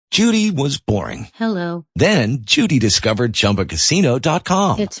Judy was boring. Hello. Then Judy discovered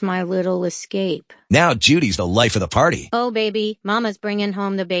ChumbaCasino.com. It's my little escape. Now Judy's the life of the party. Oh, baby, mama's bringing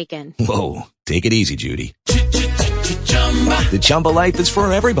home the bacon. Whoa, take it easy, Judy. The Chumba life is for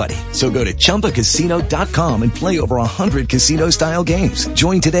everybody. So go to ChumbaCasino.com and play over 100 casino-style games.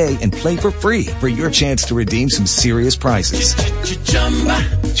 Join today and play for free for your chance to redeem some serious prizes.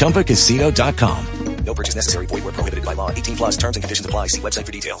 ChumbaCasino.com. No purchase necessary. Void where prohibited by law. 18 plus terms and conditions apply. See website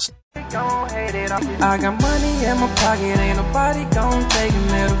for details. I got money in my pocket, ain't nobody gon' take it.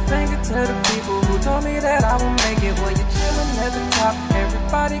 Middle finger to the people who told me that I won't make it. When you're chillin' at the top,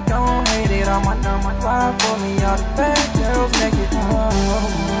 everybody gon' hate it. All my number drive for me, all the bad girls make it.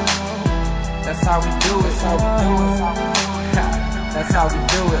 That's how we do it, how we do it. That's how we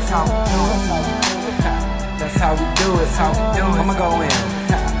do it, how we do it. That's how we do it, how we do it. I'ma go in.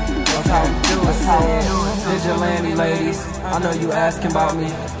 That's how we do it, how we do it. Vigilante ladies, I know you asking about me.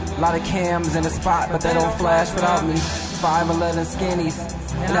 A lot of cams in the spot, but they don't flash without me. 5'11" skinnies,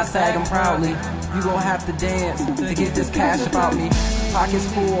 and I sag them proudly. You gon' have to dance to get this cash about me. Pockets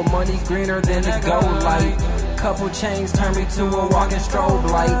full, money greener than the gold light. Couple chains turn me to a walking strobe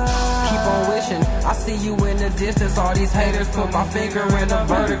light. Keep on wishing, I see you in the distance. All these haters put my finger in a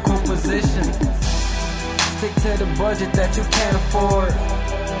vertical position. Stick to the budget that you can't afford.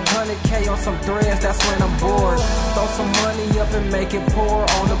 100K on some threads, that's when I'm bored. Throw some money up and make it pour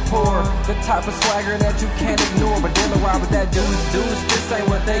on the poor. The type of swagger that you can't ignore. But dealing around with that deuce, this ain't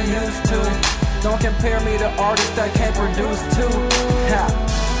what they used to. Don't compare me to artists that can't produce too. Ha.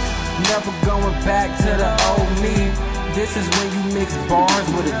 Never going back to the old me. This is when you mix bars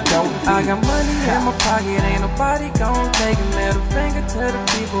with a dope beat. I got money in my pocket, ain't nobody gon' take it. Middle finger to the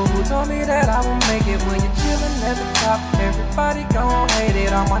people who told me that I won't make it. When you're chillin' at the top, everybody gon' hate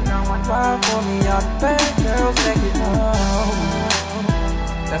it. All my number drive for me, all the bad girls take it.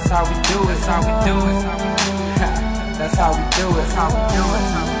 That's how we do it, how we do it. That's how we do it, how we do it.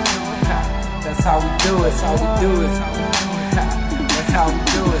 That's how we do it, how we do it. How we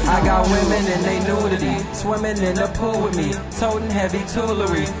do it. I got women in they nudity, swimming in the pool with me, toting heavy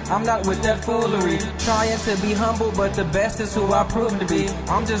toolery. I'm not with that foolery, trying to be humble, but the best is who I prove to be.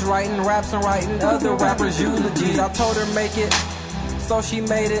 I'm just writing raps and writing other rappers' eulogies. I told her make it, so she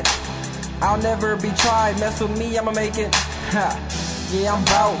made it. I'll never be tried, mess with me, I'ma make it. Ha. Yeah, I'm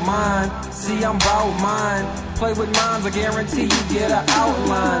bout mine, see I'm bout mine. Play with minds, I guarantee you get an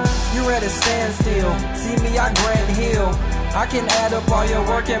outline. You're at a standstill, see me, I Grant Hill. I can add up all your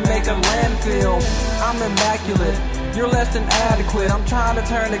work and make a landfill. I'm immaculate, you're less than adequate. I'm trying to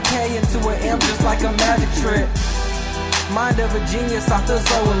turn a K into an M just like a magic trick. Mind of a genius, I feel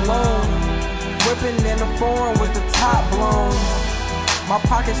so alone. Whipping in the foreign with the top blown. My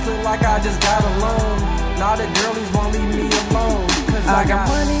pockets look like I just got a loan. Now the girlies won't leave me alone. I got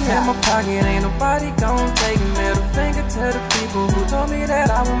money in my pocket, ain't nobody gon' take it. Middle finger to the people who told me that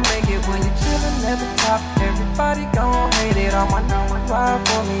I won't make it. When you're chillin' at the top, everybody gon' hate it. All my number drive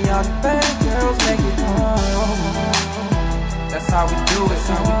for me, all the bad girls make it. That's how we do it,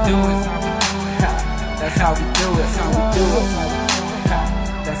 how we do it. That's how we do it, how we do it.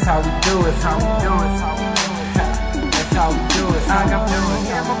 That's how we do it, how we do it. That's how we do it. I got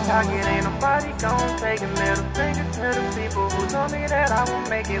money in my pocket, ain't nobody gon' take it. Middle finger to the people who told me that I won't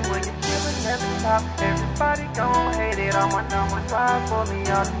make it. When you're chillin' at the top, everybody gon' hate it. All my number drive for me,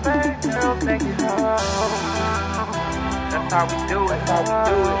 all the bad girls make it. That's how we do it, how we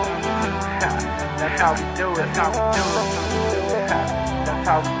do it. That's how we do it, how we do it. That's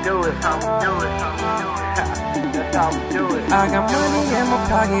how we do it, how we do it. That's how we do it. I got money in my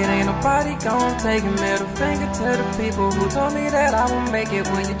pocket, ain't nobody gon' take it. Middle finger to the people who told me that I won't make it.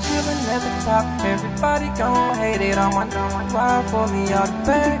 When you're chillin' at the top, everybody gon' hate it. All my number drive for me, all the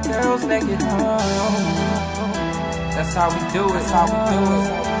bad girls make it. That's how we do it, how we do it.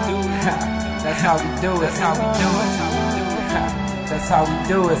 That's how we do it, how we do it. That's how we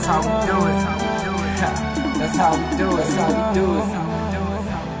do it, how we do it. That's how we do it, how we do it.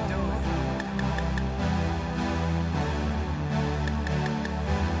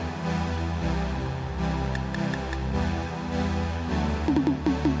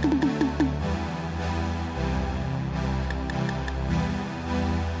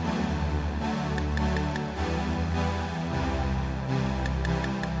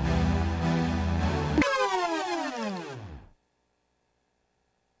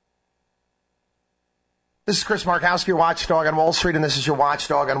 This is Chris Markowski, your watchdog on Wall Street, and this is your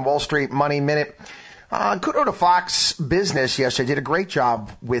watchdog on Wall Street Money Minute. Kudos to Fox Business yesterday. Did a great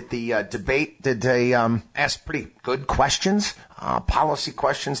job with the debate. Did they ask pretty good questions, policy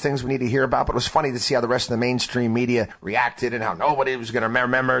questions, things we need to hear about. But it was funny to see how the rest of the mainstream media reacted and how nobody was going to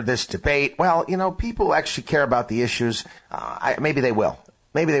remember this debate. Well, people actually care about the issues. Maybe they will.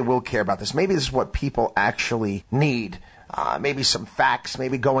 Maybe they will care about this. Maybe this is what people actually need. Maybe some facts,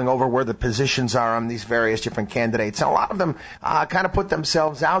 maybe going over where the positions are on these various different candidates. And a lot of them kind of put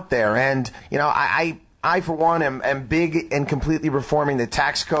themselves out there. And, I for one, am big in completely reforming the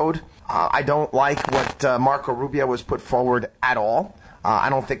tax code. I don't like what Marco Rubio has put forward at all. I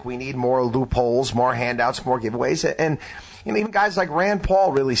don't think we need more loopholes, more handouts, more giveaways. And even guys like Rand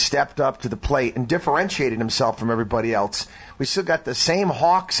Paul really stepped up to the plate and differentiated himself from everybody else. We still got the same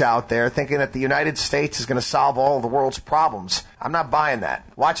hawks out there thinking that the United States is going to solve all of the world's problems. I'm not buying that.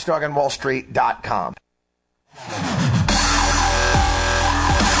 WatchDogOnWallStreet.com.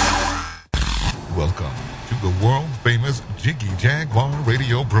 Welcome to the world-famous Jiggy Jaguar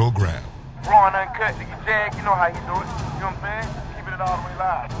radio program. Raw and uncut, Jiggy Jag, you know how you do it. You know what I'm saying? Keeping it all the way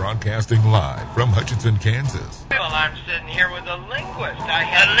live. Broadcasting live from Hutchinson, Kansas. Well, I'm sitting here with a linguist. I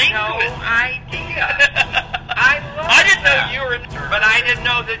had no idea. I didn't know you were, but I didn't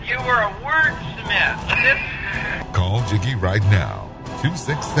know that you were a wordsmith. Call Jiggy right now.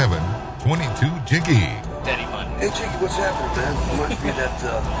 267-22-JIGGY. Steady money. Hey, Jiggy, what's happening, man? Reminds me of that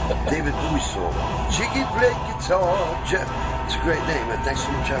David Bowie song. Jiggy play guitar. It's a great name, man. Thanks so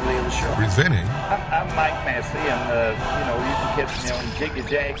much for having me on the show. Presenting. I'm Mike Massey, and, you can catch me on Jiggy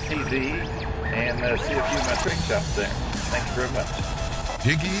Jag TV and see a few of my tricks out there. Thanks very much.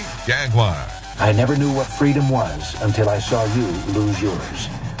 Jiggy Jaguar. I never knew what freedom was until I saw you lose yours.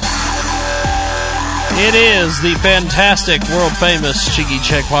 It is the fantastic, world-famous Jiggy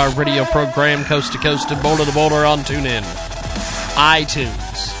Jaguar radio program, coast to coast and border to border on TuneIn,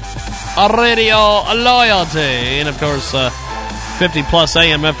 iTunes, Radio Loyalty, and, of course, 50-plus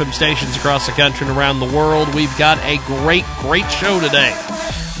AM FM stations across the country and around the world. We've got a great, great show today.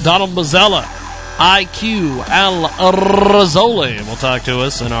 Donald Mazzella, IQ Al Razzoli will talk to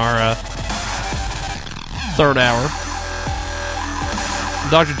us in our third hour.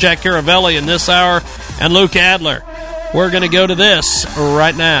 Dr. Jack Caravelli in this hour, and Luke Adler. We're going to go to this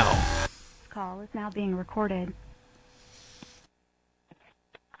right now. This call is now being recorded.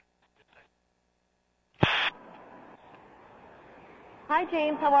 Hi,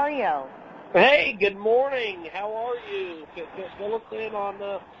 James. How are you? Hey, good morning. How are you? Fill us in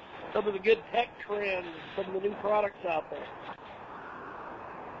on some of the good tech trends, some of the new products out there.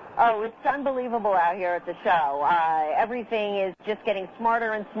 Oh, it's unbelievable out here at the show. Everything is just getting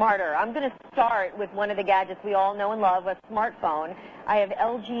smarter and smarter. I'm going to start with one of the gadgets we all know and love, a smartphone. I have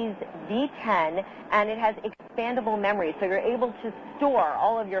LG's V10, and it has expandable memory, so you're able to store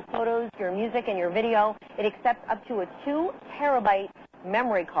all of your photos, your music, and your video. It accepts up to a 2-terabyte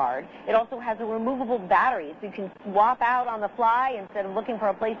memory card. It also has a removable battery, so you can swap out on the fly instead of looking for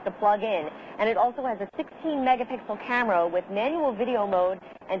a place to plug in. And it also has a 16-megapixel camera with manual video mode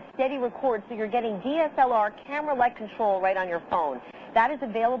and steady record, so you're getting DSLR camera-like control right on your phone. That is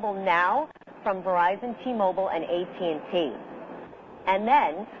available now from Verizon, T-Mobile, and AT&T. And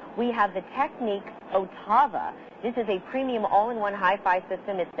then we have the Technics Otava. This is a premium all-in-one hi-fi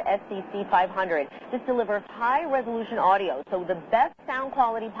system. It's the SCC 500. This delivers high-resolution audio, so the best sound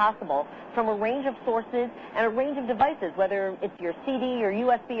quality possible from a range of sources and a range of devices, whether it's your CD, your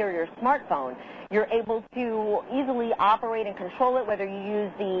USB, or your smartphone. You're able to easily operate and control it, whether you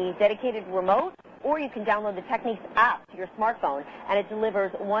use the dedicated remote or you can download the Technics app to your smartphone, and it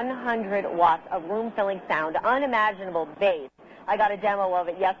delivers 100 watts of room-filling sound, unimaginable bass. I got a demo of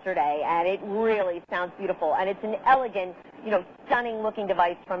it yesterday, and it really sounds beautiful. And it's an elegant, stunning-looking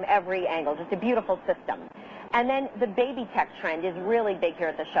device from every angle. Just a beautiful system. And then the baby tech trend is really big here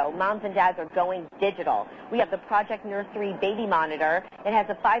at the show. Moms and dads are going digital. We have the Project Nursery Baby Monitor. It has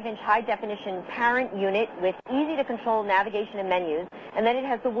a 5-inch high-definition parent unit with easy-to-control navigation and menus. And then it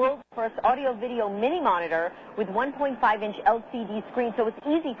has the world's first audio-video mini monitor with 1.5-inch LCD screen, so it's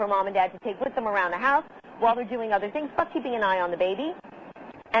easy for mom and dad to take with them around the house while they're doing other things, plus keeping an eye on the baby.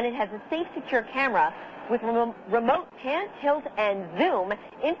 And it has a safe, secure camera with remote pan, tilt, and zoom,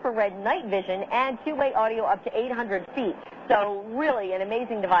 infrared night vision, and two-way audio up to 800 feet. So really an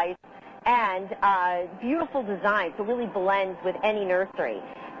amazing device and beautiful design, so really blends with any nursery.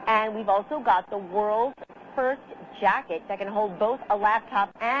 And we've also got the world's first jacket that can hold both a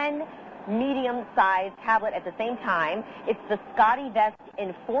laptop and medium-sized tablet at the same time. It's the Scotty Vest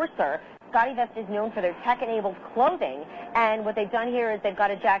Enforcer. Scotty Vest is known for their tech-enabled clothing, and what they've done here is they've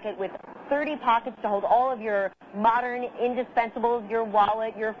got a jacket with 30 pockets to hold all of your modern indispensables, your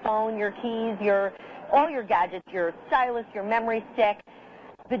wallet, your phone, your keys, all your gadgets, your stylus, your memory stick.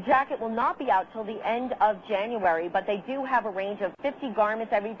 The jacket will not be out till the end of January, but they do have a range of 50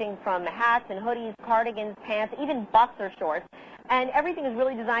 garments, everything from hats and hoodies, cardigans, pants, even boxer shorts. And everything is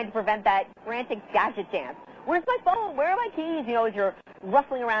really designed to prevent that frantic gadget dance. Where's my phone? Where are my keys? You know, as you're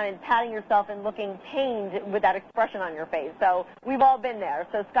rustling around and patting yourself and looking pained with that expression on your face. So we've all been there.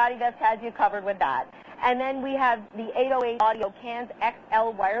 So Scotty Vest has you covered with that. And then we have the 808 Audio Cans XL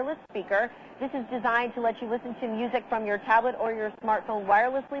wireless speaker. This is designed to let you listen to music from your tablet or your smartphone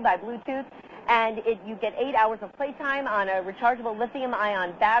wirelessly by Bluetooth. And you get 8 hours of playtime on a rechargeable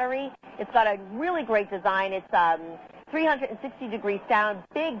lithium-ion battery. It's got a really great design. It's 360-degree sound,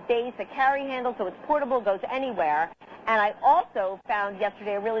 big bass, a carry handle, so it's portable, goes anywhere. And I also found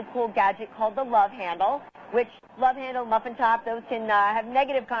yesterday a really cool gadget called the Love Handle, which Love Handle, Muffin Top, those can have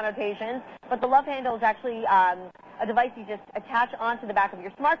negative connotations, but the Love Handle is actually a device you just attach onto the back of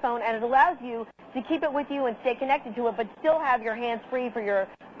your smartphone, and it allows you to keep it with you and stay connected to it, but still have your hands free for your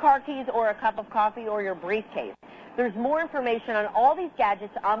car keys or a cup of coffee or your briefcase. There's more information on all these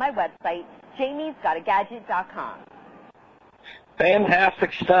gadgets on my website, jamiesgotagadget.com.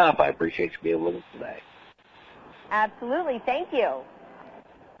 Fantastic stuff. I appreciate you being with us today. Absolutely. Thank you.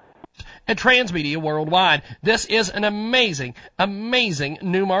 At Transmedia Worldwide, this is an amazing, amazing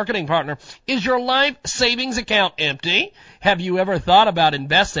new marketing partner. Is your life savings account empty? Have you ever thought about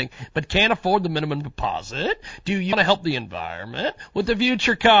investing but can't afford the minimum deposit? Do you want to help the environment? With the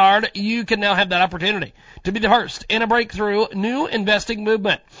Future Card, you can now have that opportunity to be the first in a breakthrough new investing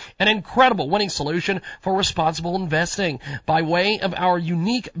movement. An incredible winning solution for responsible investing by way of our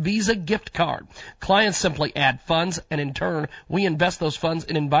unique Visa gift card. Clients simply add funds, and in turn, we invest those funds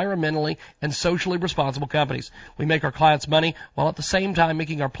in environmentally and socially responsible companies. We make our clients money while at the same time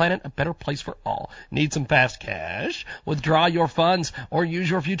making our planet a better place for all. Need some fast cash? Withdraw your funds or use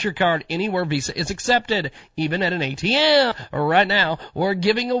your Future Card anywhere Visa is accepted, even at an ATM. Right now, we're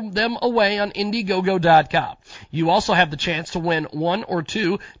giving them away on Indiegogo.com. You also have the chance to win 1 or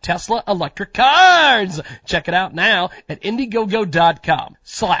 2 Tesla electric cars. Check it out now at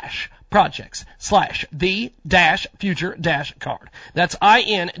Indiegogo.com/projects/the-future-card. That's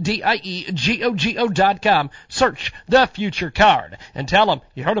INDIEGOGO.com. Search the Future Card and tell them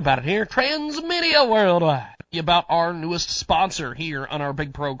you heard about it here, Transmedia Worldwide. About our newest sponsor here on our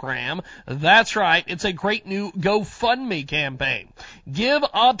big program. That's right, it's a great new GoFundMe campaign. Give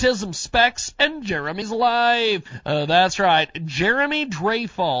Autism Specs and Jeremy's life. That's right, Jeremy Dre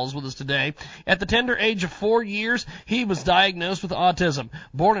Falls with us today. At the tender age of 4 years, he was diagnosed with autism.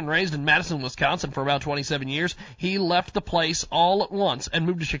 Born and raised in Madison, Wisconsin for about 27 years, he left the place all at once and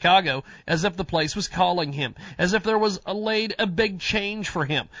moved to Chicago as if the place was calling him, as if there was laid a big change for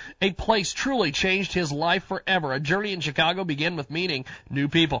him. A place truly changed his life forever. A journey in Chicago began with meeting new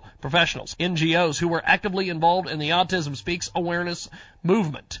people, professionals, NGOs who were actively involved in the Autism Speaks awareness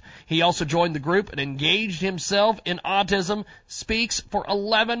movement. He also joined the group and engaged himself in Autism Speaks for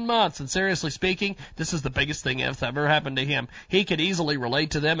 11 months. And seriously speaking, this is the biggest thing that's ever happened to him. He could easily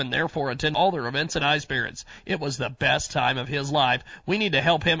relate to them and therefore attend all their events in high spirits. It was the best time of his life. We need to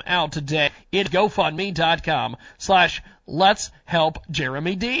help him out today. It's GoFundMe.com/Let's Help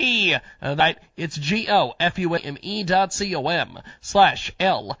Jeremy D. It's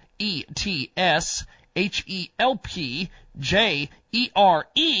GoFundMe.com/LETSHELPJEREMYD.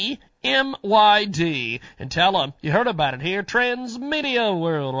 And tell them you heard about it here, Transmedia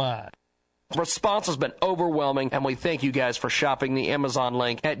Worldwide. Response has been overwhelming, and we thank you guys for shopping the Amazon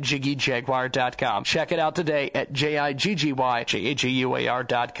link at JiggyJaguar.com. Check it out today at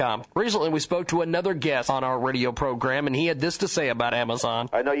JIGGYJAGUAR.com. Recently, we spoke to another guest on our radio program, and he had this to say about Amazon.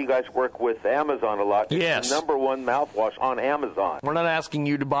 I know you guys work with Amazon a lot. Yes. It's the #1 mouthwash on Amazon. We're not asking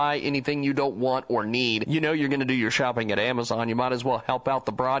you to buy anything you don't want or need. You know you're going to do your shopping at Amazon. You might as well help out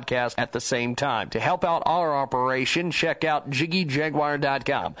the broadcast at the same time. To help out our operation, check out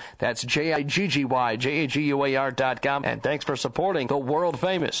JiggyJaguar.com. That's JIGGYJAGUAR.com. And thanks for supporting the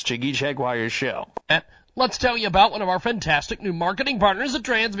world-famous Jiggy Jaguar show. Let's tell you about one of our fantastic new marketing partners at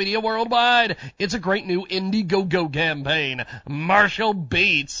Transmedia Worldwide. It's a great new Indiegogo campaign, Marshall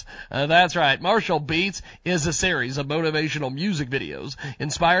Beats. That's right, Marshall Beats is a series of motivational music videos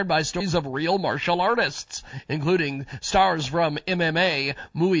inspired by stories of real martial artists, including stars from MMA,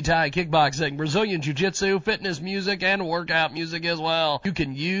 Muay Thai, kickboxing, Brazilian Jiu-Jitsu, fitness music, and workout music as well. You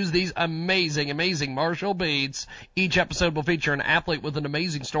can use these amazing Marshall Beats. Each episode will feature an athlete with an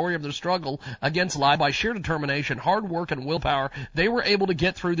amazing story of their struggle against lie by sheer determination, hard work, and willpower, they were able to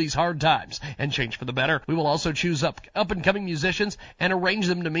get through these hard times and change for the better. We will also choose up-and-coming musicians and arrange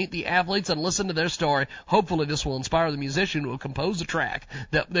them to meet the athletes and listen to their story. Hopefully this will inspire the musician who will compose a track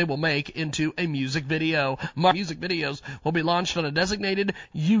that they will make into a music video. Music videos will be launched on a designated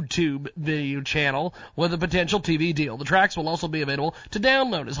YouTube video channel with a potential TV deal. The tracks will also be available to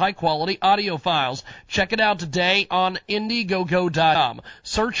download as high-quality audio files. Check it out today on Indiegogo.com.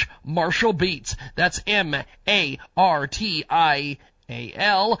 Search Marshall Beats. That's MarshallBeats.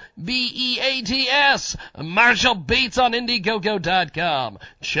 Marshall Beats on Indiegogo.com.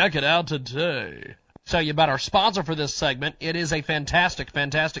 Check it out today. Tell you about our sponsor for this segment. It is a fantastic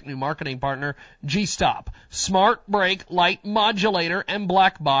new marketing partner, G-Stop. Smart Brake Light Modulator and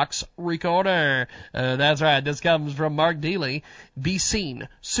Black Box Recorder. That's right. This comes from Mark Dealey. Be seen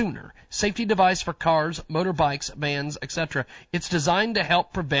sooner. Safety device for cars, motorbikes, vans, etc. It's designed to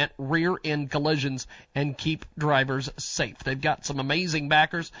help prevent rear-end collisions and keep drivers safe. They've got some amazing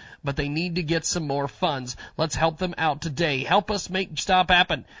backers, but they need to get some more funds. Let's help them out today. Help us make Stop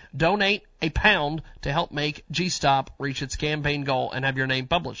happen. Donate £1 to help make G-Stop reach its campaign goal and have your name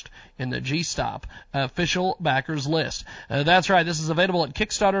published in the G-Stop official backers list. That's right. This is available at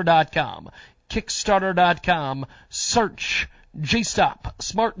Kickstarter.com. Kickstarter.com. Search G-Stop,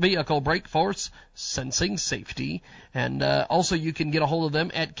 Smart Vehicle Brake Force Sensing Safety. And also you can get a hold of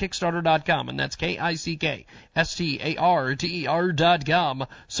them at Kickstarter.com, and that's KICKSTARTER.com.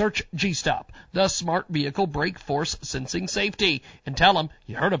 Search G-Stop, the Smart Vehicle Brake Force Sensing Safety, and tell them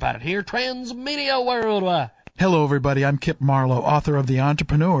you heard about it here, Transmedia Worldwide. Hello, everybody. I'm Kip Marlowe, author of The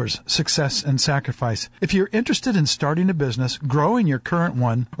Entrepreneurs, Success and Sacrifice. If you're interested in starting a business, growing your current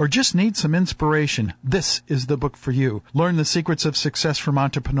one, or just need some inspiration, this is the book for you. Learn the secrets of success from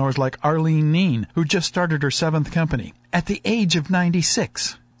entrepreneurs like Arlene Neen, who just started her 7th company at the age of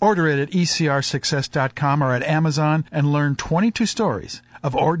 96. Order it at ecrsuccess.com or at Amazon and learn 22 stories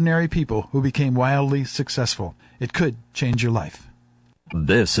of ordinary people who became wildly successful. It could change your life.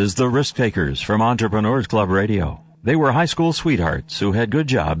 This is the Risk Takers from Entrepreneurs Club Radio. They were high school sweethearts who had good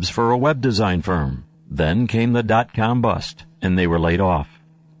jobs for a web design firm. Then came the dot-com bust, and they were laid off.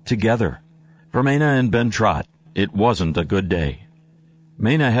 Together. For Mena and Ben Trott, it wasn't a good day.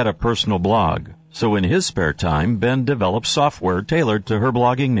 Mena had a personal blog, so in his spare time, Ben developed software tailored to her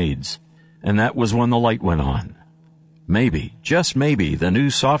blogging needs. And that was when the light went on. Maybe, just maybe, the new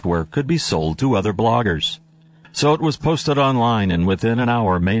software could be sold to other bloggers. So it was posted online, and within an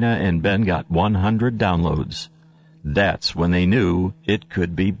hour, Mena and Ben got 100 downloads. That's when they knew it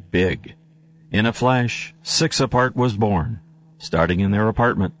could be big. In a flash, 6 Apart was born. Starting in their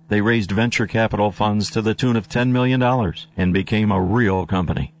apartment, they raised venture capital funds to the tune of $10 million and became a real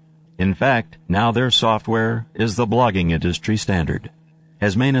company. In fact, now their software is the blogging industry standard.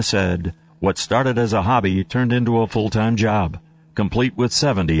 As Mena said, what started as a hobby turned into a full-time job, complete with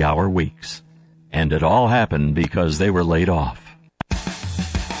 70-hour weeks. And it all happened because they were laid off.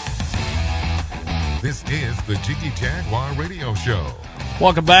 This is the Jiggy Jaguar Radio Show.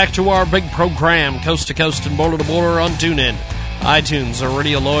 Welcome back to our big program, Coast to Coast and Border to Border on TuneIn, iTunes, our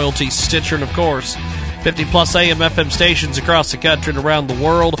Radio Loyalty, Stitcher, and of course, 50-plus AM FM stations across the country and around the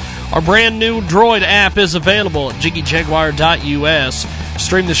world. Our brand new Droid app is available at jiggyjaguar.us.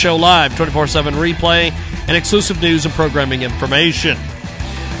 Stream the show live, 24/7 replay, and exclusive news and programming information.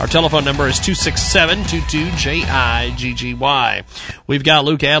 Our telephone number is 267-22-JIGGY. We've got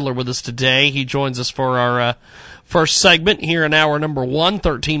Luke Adler with us today. He joins us for our first segment here in hour number 1,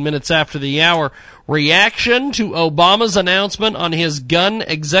 13 minutes after the hour. Reaction to Obama's announcement on his gun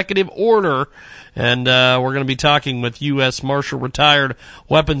executive order. And we're going to be talking with U.S. Marshal retired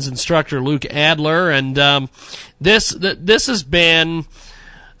weapons instructor Luke Adler. And this has been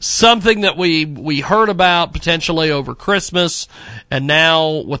something that we heard about potentially over Christmas, and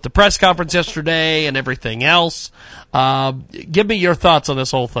now with the press conference yesterday and everything else. Give me your thoughts on this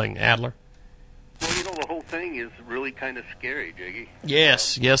whole thing, Adler. Well, the whole thing is really kind of scary, Jiggy.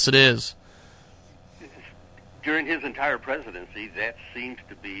 Yes, it is. During his entire presidency, that seems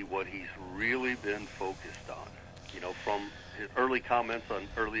to be what he's really been focused on. From his early comments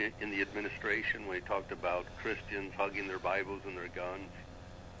early in the administration when he talked about Christians hugging their Bibles and their guns,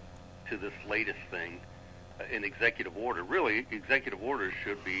 to this latest thing, an executive order. Really, executive orders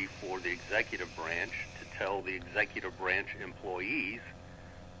should be for the executive branch to tell the executive branch employees,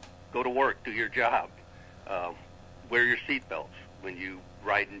 go to work, do your job, wear your seatbelts when you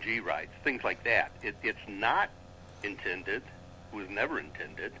ride in G-rides, things like that. It's not intended, was never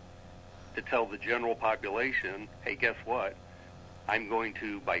intended, to tell the general population, hey, guess what? I'm going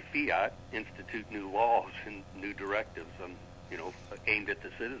to, by fiat, institute new laws and new directives aimed at the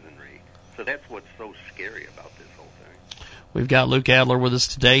citizenry. So that's what's so scary about this whole thing. We've got Luke Adler with us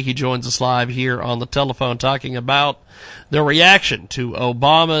today. He joins us live here on the telephone talking about the reaction to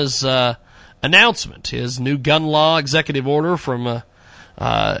Obama's announcement, his new gun law executive order from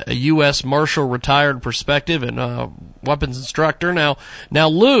a U.S. Marshal retired perspective and weapons instructor. Now,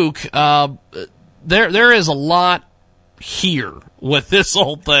 Luke, there is a lot here with this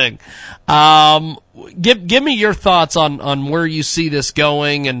whole thing. Give me your thoughts on where you see this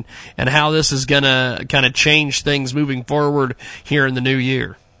going and how this is going to kind of change things moving forward here in the new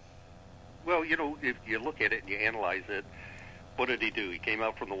year. Well, if you look at it and you analyze it, what did he do? He came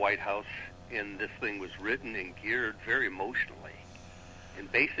out from the White House, and this thing was written and geared very emotionally.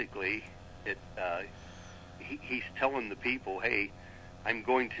 And basically, he's telling the people, hey, I'm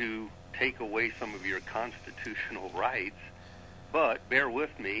going to take away some of your constitutional rights, but bear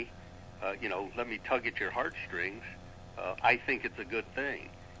with me, let me tug at your heartstrings. I think it's a good thing.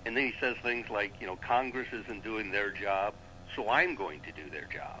 And then he says things like, Congress isn't doing their job, so I'm going to do their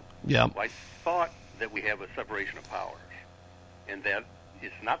job. Yeah. Well, I thought that we have a separation of powers, and that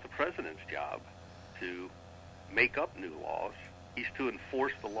it's not the president's job to make up new laws. He's to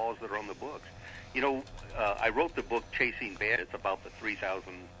enforce the laws that are on the books. I wrote the book Chasing Bandits about the 3,000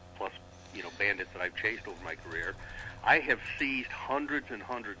 plus, bandits that I've chased over my career. I have seized hundreds and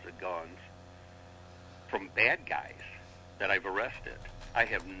hundreds of guns from bad guys that I've arrested. I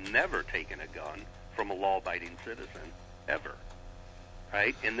have never taken a gun from a law-abiding citizen, ever.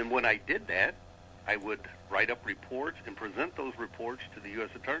 Right? And then when I did that, I would write up reports and present those reports to the U.S.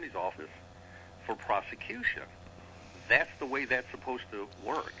 Attorney's Office for prosecution. That's the way that's supposed to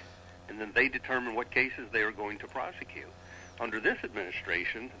work. And then they determine what cases they are going to prosecute. Under this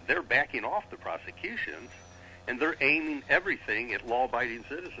administration, they're backing off the prosecutions, and they're aiming everything at law-abiding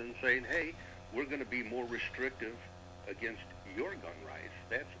citizens, saying, hey, we're going to be more restrictive against your gun rights.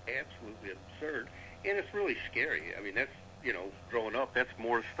 That's absolutely absurd, and it's really scary. I mean, that's, growing up, that's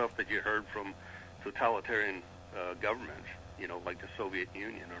more stuff that you heard from totalitarian governments, like the Soviet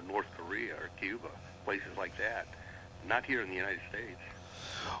Union or North Korea or Cuba, places like that. Not here in the United States.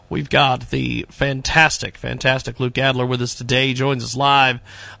 We've got the fantastic Luke Adler with us today. He joins us live.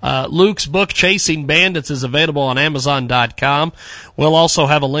 Luke's book, Chasing Bandits, is available on Amazon.com. We'll also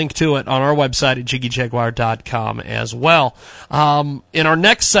have a link to it on our website at JiggyJaguar.com as well. In our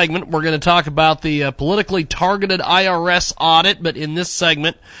next segment, we're going to talk about the politically targeted IRS audit, but in this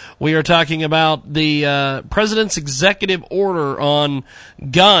segment, we are talking about the President's executive order on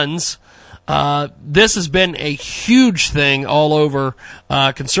guns. This has been a huge thing all over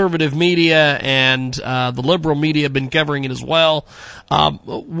conservative media, and the liberal media have been covering it as well.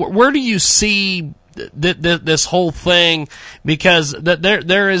 Where do you see this whole thing? Because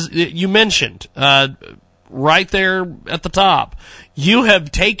there is, you mentioned right there at the top, you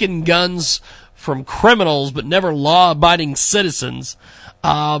have taken guns from criminals but never law-abiding citizens.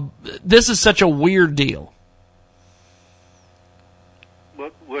 This is such a weird deal.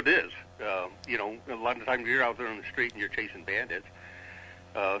 Well, it is. A lot of times you're out there on the street and you're chasing bandits.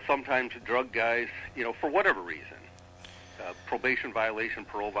 Sometimes drug guys, for whatever reason, probation violation,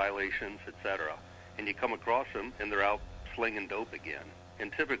 parole violations, etc. And you come across them and they're out slinging dope again.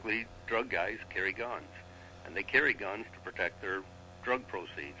 And typically drug guys carry guns. And they carry guns to protect their drug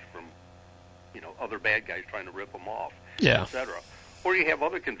proceeds from, other bad guys trying to rip them off, etc. Or you have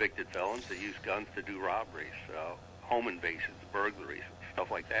other convicted felons that use guns to do robberies, home invasions, burglaries, stuff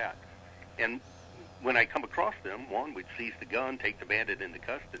like that. And when I come across them, one, we'd seize the gun, take the bandit into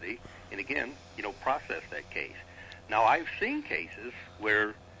custody, and again, process that case. Now, I've seen cases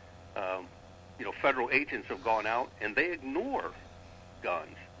where, federal agents have gone out and they ignore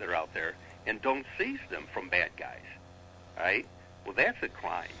guns that are out there and don't seize them from bad guys, right? Well, that's a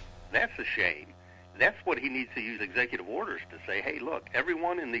crime. That's a shame. That's what he needs to use executive orders to say, hey, look,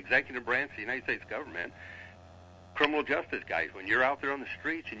 everyone in the executive branch of the United States government, criminal justice guys, when you're out there on the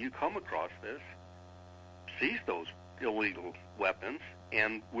streets and you come across this, seize those illegal weapons,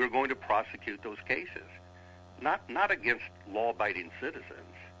 and we're going to prosecute those cases. Not against law-abiding citizens,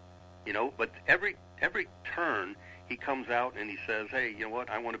 but every turn he comes out and he says, hey, you know what,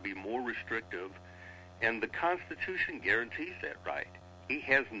 I want to be more restrictive, and the Constitution guarantees that right. He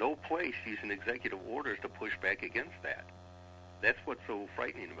has no place using executive orders to push back against that. That's what's so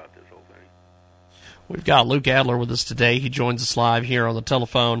frightening about this whole thing. We've got Luke Adler with us today. He joins us live here on the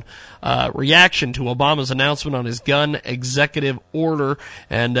telephone. Reaction to Obama's announcement on his gun executive order,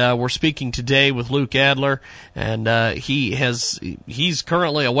 and we're speaking today with Luke Adler, and he's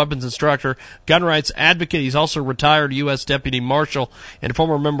currently a weapons instructor, gun rights advocate. He's also a retired U.S. Deputy Marshal and a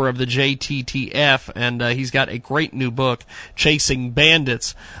former member of the JTTF, and he's got a great new book, Chasing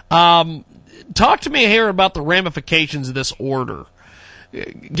Bandits. talk to me here about the ramifications of this order.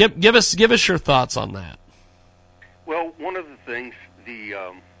 Give us your thoughts on that. Well, one of the things,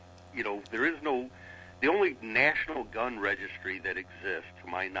 there is the only national gun registry that exists, to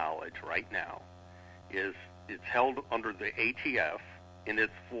my knowledge, right now, it's held under the ATF, and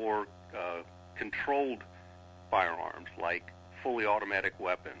it's for controlled firearms like fully automatic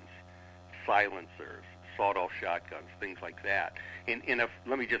weapons, silencers, sawed-off shotguns, things like that. And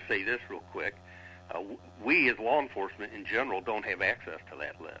let me just say this real quick. We as law enforcement in general don't have access to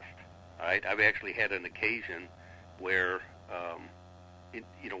that list. All right? I've actually had an occasion where,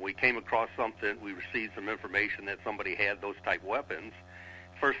 we came across something, we received some information that somebody had those type weapons.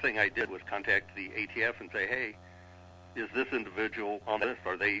 First thing I did was contact the ATF and say, hey, is this individual on the list?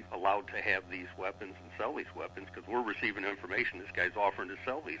 Are they allowed to have these weapons and sell these weapons? Because we're receiving information this guy's offering to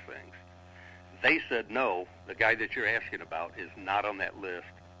sell these things. They said, no, the guy that you're asking about is not on that list,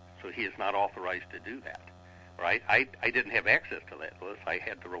 so he is not authorized to do that. Right? I didn't have access to that list. I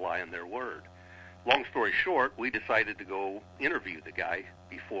had to rely on their word. Long story short, we decided to go interview the guy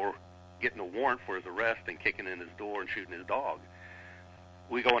before getting a warrant for his arrest and kicking in his door and shooting his dog.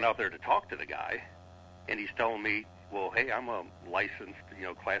 We going out there to talk to the guy, and he's telling me, well, hey, I'm a licensed,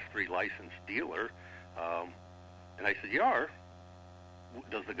 Class 3 licensed dealer. And I said, you are?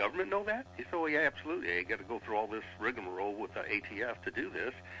 Does the government know that? He said, oh, yeah, absolutely. You got to go through all this rigmarole with the ATF to do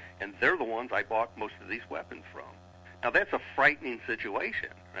this, and they're the ones I bought most of these weapons from. Now, that's a frightening situation,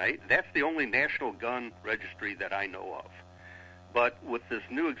 right? That's the only national gun registry that I know of. But with this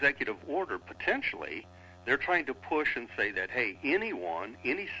new executive order, potentially, they're trying to push and say that, hey, any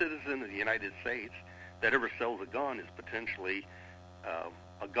citizen of the United States that ever sells a gun is potentially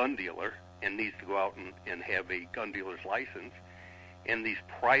a gun dealer and needs to go out and have a gun dealer's license. And these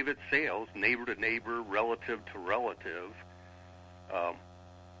private sales, neighbor to neighbor, relative to relative,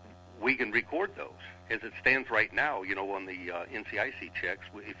 we can record those. As it stands right now, on the NCIC checks,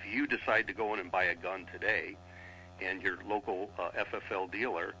 if you decide to go in and buy a gun today and your local FFL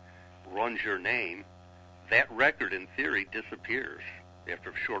dealer runs your name, that record in theory disappears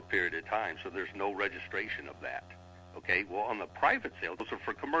after a short period of time, so there's no registration of that. Okay, well, on the private sales, those are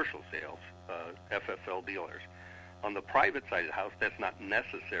for commercial sales, FFL dealers. On the private side of the house, that's not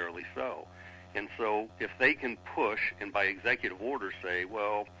necessarily so. And so if they can push and by executive order say,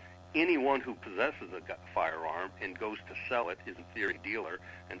 well, anyone who possesses a firearm and goes to sell it is in theory a dealer,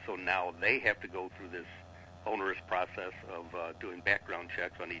 and so now they have to go through this onerous process of doing background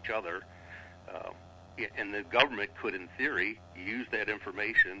checks on each other, and the government could, in theory, use that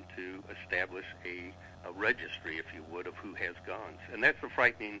information to establish a registry, if you would, of who has guns. And that's a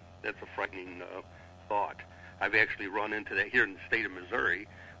frightening thought. I've actually run into that here in the state of Missouri,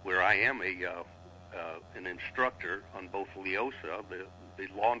 where I am an instructor on both LEOSA, the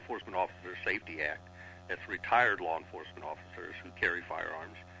Law Enforcement Officer Safety Act, that's retired law enforcement officers who carry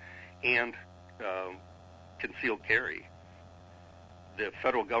firearms, and concealed carry. The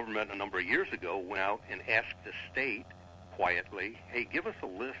federal government a number of years ago went out and asked the state quietly, hey, give us a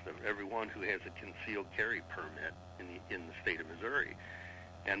list of everyone who has a concealed carry permit in the state of Missouri.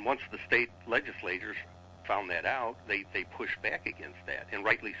 And once the state legislators found that out, they pushed back against that, and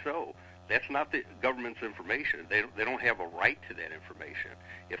rightly so. That's not the government's information. They don't have a right to that information.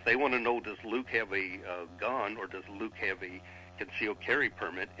 If they want to know, does Luke have a gun or does Luke have a concealed carry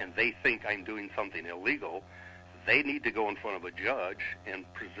permit, and they think I'm doing something illegal, they need to go in front of a judge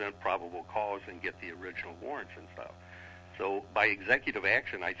and present probable cause and get the original warrants and stuff. So by executive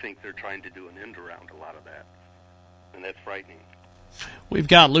action, I think they're trying to do an end around a lot of that, and that's frightening. We've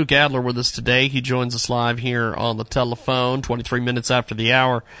got Luke Adler with us today. He joins us live here on the telephone, 23 minutes after the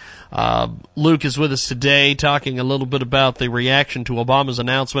hour. Luke is with us today talking a little bit about the reaction to Obama's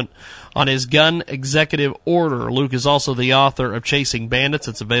announcement on his gun executive order. Luke is also the author of Chasing Bandits.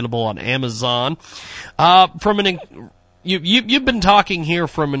 It's available on Amazon. You've been talking here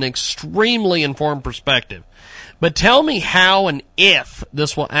from an extremely informed perspective, but tell me how and if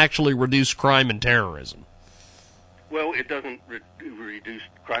this will actually reduce crime and terrorism. Well, it doesn't reduce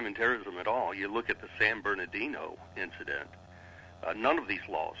crime and terrorism at all. You look at the San Bernardino incident. None of these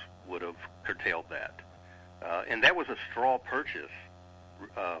laws would have curtailed that. And that was a straw purchase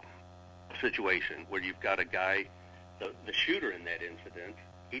situation where you've got a guy, the shooter in that incident,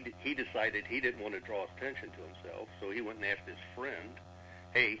 he decided he didn't want to draw attention to himself, so he went and asked his friend,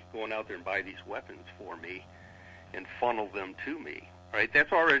 hey, go on out there and buy these weapons for me and funnel them to me. Right?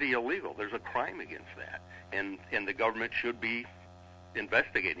 That's already illegal. There's a crime against that. And the government should be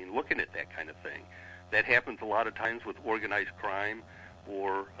investigating, looking at that kind of thing. That happens a lot of times with organized crime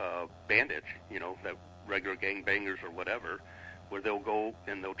or bandits, that regular gangbangers or whatever, where they'll go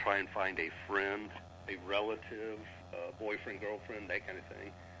and they'll try and find a friend, a relative, boyfriend, girlfriend, that kind of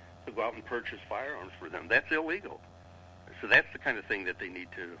thing, to go out and purchase firearms for them. That's illegal. So that's the kind of thing that they need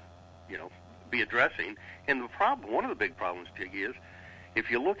to, be addressing. And the problem, one of the big problems, Jiggy, is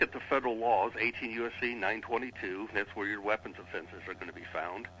if you look at the federal laws, 18 U.S.C. 922, that's where your weapons offenses are going to be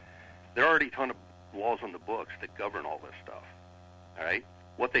found. There are already a ton of laws on the books that govern all this stuff. All right?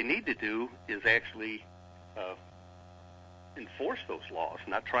 What they need to do is actually enforce those laws,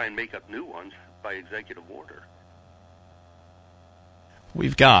 not try and make up new ones by executive order.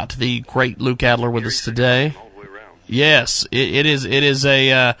 We've got the great Luke Adler with us today. Yes, it is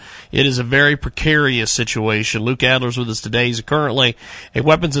a very precarious situation. Luke Adler's with us today. He's currently a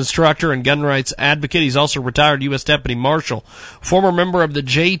weapons instructor and gun rights advocate. He's also a retired U.S. Deputy Marshal, former member of the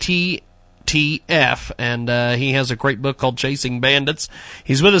JTTF, and he has a great book called Chasing Bandits.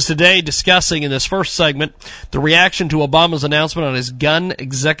 He's with us today discussing in this first segment the reaction to Obama's announcement on his gun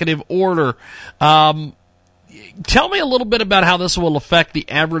executive order. Tell me a little bit about how this will affect the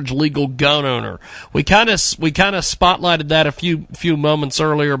average legal gun owner. We kind of spotlighted that a few moments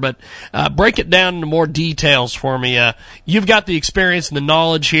earlier, but break it down into more details for me. You've got the experience and the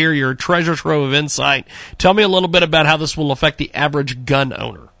knowledge here. You're a treasure trove of insight. Tell me a little bit about how this will affect the average gun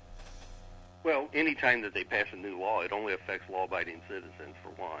owner. Well, any time that they pass a new law, it only affects law-abiding citizens, for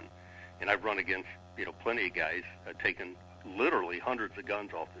one. And I've run against plenty of guys taking literally hundreds of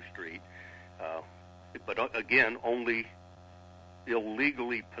guns off the street. But again, only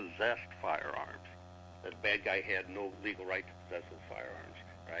illegally possessed firearms. That bad guy had no legal right to possess those firearms,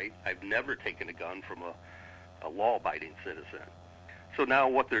 right? I've never taken a gun from a law-abiding citizen. So now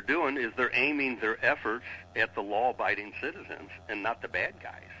what they're doing is they're aiming their efforts at the law-abiding citizens and not the bad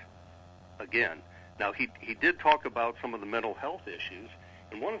guys. Again, now he did talk about some of the mental health issues,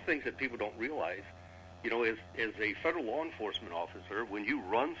 and one of the things that people don't realize, as a federal law enforcement officer, when you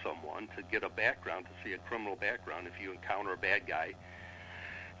run someone to get a background, to see a criminal background, if you encounter a bad guy,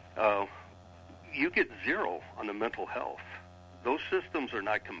 you get 0 on the mental health. Those systems are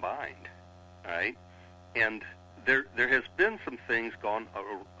not combined, all right? And there has been some things gone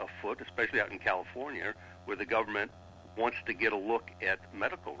afoot, especially out in California, where the government wants to get a look at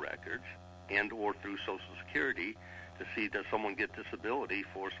medical records and or through Social Security to see does someone get disability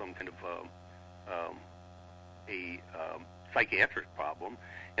for some kind of psychiatric problem,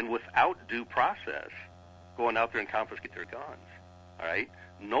 and without due process, going out there and confiscate their guns. All right,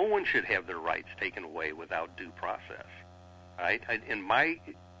 no one should have their rights taken away without due process. All right, in my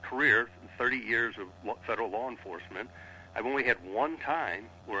career, 30 years of federal law enforcement, I've only had one time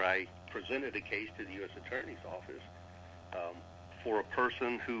where I presented a case to the U.S. Attorney's Office for a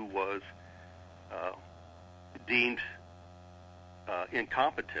person who was deemed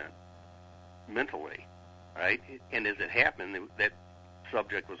incompetent mentally. Right, and as it happened, that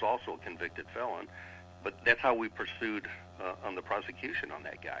subject was also a convicted felon, but that's how we pursued on the prosecution on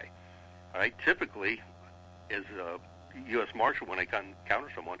that guy. All right, typically, as a U.S. Marshal, when I encounter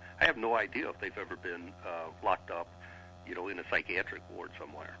someone, I have no idea if they've ever been locked up, in a psychiatric ward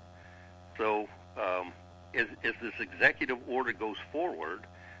somewhere. So, as this executive order goes forward,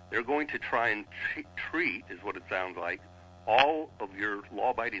 they're going to try and treat, is what it sounds like, all of your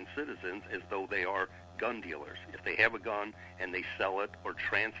law-abiding citizens as though they are gun dealers. If they have a gun and they sell it or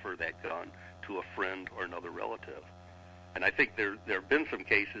transfer that gun to a friend or another relative. And I think there have been some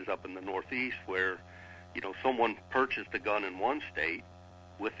cases up in the Northeast where, someone purchased a gun in one state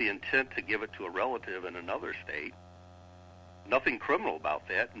with the intent to give it to a relative in another state. Nothing criminal about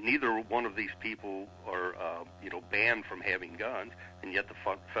that. Neither one of these people are, banned from having guns, and yet the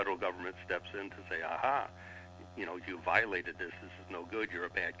federal government steps in to say, aha, you violated this. This is no good. You're a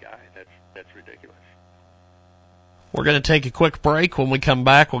bad guy. That's ridiculous. We're going to take a quick break. When we come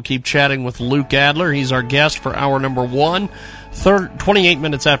back, we'll keep chatting with Luke Adler. He's our guest for hour number 1, 28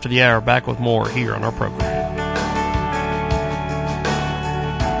 minutes after the hour. Back with more here on our program.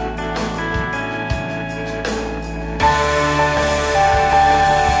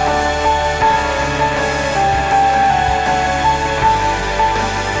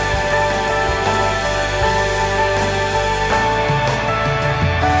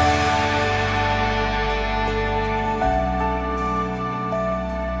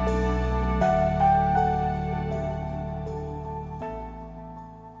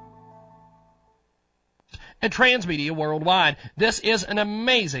 And Transmedia Worldwide. This is an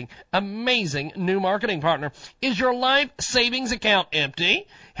amazing, amazing new marketing partner. Is your life savings account empty?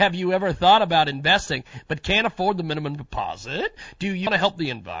 Have you ever thought about investing but can't afford the minimum deposit? Do you want to help the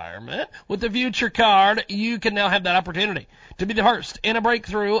environment? With the Future Card, you can now have that opportunity to be the first in a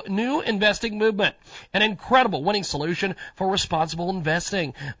breakthrough new investing movement, an incredible winning solution for responsible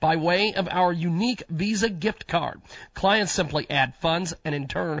investing by way of our unique Visa gift card. Clients simply add funds, and in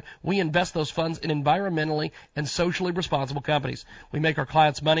turn, we invest those funds in environmentally and socially responsible companies. We make our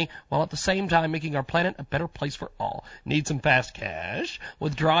clients money while at the same time making our planet a better place for all. Need some fast cash?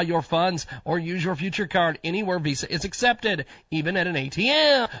 Withdraw your funds or use your Future Card anywhere Visa is accepted, even at an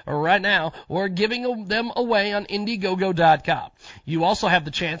ATM. Right now, we're giving them away on Indiegogo.com. You also have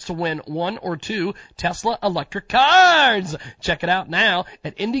the chance to win 1 or 2 Tesla electric cards. Check it out now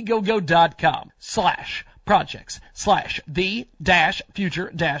at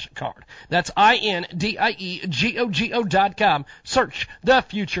Indiegogo.com/projects/the-future-card. That's INDIEGOGO.com. Search the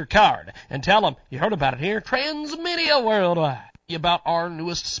Future Card and tell them you heard about it here, Transmedia Worldwide. About our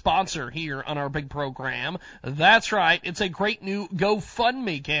newest sponsor here on our big program. That's right, it's a great new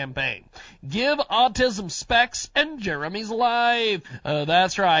GoFundMe campaign. Give Autism Specs and Jeremy's life.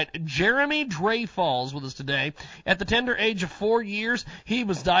 That's right, Jeremy Dre Falls with us today. At the tender age of 4 years, he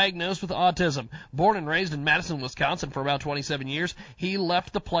was diagnosed with autism. Born and raised in Madison, Wisconsin for about 27 years, he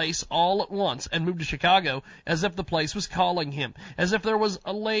left the place all at once and moved to Chicago as if the place was calling him, as if there was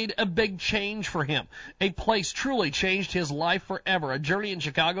laid a big change for him. A place truly changed his life forever. A journey in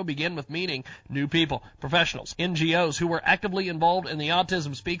Chicago began with meeting new people, professionals, NGOs who were actively involved in the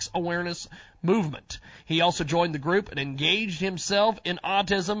Autism Speaks awareness movement. He also joined the group and engaged himself in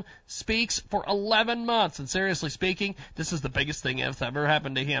Autism Speaks for 11 months. And seriously speaking, this is the biggest thing that's ever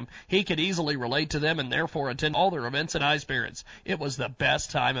happened to him. He could easily relate to them and therefore attend all their events in high spirits. It was the best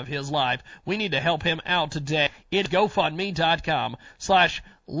time of his life. We need to help him out today. It's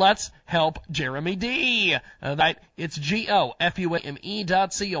GoFundMe.com/Let's Help Jeremy D. Right, it's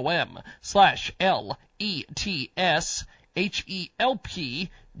GoFundMe.com/LETSHELPJEREMYD.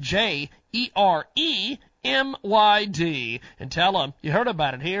 And tell them you heard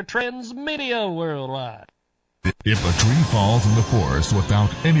about it here, Transmedia Worldwide. If a tree falls in the forest without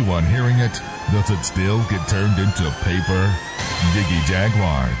anyone hearing it, does it still get turned into paper?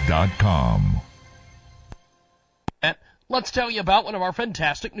 JiggyJaguar.com. Let's tell you about one of our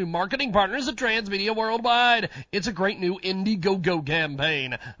fantastic new marketing partners at Transmedia Worldwide. It's a great new Indiegogo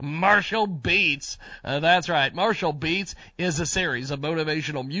campaign, Marshall Beats. That's right, Marshall Beats is a series of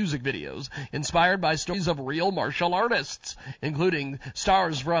motivational music videos inspired by stories of real martial artists, including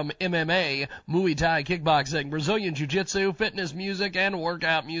stars from MMA, Muay Thai, kickboxing, Brazilian Jiu-Jitsu, fitness music, and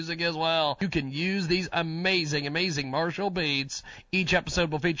workout music as well. You can use these amazing Marshall Beats. Each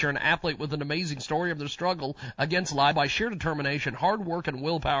episode will feature an athlete with an amazing story of their struggle against life. By sheer determination, hard work, and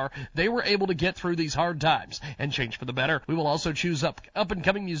willpower, they were able to get through these hard times and change for the better. We will also choose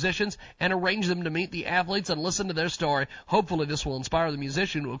up-and-coming musicians and arrange them to meet the athletes and listen to their story. Hopefully this will inspire the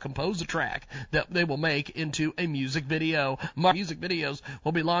musician who will compose a track that they will make into a music video. Music videos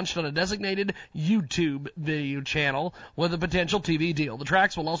will be launched on a designated YouTube video channel with a potential TV deal. The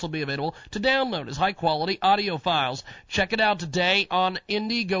tracks will also be available to download as high-quality audio files. Check it out today on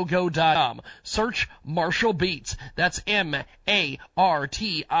Indiegogo.com. Search Marshall Beats. That's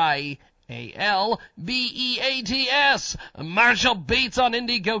MARTIALBEATS. Marshall Beats on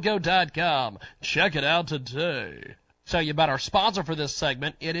Indiegogo.com. Check it out today. Tell you about our sponsor for this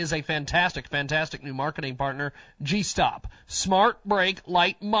segment. It is a fantastic new marketing partner, G-Stop, Smart Brake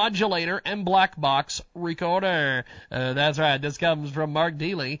Light Modulator and Black Box Recorder. That's right, this comes from Mark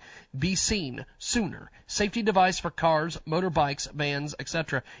Dealey. Be seen sooner. Safety device for cars, motorbikes, vans,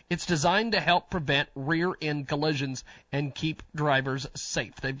 etc. It's designed to help prevent rear-end collisions and keep drivers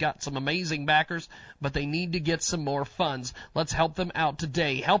safe. They've got some amazing backers, but they need to get some more funds. Let's help them out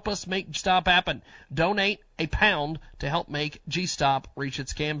today. Help us make G-Stop happen. Donate £1 to help make G-Stop reach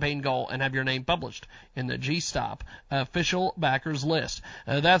its campaign goal and have your name published in the G-Stop official backers list.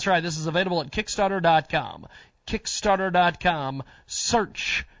 That's right. This is available at Kickstarter.com. Kickstarter.com.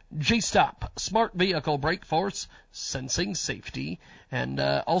 Search G-Stop, Smart Vehicle Brake Force Sensing Safety. And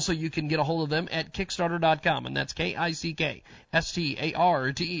also you can get a hold of them at Kickstarter.com, and that's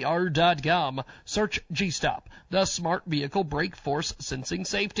KICKSTARTER.com. Search G-Stop, the Smart Vehicle Brake Force Sensing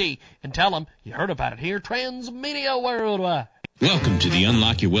Safety, and tell them you heard about it here, Transmedia Worldwide. Welcome to the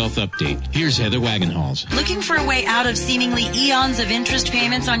Unlock Your Wealth Update. Here's Heather Wagenhals. Looking for a way out of seemingly eons of interest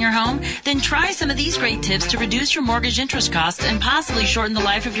payments on your home? Then try some of these great tips to reduce your mortgage interest costs and possibly shorten the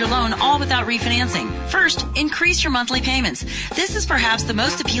life of your loan, all without refinancing. First, increase your monthly payments. This is perhaps the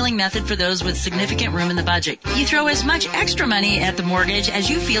most appealing method for those with significant room in the budget. You throw as much extra money at the mortgage as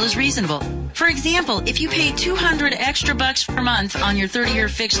you feel is reasonable. For example, if you pay $200 extra per month on your 30-year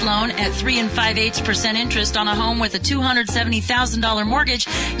fixed loan at 3 5/8% interest on a home with a $270,000 mortgage,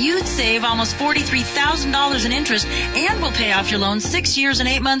 you'd save almost $43,000 in interest and will pay off your loan 6 years and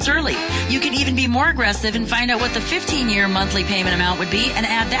 8 months early. You can even be more aggressive and find out what the 15-year monthly payment amount would be and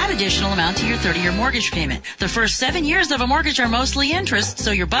add that additional amount to your 30-year mortgage payment. The first 7 years of a mortgage are mostly interest,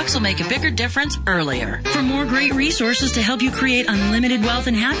 so your bucks will make a bigger difference earlier. For more great resources to help you create unlimited wealth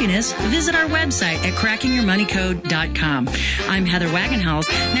and happiness, visit our website at crackingyourmoneycode.com. I'm Heather Wagenhals.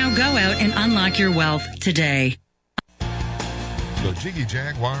 Now go out and unlock your wealth today. The Jiggy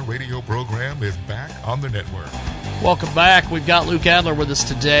Jaguar radio program is back on the network. Welcome back. We've got Luke Adler with us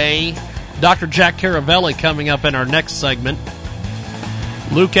today. Dr. Jack Caravelli coming up in our next segment.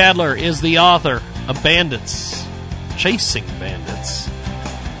 Luke Adler is the author of Bandits, Chasing Bandits.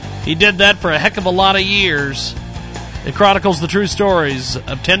 He did that for a heck of a lot of years. It chronicles the true stories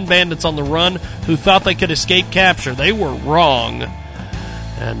of 10 bandits on the run who thought they could escape capture. They were wrong.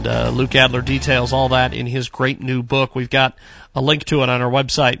 And Luke Adler details all that in his great new book. We've got a link to it on our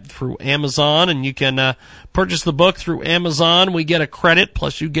website through Amazon, and you can purchase the book through Amazon. We get a credit,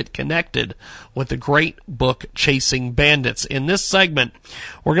 plus you get connected with the great book, Chasing Bandits. In this segment,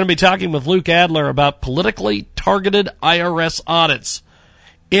 we're going to be talking with Luke Adler about politically targeted IRS audits.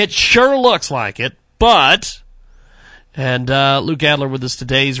 It sure looks like it, but... And Luke Adler with us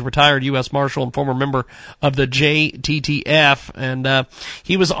today. He's a retired U.S. Marshal and former member of the JTTF. And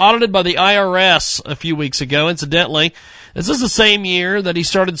he was audited by the IRS a few weeks ago. Incidentally, this is the same year that he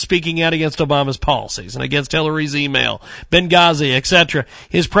started speaking out against Obama's policies and against Hillary's email, Benghazi, etc.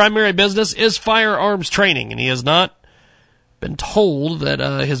 His primary business is firearms training, and he has not been told that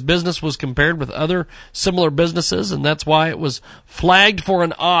his business was compared with other similar businesses, and that's why it was flagged for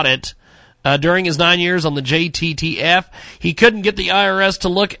an audit. During his 9 years on the JTTF, he couldn't get the IRS to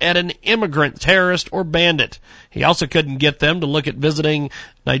look at an immigrant, terrorist, or bandit. He also couldn't get them to look at visiting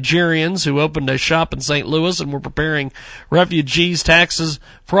Nigerians who opened a shop in St. Louis and were preparing refugees' taxes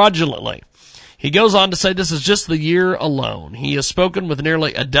fraudulently. He goes on to say this is just the year alone. He has spoken with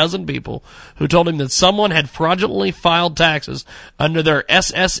nearly a dozen people who told him that someone had fraudulently filed taxes under their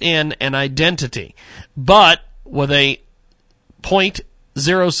SSN and identity, but with a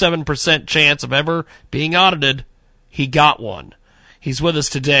 0.07% chance of ever being audited, he got one. He's with us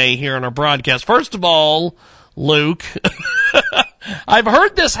today here on our broadcast. First of all, Luke, I've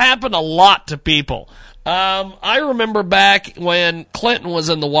heard this happen a lot to people. I remember back when Clinton was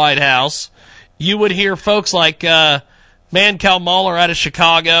in the White House, you would hear folks like Mancow Mahler out of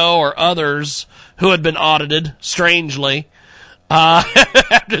Chicago or others who had been audited, strangely,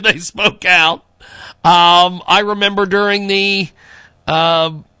 after they spoke out. I remember during the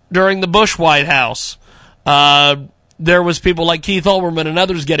Bush White House, there was people like Keith Olbermann and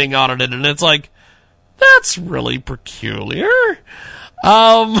others getting audited, and it's like, that's really peculiar.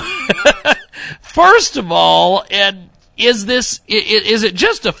 First of all, is it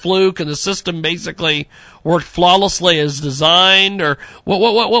just a fluke and the system basically worked flawlessly as designed, or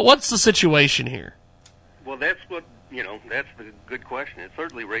what's the situation here? Well, that's the good question. It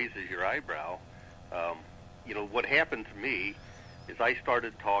certainly raises your eyebrow. What happened to me is I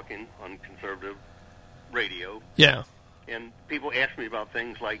started talking on conservative radio. Yeah. And people asked me about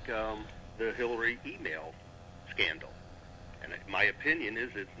things like the Hillary email scandal. And my opinion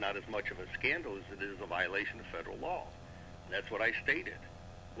is it's not as much of a scandal as it is a violation of federal law. And that's what I stated.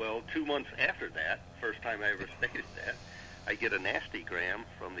 Well, 2 months after that, first time I ever stated that, I get a nasty gram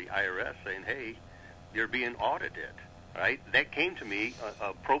from the IRS saying, hey, you're being audited. Right? That came to me,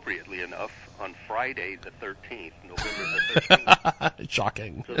 appropriately enough, on Friday the 13th, November the 13th.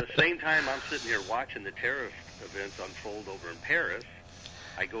 Shocking. So the same time I'm sitting here watching the terrorist events unfold over in Paris,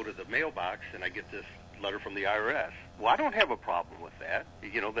 I go to the mailbox and I get this letter from the IRS. Well, I don't have a problem with that. The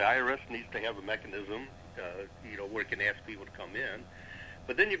IRS needs to have a mechanism, where it can ask people to come in.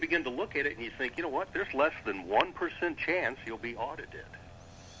 But then you begin to look at it and you think, you know what, there's less than 1% chance you'll be audited.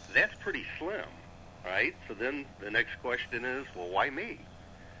 That's pretty slim. Right? So then the next question is, well, why me?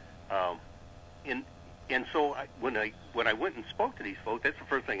 And so when I went and spoke to these folks, that's the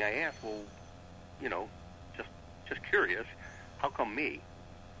first thing I asked. Well, just curious, how come me?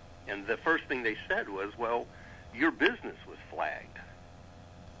 And the first thing they said was, well, your business was flagged,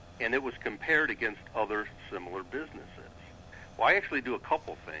 and it was compared against other similar businesses. Well, I actually do a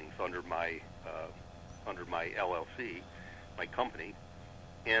couple things under my LLC, my company,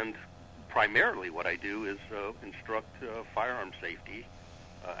 and primarily what I do is instruct firearm safety.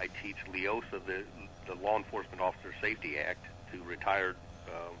 I teach LEOSA, the Law Enforcement Officer Safety Act, to retired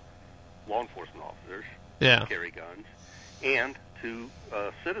law enforcement officers to carry guns, and to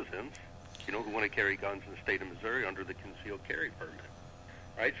citizens who want to carry guns in the state of Missouri under the concealed carry permit.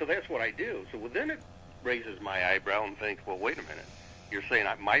 Right? So that's what I do. So then it raises my eyebrow and thinks, well, wait a minute. You're saying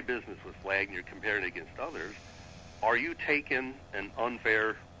my business was flagged and you're comparing it against others. Are you taking an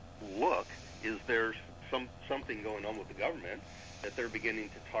unfair look? Is there something going on with the government that they're beginning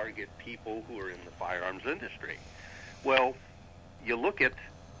to target people who are in the firearms industry? Well, you look at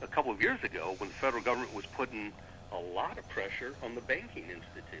a couple of years ago when the federal government was putting a lot of pressure on the banking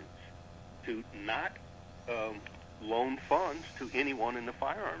institutes to not loan funds to anyone in the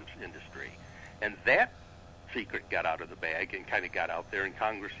firearms industry. And that secret got out of the bag and kind of got out there, and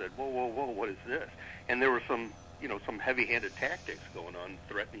Congress said, whoa, whoa, whoa, what is this? And there were some heavy-handed tactics going on,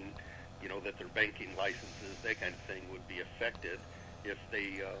 threatening, that their banking licenses, that kind of thing, would be affected if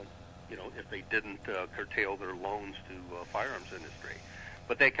they, if they didn't curtail their loans to firearms industry.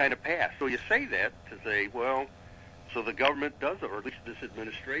 But that kind of passed. So you say that to say, well, so the government does, or at least this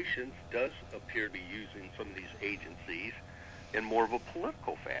administration does appear to be using some of these agencies in more of a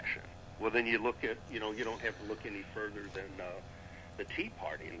political fashion. Well, then you look at, you don't have to look any further than the Tea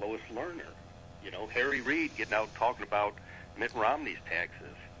Party and Lois Lerner. Harry Reid getting out talking about Mitt Romney's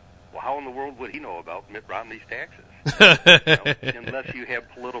taxes. Well, how in the world would he know about Mitt Romney's taxes? Unless you have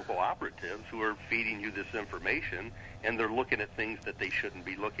political operatives who are feeding you this information and they're looking at things that they shouldn't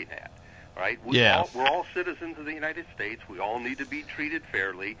be looking at. Right? We're all citizens of the United States. We all need to be treated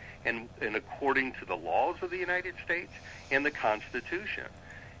fairly and according to the laws of the United States and the Constitution.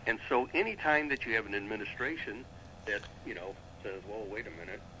 And so any time that you have an administration that, says, well, wait a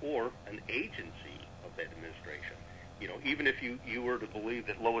minute, or an agency of that administration, even if you were to believe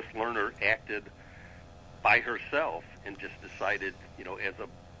that Lois Lerner acted by herself and just decided, as a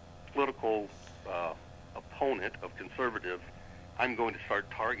political opponent of conservative, I'm going to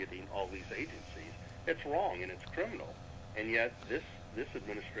start targeting all these agencies. It's wrong and it's criminal. And yet this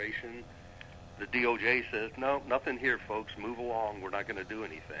administration, the DOJ says, no, nothing here, folks. Move along. We're not going to do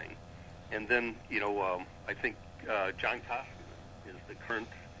anything. And then, I think John Costner is the current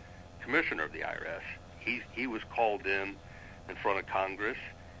commissioner of the IRS. He was called in front of Congress,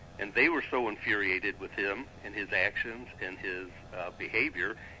 and they were so infuriated with him and his actions and his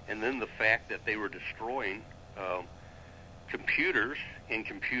behavior, and then the fact that they were destroying computers and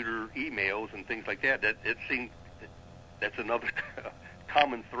computer emails and things like that, that it seemed that's another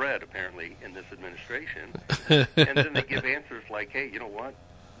common thread, apparently, in this administration. And then they give answers like, hey, you know what?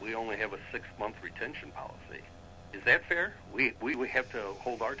 We only have a 6-month retention policy. Is that fair? We have to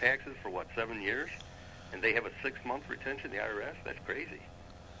hold our taxes for, 7 years? And they have a 6-month retention, the IRS? That's crazy.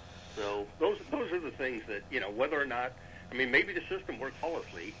 So those are the things that, whether or not, maybe the system worked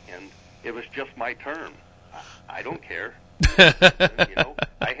flawlessly, and it was just my term. I don't care.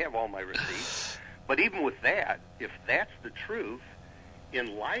 I have all my receipts. But even with that, if that's the truth,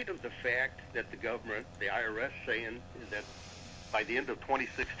 in light of the fact that the government, the IRS, saying that by the end of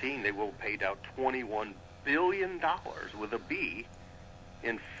 2016 they will have paid out $21 billion with a B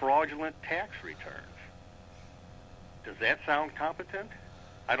in fraudulent tax returns. Does that sound competent?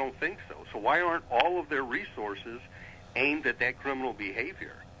 I don't think so. So why aren't all of their resources aimed at that criminal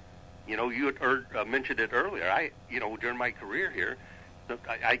behavior? You had mentioned it earlier. During my career here,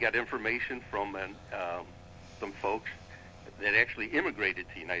 I got information from some folks that actually immigrated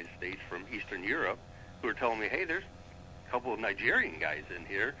to the United States from Eastern Europe who are telling me, hey, there's a couple of Nigerian guys in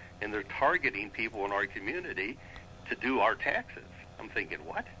here, and they're targeting people in our community to do our taxes. I'm thinking,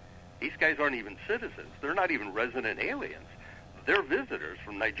 what? These guys aren't even citizens. They're not even resident aliens. They're visitors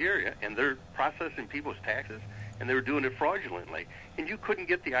from Nigeria, and they're processing people's taxes, and they were doing it fraudulently. And you couldn't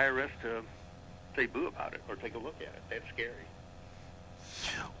get the IRS to say boo about it or take a look at it. That's scary.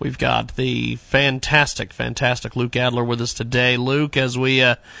 We've got the fantastic Luke Adler with us today. Luke, as we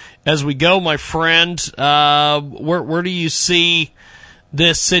go, my friend, where do you see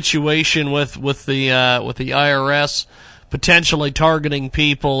this situation with the IRS potentially targeting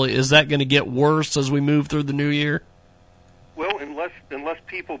people? Is that going to get worse as we move through the new year? Well, unless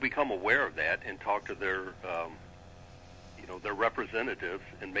people become aware of that and talk to their their representatives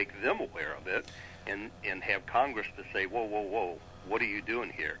and make them aware of it, and have Congress to say, whoa, what are you doing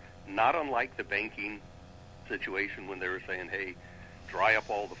here? Not unlike the banking situation when they were saying, hey, dry up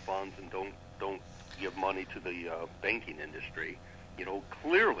all the funds and don't give money to the banking industry.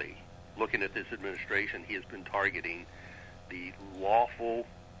 Clearly, looking at this administration, he has been targeting the lawful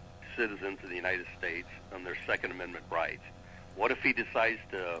citizens of the United States on their Second Amendment rights. What if he decides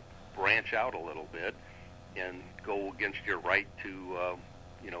to branch out a little bit and go against your right to,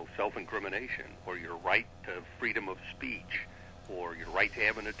 self-incrimination, or your right to freedom of speech, or your right to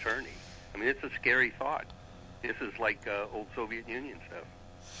have an attorney? It's a scary thought. This is like old Soviet Union stuff.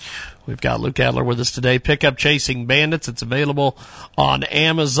 We've got Luke Adler with us today. Pick Up Chasing Bandits. It's available on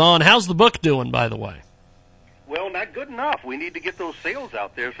Amazon. How's the book doing, by the way? Well, not good enough. We need to get those sales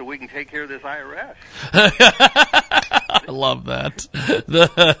out there so we can take care of this IRS. I love that.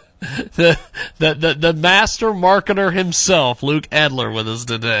 The master marketer himself, Luke Adler, with us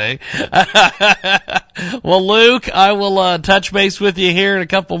today. Well, Luke, I will touch base with you here in a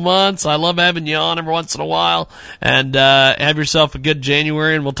couple months. I love having you on every once in a while. And have yourself a good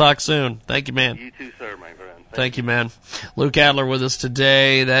January, and we'll talk soon. Thank you, man. You too, sir, my friend. Thank you, man. Luke Adler with us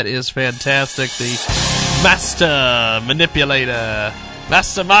today. That is fantastic. The master manipulator,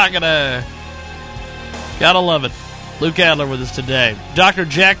 master marketer. Gotta love it. Luke Adler with us today. Dr.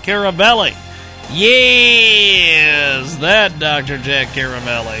 Jack Caravelli. Yes, that Dr. Jack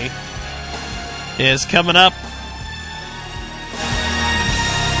Caravelli is coming up.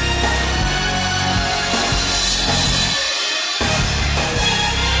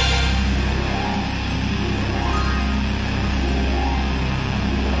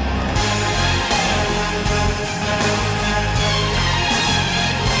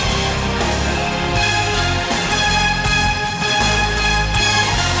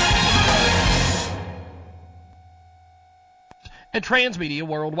 At Transmedia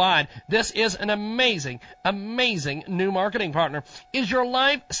Worldwide. This is an amazing, amazing new marketing partner. Is your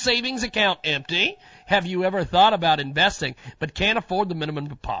life savings account empty? Have you ever thought about investing but can't afford the minimum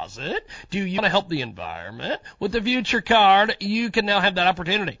deposit? Do you want to help the environment? With the Future Card, you can now have that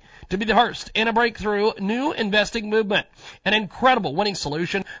opportunity to be the first in a breakthrough new investing movement. An incredible winning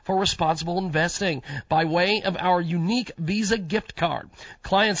solution for responsible investing by way of our unique Visa gift card.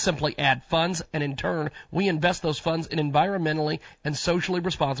 Clients simply add funds, and in turn, we invest those funds in environmentally and socially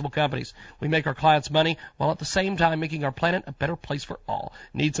responsible companies. We make our clients money while at the same time making our planet a better place for all.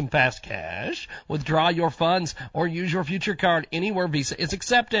 Need some fast cash? Withdraw your funds or use your Future Card anywhere Visa is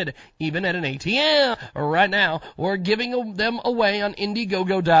accepted, even at an ATM. Right now, we're giving them away on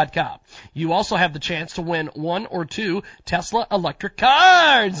Indiegogo.com. You also have the chance to win 1 or 2 Tesla electric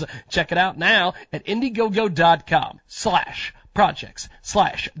cards. Check it out now at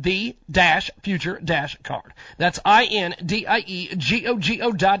Indiegogo.com/projects/the-future-card. That's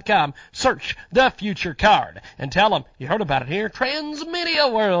INDIEGOGO.com. Search the Future Card and tell them you heard about it here,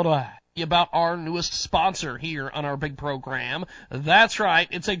 Transmedia Worldwide. About our newest sponsor here on our big program. That's right,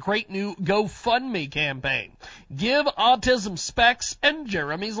 it's a great new GoFundMe campaign. Give Autism Specs and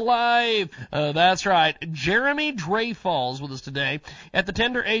Jeremy's life. That's right, Jeremy Dre Falls with us today. At the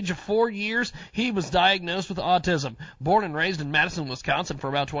tender age of 4 years, he was diagnosed with autism. Born and raised in Madison, Wisconsin for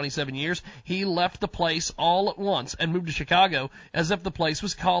about 27 years, he left the place all at once and moved to Chicago as if the place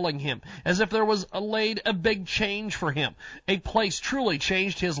was calling him, as if there was laid a big change for him. A place truly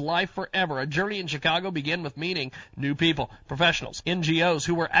changed his life forever. A journey in Chicago began with meeting new people, professionals, NGOs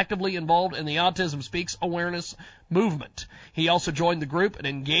who were actively involved in the Autism Speaks awareness movement. He also joined the group and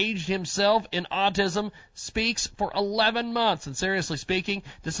engaged himself in Autism Speaks for 11 months. And seriously speaking,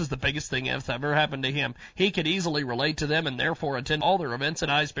 this is the biggest thing that's ever happened to him. He could easily relate to them and therefore attend all their events in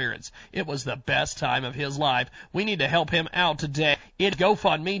high spirits. It was the best time of his life. We need to help him out today. It's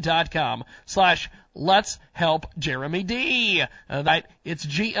GoFundMe.com/Let's Help Jeremy D. It's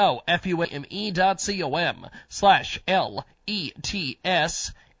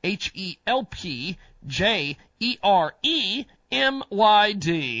GoFundMe.com/LETSHELPJEREMYD.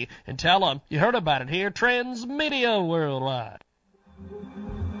 And tell them you heard about it here, Transmedia Worldwide.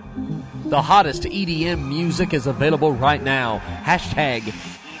 The hottest EDM music is available right now.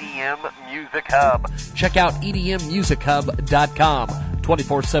 #EDM Music Hub. Check out EDMMusicHub.com.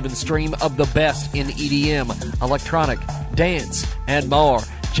 24/7 stream of the best in EDM, electronic, dance, and more.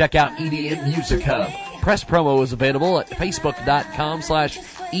 Check out EDM Music Hub. Press promo is available at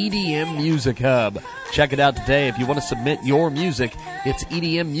Facebook.com/EDM Music Hub. Check it out today. If you want to submit your music, it's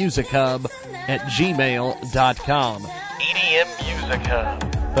EDMMusicHub@gmail.com. EDM Music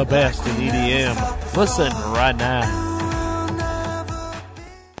Hub. The best in EDM. Listen right now.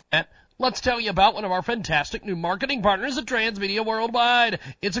 Let's tell you about one of our fantastic new marketing partners at Transmedia Worldwide.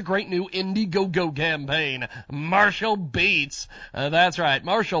 It's a great new Indiegogo campaign, Marshall Beats. That's right,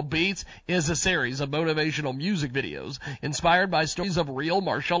 Marshall Beats is a series of motivational music videos inspired by stories of real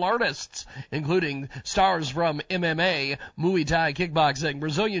martial artists, including stars from MMA, Muay Thai, kickboxing,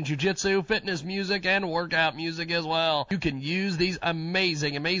 Brazilian Jiu-Jitsu, fitness music, and workout music as well. You can use these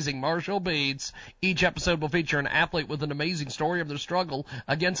amazing, amazing Marshall Beats. Each episode will feature an athlete with an amazing story of their struggle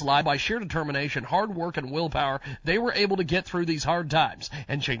against life by sharing sheer determination, hard work, and willpower, they were able to get through these hard times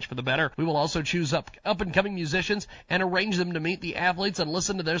and change for the better. We will also choose up-and-coming musicians and arrange them to meet the athletes and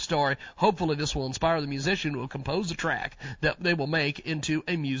listen to their story. Hopefully this will inspire the musician who will compose a track that they will make into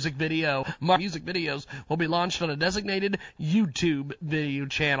a music video. My music videos will be launched on a designated YouTube video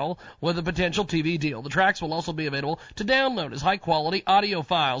channel with a potential TV deal. The tracks will also be available to download as high-quality audio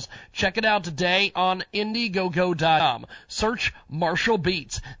files. Check it out today on Indiegogo.com. Search Marshall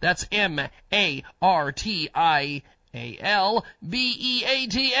Beats. That's MarshallBeats.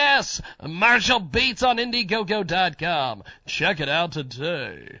 Marshall Beats on Indiegogo.com. Check it out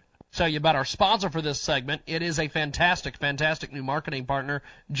today. Tell you about our sponsor for this segment. It is a fantastic new marketing partner,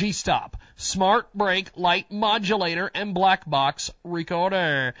 G-Stop. Smart Brake Light Modulator and Black Box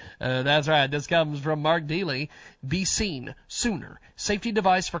Recorder. That's right. This comes from Mark Dealey. Be seen sooner. Safety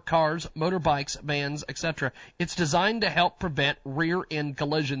device for cars, motorbikes, vans, etc. It's designed to help prevent rear-end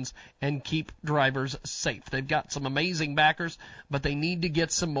collisions and keep drivers safe. They've got some amazing backers, but they need to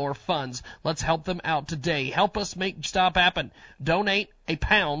get some more funds. Let's help them out today. Help us make G-Stop happen. Donate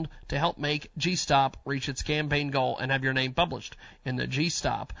 £1 to help make G-Stop reach its campaign goal and have your name published in the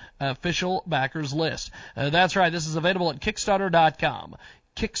G-Stop official backers list. That's right. This is available at Kickstarter.com.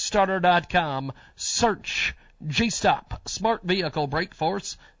 Kickstarter.com. Search G-Stop, Smart Vehicle Brake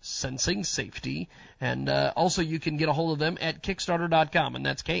Force Sensing Safety. And also you can get a hold of them at Kickstarter.com, and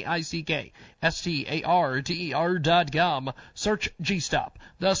that's KICKSTARTER.com. Search G-Stop,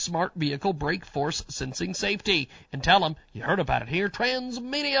 the Smart Vehicle Brake Force Sensing Safety, and tell them you heard about it here,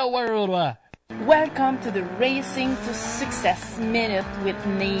 Transmedia Worldwide. Welcome to the Racing to Success Minute with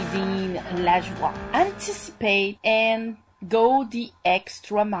Nadine Jaguar. Anticipate and go the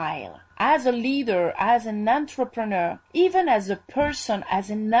extra mile. As a leader, as an entrepreneur, even as a person, as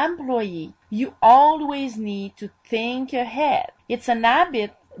an employee, you always need to think ahead. It's an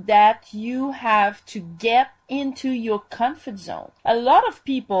habit that you have to get into your comfort zone. A lot of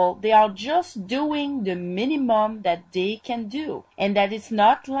people, they are just doing the minimum that they can do, and that it's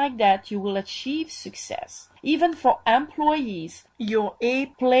not like that you will achieve success. Even for employees, your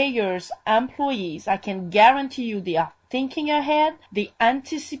A-players employees, I can guarantee you they are thinking ahead, they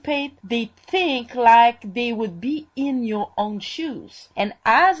anticipate, they think like they would be in your own shoes. And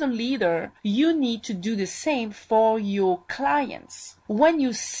as a leader, you need to do the same for your clients. When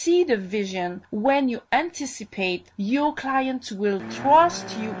you see the vision, when you anticipate, your clients will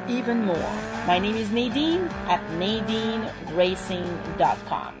trust you even more. My name is Nadine at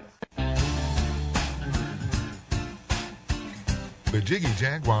NadineRacing.com. The Jiggy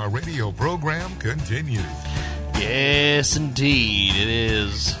Jaguar radio program continues. Yes, indeed, it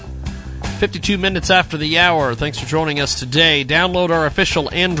is. 52 minutes after the hour. Thanks for joining us today. Download our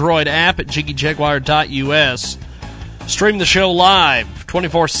official Android app at jiggyjaguar.us. Stream the show live,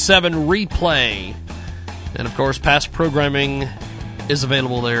 24/7 replay. And, of course, past programming is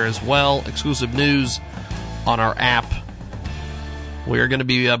available there as well. Exclusive news on our app. We are going to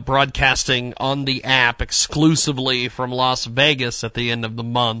be broadcasting on the app exclusively from Las Vegas at the end of the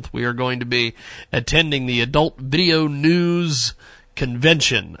month. We are going to be attending the Adult Video News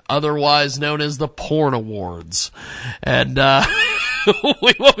Convention, otherwise known as the Porn Awards. And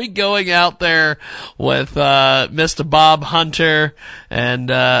we will be going out there with Mr. Bob Hunter and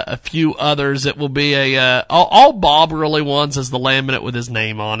a few others. It will be all Bob really wants is the laminate with his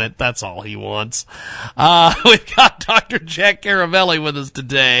name on it. That's all he wants. We've got Dr. Jack Caravelli with us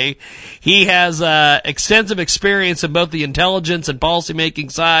today. He has extensive experience in both the intelligence and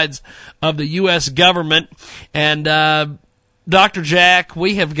policymaking sides of the U.S. government. And Dr. Jack,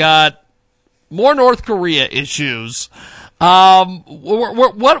 we have got more North Korea issues.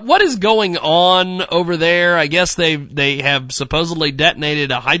 What is going on over there? I guess they have supposedly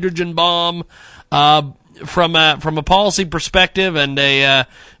detonated a hydrogen bomb from a policy perspective, and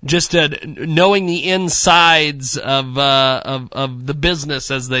just knowing the insides of the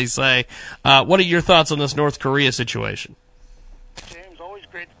business, as they say. What are your thoughts on this North Korea situation? James, always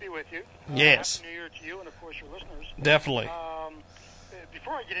great to be with you. Yes. Happy New Year to you and, of course, your listeners. Definitely.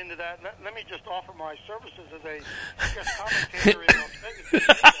 Before I get into that, let me just offer my services as a guest commentator in Las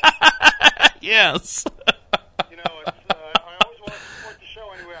Vegas. Yes. You know, I always want to support the show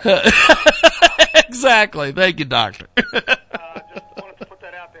anyway I can. Exactly. Thank you, Doctor. Just wanted to put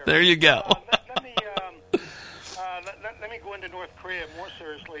that out there. There you go. Let me go into North Korea more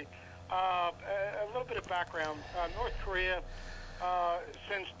seriously. A little bit of background. North Korea,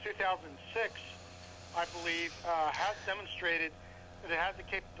 since 2006, I believe, has demonstrated that it has the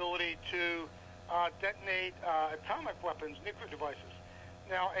capability to detonate atomic weapons, nuclear devices.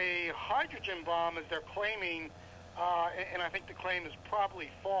 Now, a hydrogen bomb, as they're claiming, and I think the claim is probably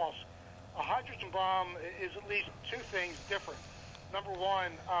false, a hydrogen bomb is at least two things different. Number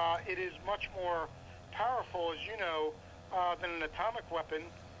one, it is much more powerful, as you know, than an atomic weapon.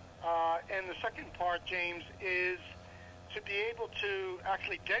 And the second part, James, is to be able to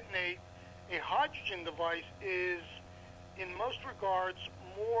actually detonate a hydrogen device is, in most regards,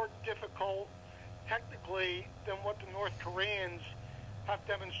 more difficult technically than what the North Koreans have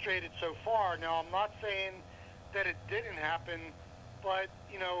demonstrated so far. Now, I'm not saying that it didn't happen, but,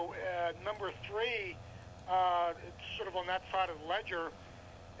 you know, number three, it's sort of on that side of the ledger,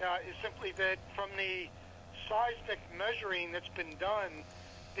 is simply that from the seismic measuring that's been done,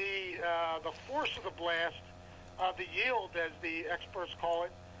 the force of the blast, the yield, as the experts call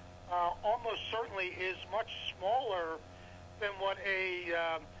it, almost certainly is much smaller than what a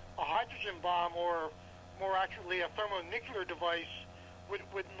hydrogen bomb, or more accurately a thermonuclear device,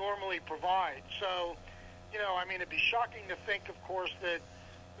 would normally provide. So, you know, I mean, it'd be shocking to think, of course, that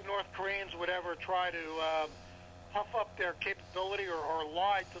the North Koreans would ever try to puff up their capability or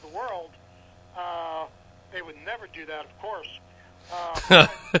lie to the world. They would never do that, of course.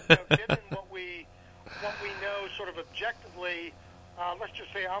 But, you know, given what we know sort of objectively, let's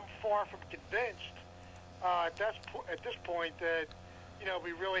just say I'm far from convinced at this point that, you know,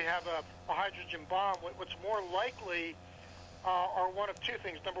 we really have a hydrogen bomb. What's more likely are one of two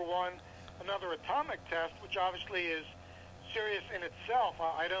things. Number one, another atomic test, which obviously is serious in itself.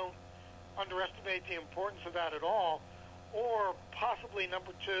 I don't underestimate the importance of that at all. Or possibly,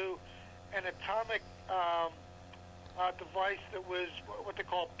 number two, an atomic device that was what they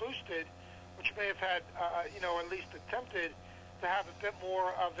call boosted, which may have had, you know, at least attempted to have a bit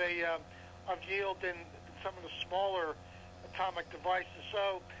more of yield than some of the smaller atomic devices.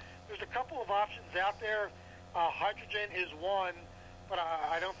 So there's a couple of options out there. Hydrogen is one, but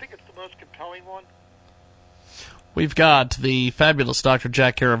I don't think it's the most compelling one. We've got the fabulous Dr.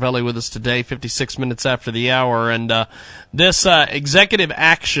 Jack Caravelli with us today, 56 minutes after the hour, and this executive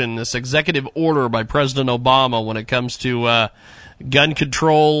action, this executive order by President Obama when it comes to gun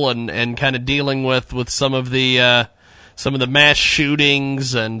control and kind of dealing with some of the mass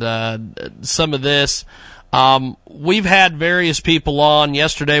shootings and some of this. We've had various people on.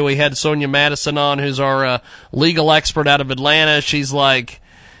 Yesterday we had Sonia Madison on, who's our legal expert out of Atlanta. She's like,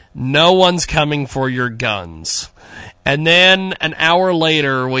 no one's coming for your guns. And then an hour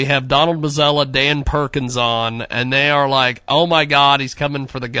later, we have Donald Mazzella, Dan Perkins on, and they are like, oh my God, he's coming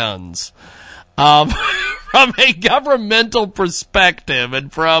for the guns. From a governmental perspective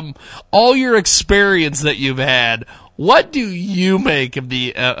and from all your experience that you've had, what do you make of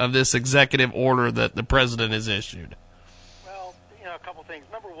this executive order that the president has issued? Well, you know, a couple things.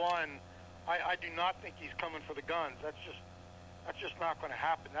 Number one, I do not think he's coming for the guns. That's just not going to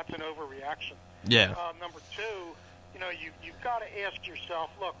happen. That's an overreaction. Yeah. Number two, you know, you've got to ask yourself,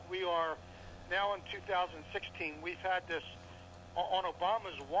 look, we are now in 2016. We've had this on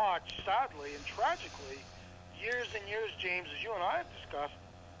Obama's watch, sadly and tragically, years and years, James, as you and I have discussed,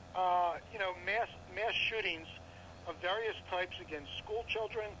 you know, mass shootings of various types against school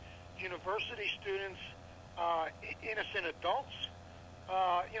children, university students, innocent adults.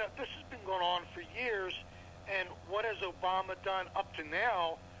 You know, this has been going on for years, and what has Obama done up to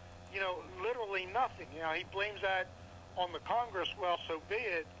now? You know, literally nothing. You know, he blames that on the Congress. Well, so be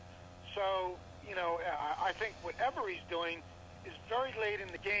it. So, you know, I think whatever he's doing is very late in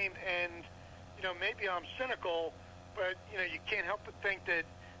the game, and, you know, maybe I'm cynical, but, you know, you can't help but think that,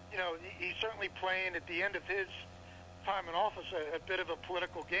 you know, he's certainly playing at the end of his time in office a bit of a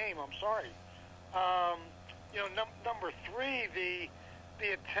political game. I'm sorry. You know, number three,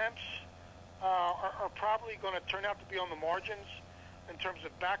 the attempts are probably going to turn out to be on the margins in terms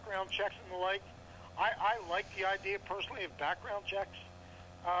of background checks and the like. I like the idea personally of background checks.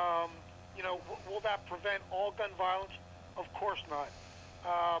 You know, will that prevent all gun violence? Of course not.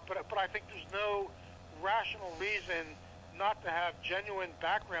 But I think there's no rational reason not to have genuine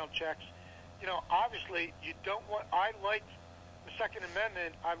background checks. You know, obviously, you don't want. I like the Second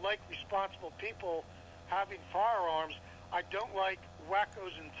Amendment. I like responsible people having firearms. I don't like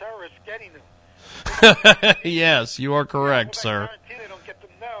wackos and terrorists getting them. Yes, you are correct, sir. I guarantee they don't get them,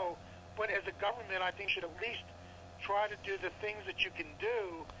 no. But as a government, I think should at least try to do the things that you can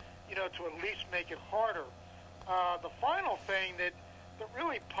do, you know, to at least make it harder. The final thing that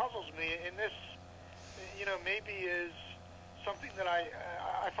really puzzles me, and this, you know, maybe is something that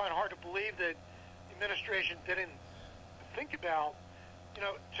I find hard to believe that the administration didn't think about. You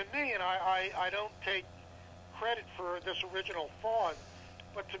know, to me, and I don't take credit for this original thought,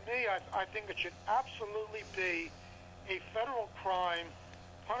 but to me, I think it should absolutely be a federal crime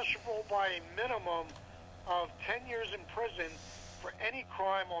punishable by a minimum of 10 years in prison for any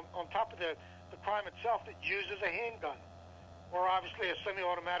crime on top of the crime itself that uses a handgun or obviously a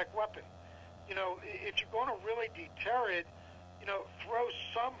semi-automatic weapon. You know, if you're going to really deter it, you know, throw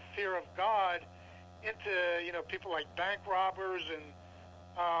some fear of God into, you know, people like bank robbers and,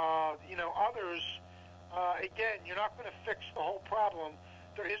 you know, others. Again, you're not going to fix the whole problem.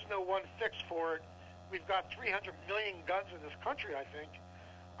 There is no one fix for it. We've got 300 million guns in this country, I think.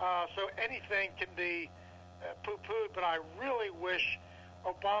 So anything can be poo-pooed, but I really wish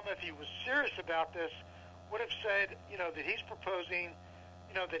Obama, if he was serious about this, would have said, you know, that he's proposing,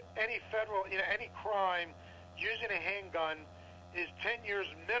 you know, that any federal, you know, any crime using a handgun is 10 years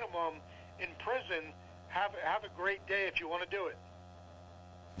minimum in prison. Have a great day if you want to do it.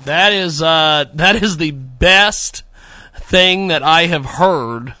 That is the best thing that I have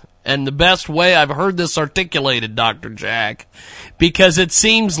heard, and the best way I've heard this articulated, Dr. Jack, because it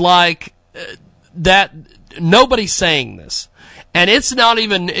seems like that nobody's saying this. And it's not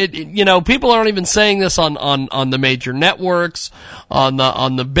even, you know, people aren't even saying this on the major networks, on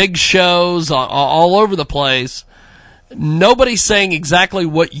the big shows, all over the place. Nobody's saying exactly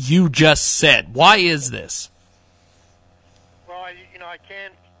what you just said. Why is this? Well, I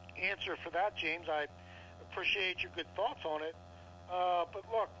can't answer for that, James. I appreciate your good thoughts on it. But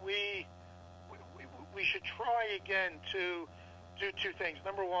look, we should try again to do two things.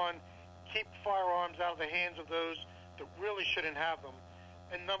 Number one, keep firearms out of the hands of those that really shouldn't have them.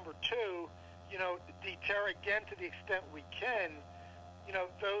 And number two, you know, deter again to the extent we can, you know,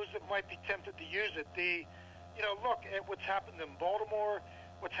 those that might be tempted to use it. You know, look at what's happened in Baltimore,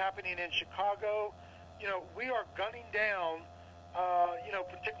 what's happening in Chicago. You know, we are gunning down, you know,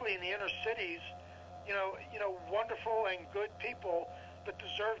 particularly in the inner cities, you know, wonderful and good people that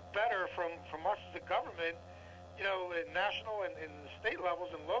deserve better from us as a government, you know, at national and the state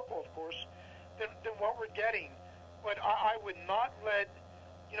levels and local, of course, than what we're getting. But I would not let,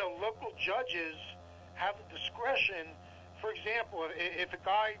 you know, local judges have the discretion. For example, if a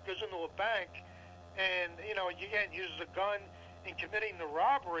guy goes into a bank and, you know, again, uses a gun in committing the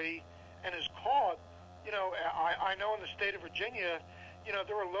robbery and is caught, you know, I know in the state of Virginia, you know,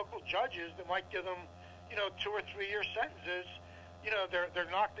 there are local judges that might give them, you know, 2 or 3 year sentences. You know,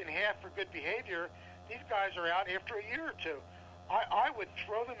 they're knocked in half for good behavior. These guys are out after a year or two. I would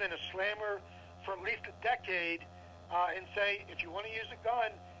throw them in a slammer for at least a decade and say, if you want to use a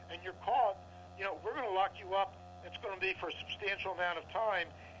gun and you're caught, you know, we're going to lock you up. It's going to be for a substantial amount of time,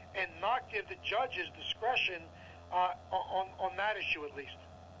 and not give the judges discretion on that issue at least.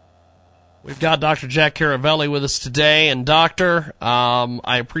 We've got Dr. Jack Caravelli with us today, and Doctor,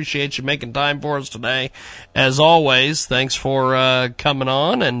 I appreciate you making time for us today. As always, thanks for coming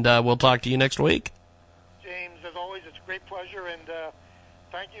on, and we'll talk to you next week. James, as always, it's a great pleasure, and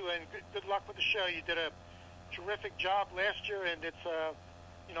thank you, and good luck with the show. You did a terrific job last year, and it's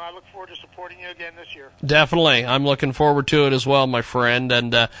you know, I look forward to supporting you again this year. Definitely. I'm looking forward to it as well, my friend.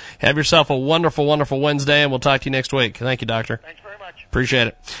 And have yourself a wonderful, wonderful Wednesday, and we'll talk to you next week. Thank you, Doctor. Thanks very much. Appreciate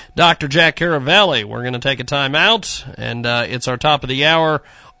it. Dr. Jack Caravelli, we're going to take a time out, and it's our top of the hour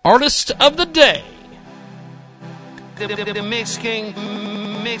Artist of the Day. The Mix King.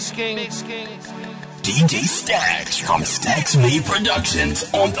 DJ Stacks from Stacks Me Productions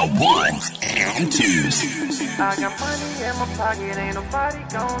on the ones and twos. I got money in my pocket, ain't nobody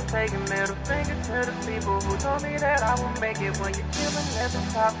gon' take a middle finger to the people who told me that I will make it. When you're chillin' at the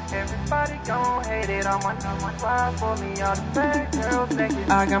top, everybody gon' hate it. All my numbers fly for me, all the bad girls take it.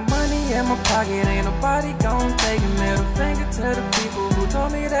 I got money in my pocket, ain't nobody gon' take a middle finger to the people who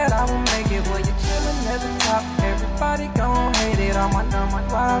told me that I will make it. When you're chillin' at the top, everybody gon' hate it. All my numbers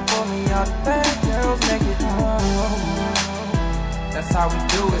fly for me, all the bad girls make it. That's how we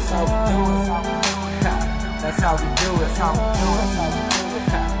do it, how we do it. That's how we do it, how we do it.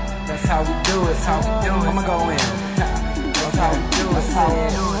 That's how we do it, how we do it. I'ma go in. That's how we do it, how we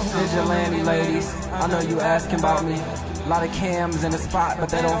do it. Vigilante ladies, I know you asking about me. A lot of cams in the spot, but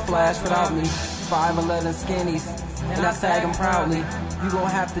they don't flash without me. 5'11" skinnies, and I sag them proudly. You gon'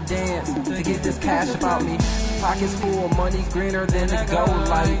 have to dance to get this cash about me. Pockets full, money greener than the gold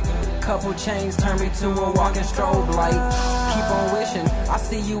light. Couple chains turn me to a walking strobe light. Keep on wishing, I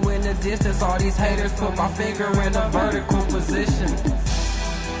see you in the distance. All these haters put my finger in a vertical position.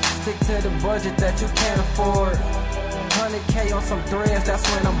 Stick to the budget that you can't afford. 100K on some threads, that's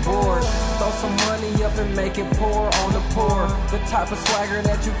when I'm bored. Throw some money up and make it pour on the poor. The type of swagger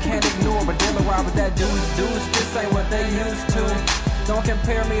that you can't ignore. But dealing wild with that dudes, this ain't what they used to. Don't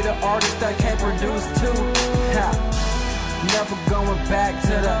compare me to artists that can't produce too. Ha. Never going back to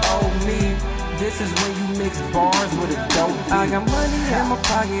the old me. This is when you mix bars with a dope beat. I got money in my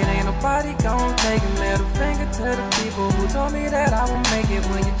pocket, ain't nobody gon' take it. Middle finger to the people who told me that I won't make it.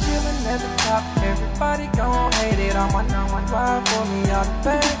 When you're chillin' at the top, everybody gon' hate it. All my number drive for me, all the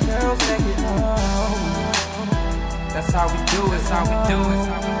bad girls take it home. That's how we do it, that's how we do it.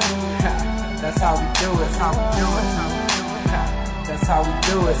 That's how we do it, that's how we do it. That's how we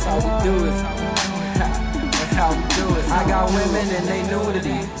do it, that's how we do it. That's how we do it. I got women in they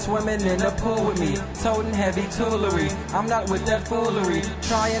nudity, swimming in the pool with me, toting heavy toolery. I'm not with that foolery,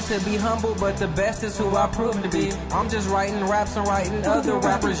 trying to be humble, but the best is who I prove to be. I'm just writing raps and writing other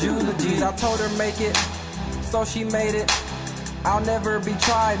rappers' eulogies. I told her make it, so she made it. I'll never be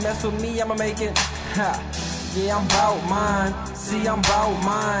tried, mess with me, I'ma make it. Ha. Yeah, I'm bout mine. See, I'm bout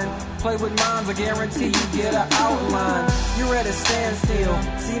mine. Play with minds, I guarantee you get an outline. You're at a standstill.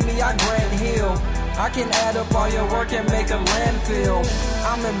 See me, I Grand Hill. I can add up all your work and make a landfill.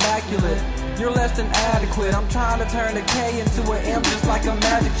 I'm immaculate. You're less than adequate. I'm trying to turn a K into an M just like a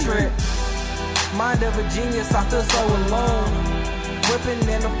magic trick. Mind of a genius, I feel so alone. Whipping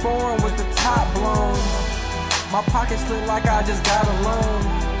in the foreign with the top blown. My pockets look like I just got a loan.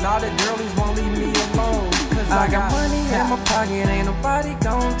 Now the girlies won't leave me alone. Cause I got money in my pocket, ain't nobody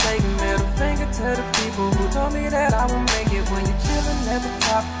gon' take it. Middle finger to the people who told me that I won't make it. When you're chillin' at the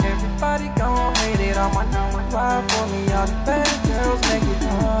top, everybody gon' hate it. All my number drive for me, all the bad girls make it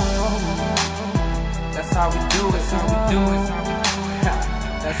home. That's how we do it, that's how we do it.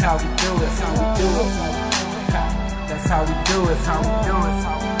 That's how we do it, that's how we do it. That's how we do it, that's how we do it.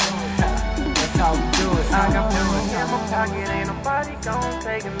 That's how we do it. I got money in my pocket, ain't nobody gon'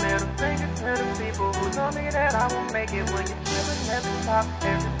 take it. Middle finger to the people who told me that I won't make it. When you're chillin' at the top,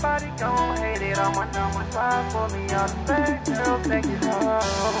 everybody gon' hate it. All my number drive for me, all the bad girls take it home.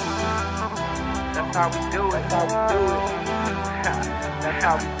 That's how we do it, that's how we do it. That's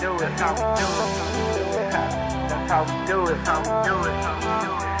how we do it, that's how we do it. That's how we do it, that's how we do it.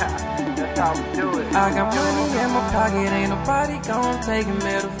 That's how we do it. I got money in my pocket, ain't nobody gon' take it.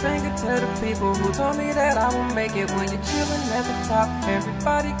 Middle finger to the people who told me that I won't make it. When you're chillin' at the top,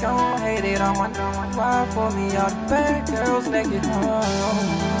 everybody gon' hate it. All my number drive for me, all the bad girls make it home.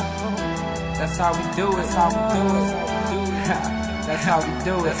 That's how we do it, that's how we do it. That's how we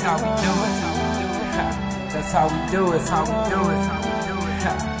do it, that's how we do it. That's how we do it, that's how we do it.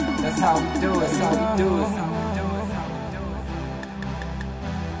 That's how we do it, that's how we do it.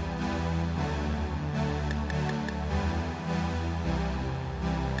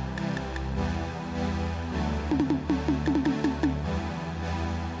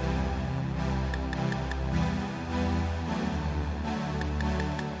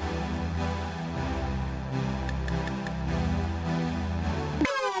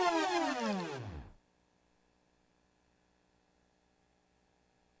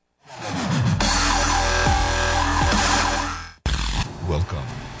 Welcome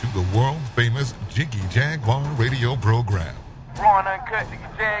to the world-famous Jiggy Jaguar radio program. Raw and uncut, Jiggy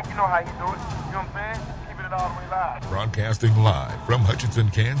Jag, you know how you do it. You know what I'm saying? Keeping it all the way live. Broadcasting live from Hutchinson,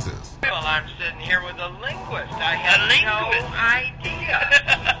 Kansas. Well, I'm sitting here with a linguist. I had no idea.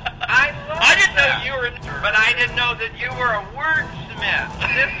 I didn't know you were, but I didn't know that you were a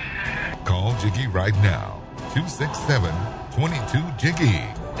wordsmith. Call Jiggy right now. 267-22-JIGGY.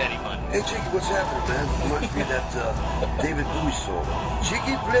 Daddy Fun. Hey, Jiggy, what's happening, man? Reminds me of that David Bowie song.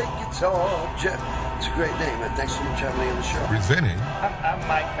 Jiggy play guitar. It's a great name, man. Thanks so much for having me on the show. Presenting. I'm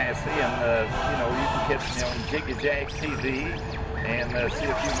Mike Massey, and, you can catch me on Jiggy Jag TV and see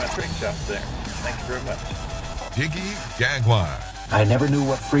a few of my trick shots there. Thank you very much. Jiggy Jaguar. I never knew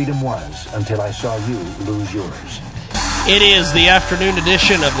what freedom was until I saw you lose yours. It is the afternoon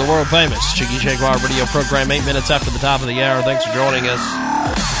edition of the world-famous Jiggy Jaguar radio program, 8 minutes after the top of the hour. Thanks for joining us.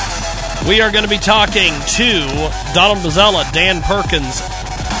 We are going to be talking to Donald Bozzella, Dan Perkins.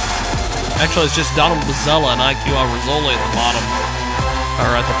 Actually, it's just Donald Bozzella and IQ Rizzoli at the bottom,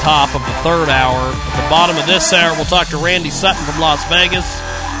 or at the top of the third hour. At the bottom of this hour, we'll talk to Randy Sutton from Las Vegas.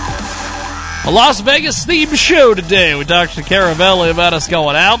 A Las Vegas themed show today. We talked to Caravelli about us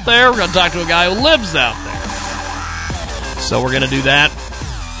going out there. We're going to talk to a guy who lives out there. So we're going to do that.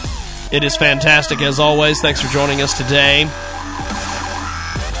 It is fantastic as always. Thanks for joining us today.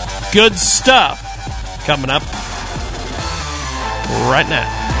 Good stuff coming up right now.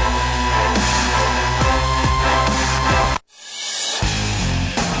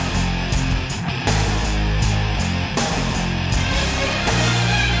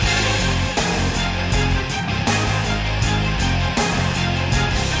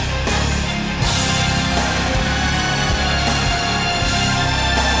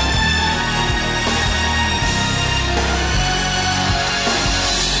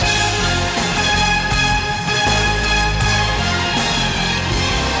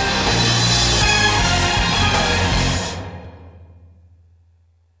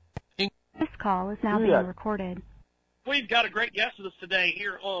 call is now being recorded. We've got a great guest with us today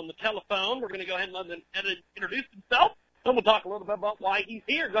here on the telephone. We're going to go ahead and let him introduce himself, and we'll talk a little bit about why he's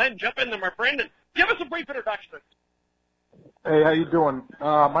here. Go ahead and jump in there, my friend, and give us a brief introduction. Hey, how you doing?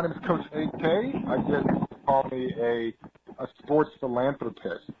 My name is Coach AK. I guess you could call me a sports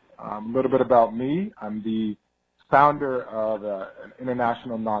philanthropist. A little bit about me. I'm the founder of an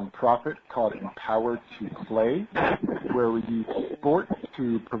international nonprofit called Empower to Play, where we use sports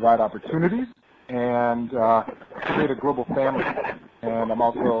to provide opportunities and create a global family. And I'm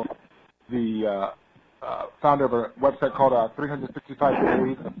also the founder of a website called 365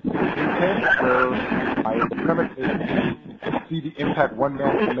 Days of AK, where my premise is to see the impact one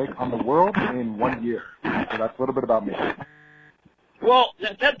man can make on the world in 1 year. So that's a little bit about me. Well,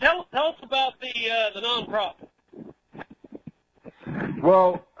 tell us about the nonprofit.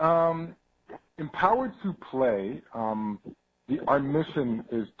 Well, Empowered to Play, our mission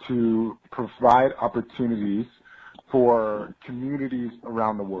is to provide opportunities for communities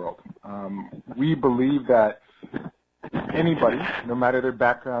around the world. We believe that anybody, no matter their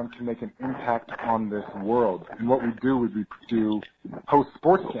background, can make an impact on this world. And what we do is we host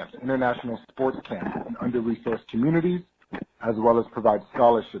sports camps, international sports camps in under-resourced communities, as well as provide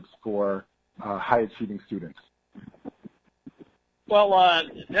scholarships for high-achieving students. Well,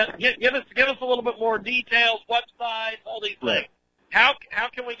 give us a little bit more details, websites, all these things. How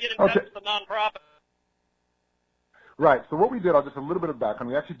can we get in touch with the nonprofit? Right. So what we did, I'll just a little bit of background.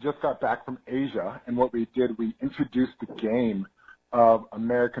 We actually just got back from Asia, and what we did, we introduced the game of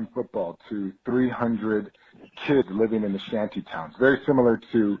American football to 300 kids living in the shanty towns, very similar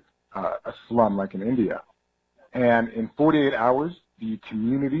to a slum like in India. And in 48 hours, the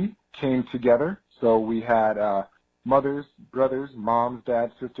community came together. So we had mothers, brothers, moms,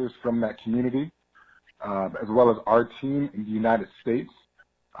 dads, sisters from that community, as well as our team in the United States.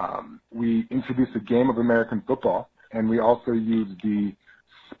 We introduced a game of American football, and we also used the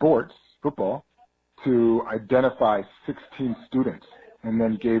sports, football, to identify 16 students and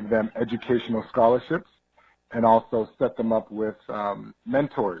then gave them educational scholarships and also set them up with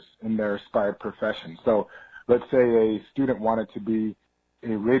mentors in their aspired profession. So let's say a student wanted to be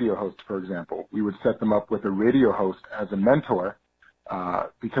a radio host, for example. We would set them up with a radio host as a mentor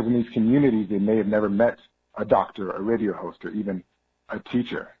because in these communities they may have never met a doctor, a radio host, or even a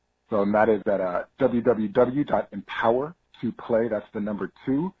teacher. So and that is at www.empower2play, that's the number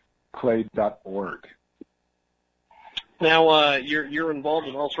 2, play.org. Now, you're involved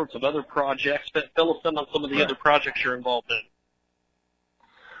in all sorts of other projects, but fill us in on some of the other projects you're involved in.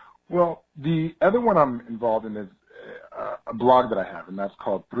 Well, the other one I'm involved in is a blog that I have, and that's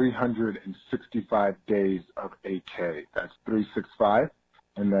called 365 Days of AK. That's 365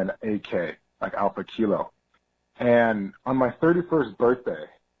 and then AK, like Alpha Kilo. And on my 31st birthday,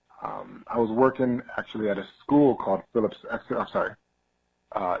 I was working actually at a school called the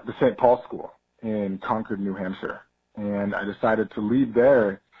St. Paul School in Concord, New Hampshire. And I decided to leave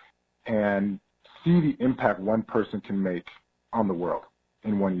there and see the impact one person can make on the world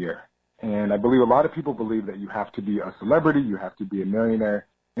in 1 year. And I believe a lot of people believe that you have to be a celebrity, you have to be a millionaire,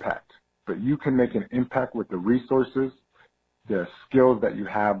 impact. But you can make an impact with the resources, the skills that you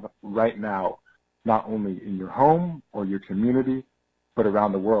have right now, not only in your home or your community, but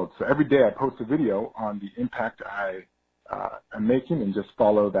around the world. So every day I post a video on the impact I am making and just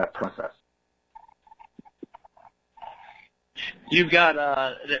follow that process. You've got,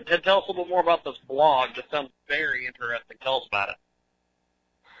 tell us a little more about this blog. This sounds very interesting. Tell us about it.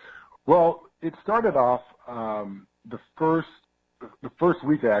 Well, it started off, the first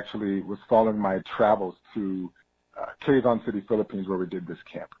week I actually was following my travels to Quezon City, Philippines, where we did this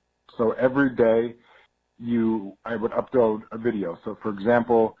camp. So every day I would upload a video. So for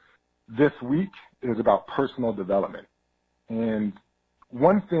example, this week is about personal development. And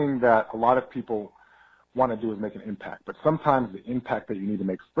one thing that a lot of people want to do is make an impact, but sometimes the impact that you need to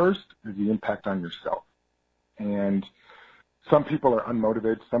make first is the impact on yourself. And some people are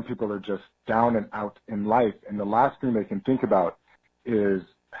unmotivated, some people are just down and out in life, and the last thing they can think about is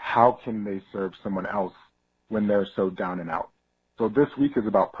how can they serve someone else when they're so down and out. So this week is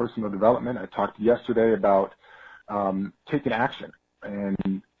about personal development. I talked yesterday about taking action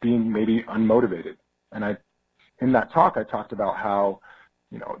and being maybe unmotivated. And in that talk, I talked about how,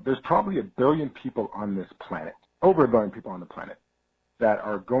 there's probably 1 billion people on this planet, over 1 billion people on the planet, that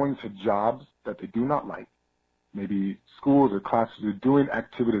are going to jobs that they do not like, maybe schools or classes are doing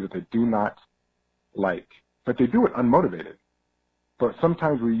activities that they do not like, but they do it unmotivated. But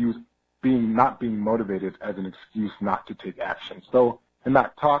sometimes we use not being motivated as an excuse not to take action. So in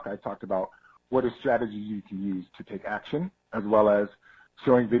that talk, I talked about what are strategies you can use to take action, as well as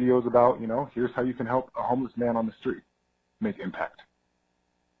showing videos about, here's how you can help a homeless man on the street make impact.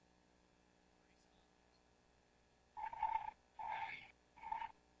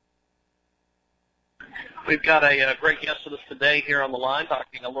 We've got a great guest with us today here on the line,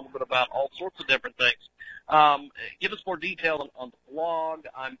 talking a little bit about all sorts of different things. Give us more detail on the blog.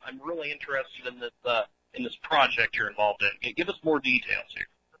 I'm really interested in this project you're involved in. Give us more details here.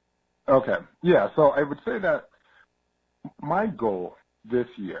 Okay. Yeah, so I would say that my goal this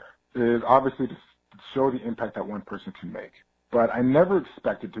year is obviously to show the impact that one person can make, but I never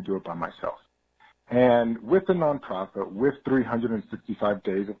expected to do it by myself. And with the nonprofit, with 365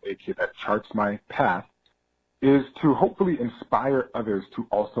 days of AK that charts my path, is to hopefully inspire others to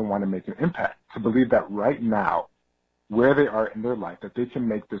also want to make an impact, to believe that right now, where they are in their life, that they can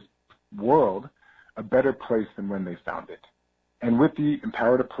make this world a better place than when they found it. And with the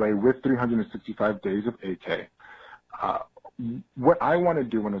Empower to Play, with 365 days of AK, what I want to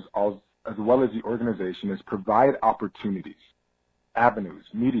do, as well as the organization, is provide opportunities, avenues,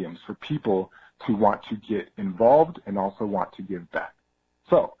 mediums for people to want to get involved and also want to give back.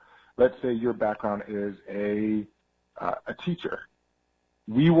 So, let's say your background is a teacher.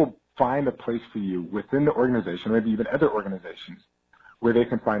 We will find a place for you within the organization, maybe even other organizations, where they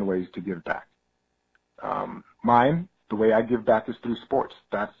can find ways to give back. Mine, the way I give back is through sports.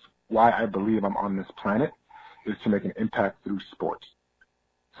 That's why I believe I'm on this planet, is to make an impact through sports.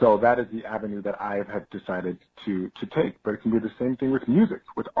 So that is the avenue that I have decided to take. But it can be the same thing with music,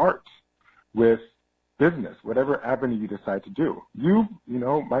 with arts, with business, whatever avenue you decide to do. You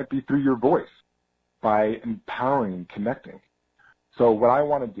might be through your voice, by empowering and connecting. So what I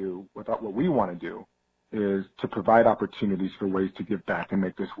want to do, what we want to do, is to provide opportunities for ways to give back and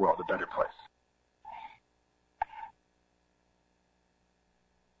make this world a better place.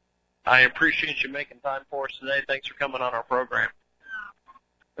 I appreciate you making time for us today. Thanks for coming on our program.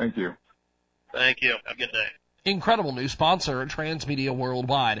 Thank you. Thank you. Have a good day. Incredible new sponsor, Transmedia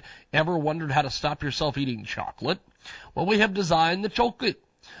Worldwide. Ever wondered how to stop yourself eating chocolate? Well, we have designed the chocolate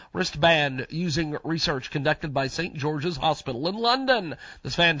wristband using research conducted by St. George's Hospital in London.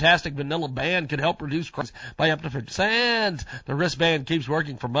 This fantastic vanilla band can help reduce cravings by up to 50%. The wristband keeps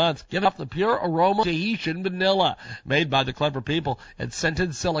working for months, giving off the pure aroma of Tahitian vanilla, made by the clever people at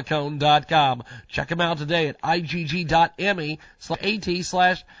scentedsilicone.com. Check them out today at igg.me/at/CHOCITBAND.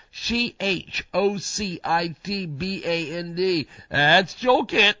 That's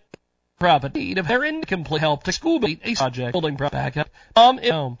Chokit. Property of her incomplete help to school beat a project holding back up.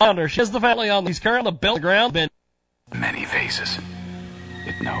 Founder, she has the family on these current the bell ground been many faces.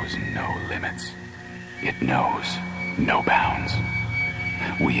 It knows no limits. It knows no bounds.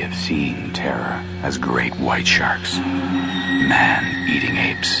 We have seen terror as great white sharks, man-eating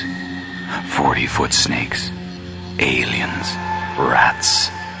apes, 40-foot snakes, aliens, rats,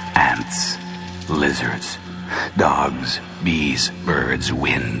 ants, lizards, dogs, bees, birds,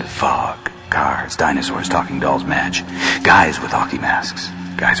 wind, fog, cars, dinosaurs, talking dolls, match, guys with hockey masks,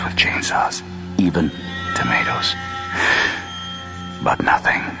 guys with chainsaws, even tomatoes. But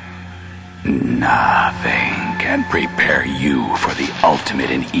nothing can prepare you for the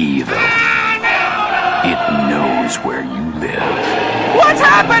ultimate in evil. It knows where you live. What's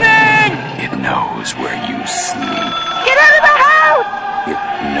happening? It knows where you sleep. Get out of the house! It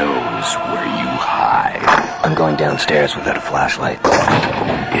knows where you hide. I'm going downstairs without a flashlight.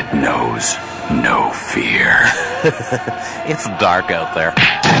 It knows no fear. It's dark out there.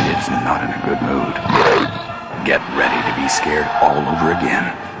 And it's not in a good mood. Get ready to be scared all over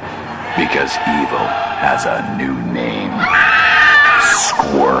again. Because evil has a new name.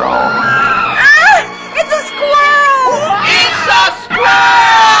 Squirrel. Ah! It's a squirrel! It's a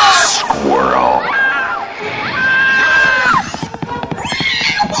squirrel.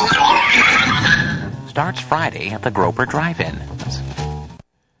 Starts Friday at the Groper Drive-In.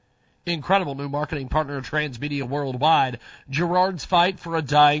 Incredible new marketing partner of Transmedia Worldwide, Gerard's Fight for a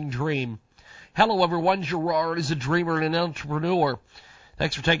Dying Dream. Hello, everyone. Gerard is a dreamer and an entrepreneur.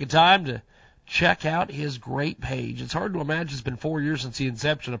 Thanks for taking time to check out his great page. It's hard to imagine it's been 4 years since the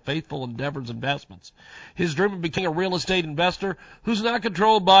inception of Faithful Endeavors Investments. His dream of becoming a real estate investor who's not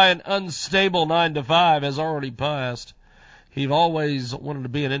controlled by an unstable 9-to-5 has already passed. He always wanted to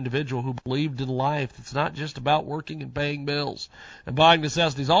be an individual who believed in life that's not just about working and paying bills and buying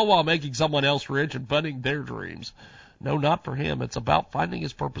necessities, all while making someone else rich and funding their dreams. No, not for him. It's about finding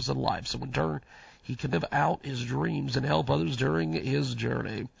his purpose in life, so in turn, he can live out his dreams and help others during his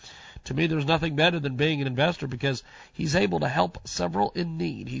journey. To me, there's nothing better than being an investor because he's able to help several in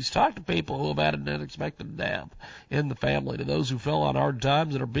need. He's talked to people who have had an unexpected death in the family, to those who fell on hard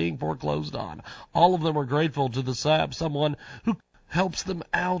times and are being foreclosed on. All of them are grateful to the someone who helps them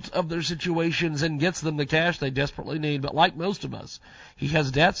out of their situations and gets them the cash they desperately need. But like most of us, he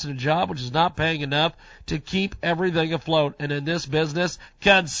has debts and a job which is not paying enough to keep everything afloat. And in this business,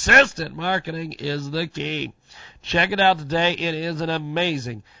 consistent marketing is the key. Check it out today. It is an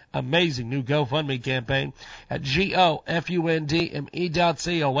amazing new GoFundMe campaign at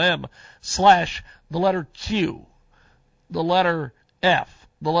GoFundMe.com/the letter Q, the letter F,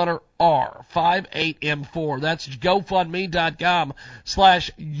 the letter R, 58M4. That's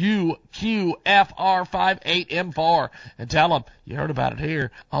GoFundMe.com/UQFR58M4. And tell them you heard about it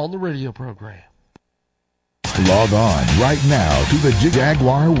here on the radio program. Log on right now to the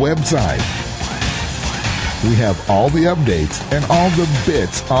Jaguar website. We have all the updates and all the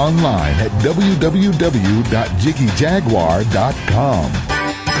bits online at www.jiggyjaguar.com.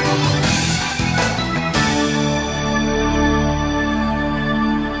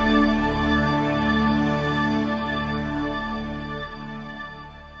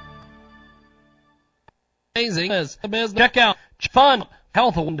 Amazing is the business. Check out fun,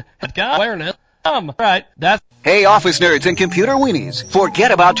 health, and awareness. Right, that's. Hey, office nerds and computer weenies,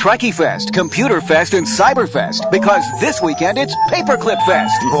 forget about Trekkie Fest, Computer Fest, and Cyber Fest, because this weekend it's Paperclip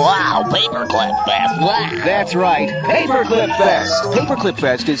Fest. Wow, Paperclip Fest. Wow. That's right, Paperclip Fest. Paperclip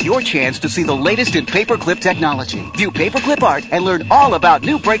Fest is your chance to see the latest in paperclip technology, view paperclip art, and learn all about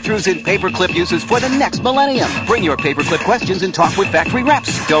new breakthroughs in paperclip uses for the next millennium. Bring your paperclip questions and talk with factory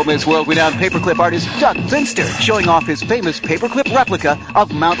reps. Don't miss world-renowned paperclip artist Doug Finster showing off his famous paperclip replica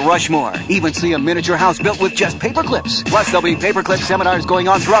of Mount Rushmore. Even see a miniature house built with just paper clips. Plus, there'll be paperclip seminars going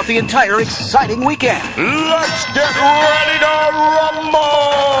on throughout the entire exciting weekend. Let's get ready to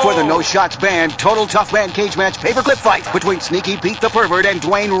rumble! For the No Shots Band Total Tough Man Cage Match paperclip fight between Sneaky Pete the Pervert and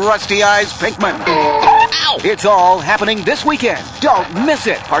Dwayne Rusty Eyes Pinkman. Ow! It's all happening this weekend. Don't miss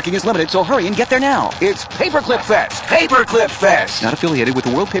it. Parking is limited, so hurry and get there now. It's Paperclip Fest. Paperclip Fest. Not affiliated with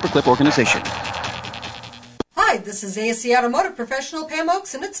the World Paperclip Organization. Hi, this is ASC Automotive Professional Pam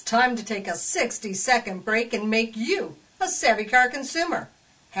Oaks, and it's time to take a 60-second break and make you a savvy car consumer.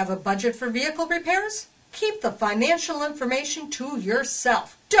 Have a budget for vehicle repairs? Keep the financial information to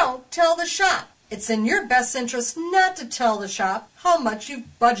yourself. Don't tell the shop. It's in your best interest not to tell the shop how much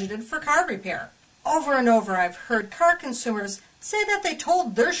you've budgeted for car repair. Over and over, I've heard car consumers say that they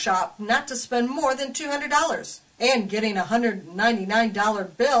told their shop not to spend more than $200 and getting a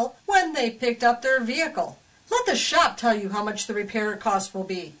 $199 bill when they picked up their vehicle. Let the shop tell you how much the repair cost will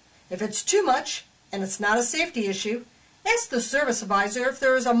be. If it's too much and it's not a safety issue, ask the service advisor if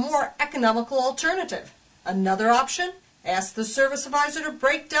there is a more economical alternative. Another option, ask the service advisor to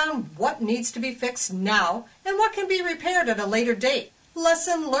break down what needs to be fixed now and what can be repaired at a later date.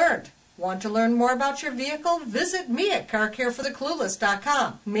 Lesson learned. Want to learn more about your vehicle? Visit me at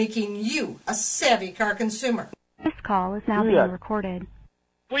CarCareForTheClueless.com, making you a savvy car consumer. This call is now being recorded.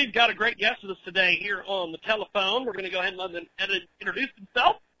 We've got a great guest with us today here on the telephone. We're going to go ahead and let him introduce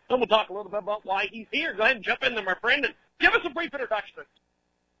himself, and we'll talk a little bit about why he's here. Go ahead and jump in there, my friend, and give us a brief introduction.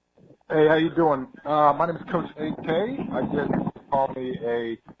 Hey, how you doing? My name is Coach AK. I guess you call me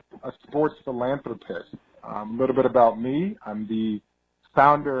a sports philanthropist. A little bit about me. I'm the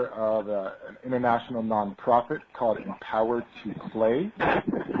founder of an international nonprofit called Empower to Play,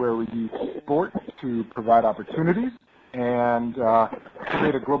 where we use sport to provide opportunities and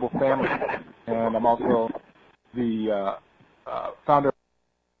create a global family. And I'm also the founder.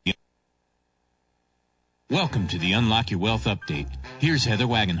 Welcome to the Unlock Your Wealth Update. Here's Heather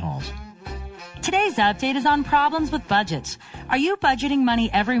Wagenhals. Today's update is on problems with budgets. Are you budgeting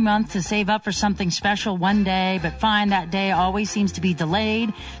money every month to save up for something special one day, but find that day always seems to be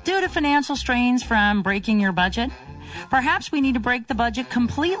delayed due to financial strains from breaking your budget? Perhaps we need to break the budget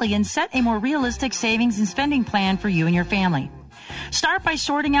completely and set a more realistic savings and spending plan for you and your family. Start by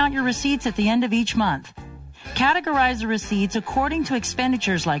sorting out your receipts at the end of each month. Categorize the receipts according to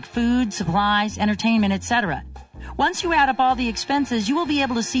expenditures like food, supplies, entertainment, etc. Once you add up all the expenses, you will be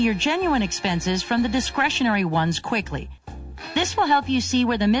able to see your genuine expenses from the discretionary ones quickly. This will help you see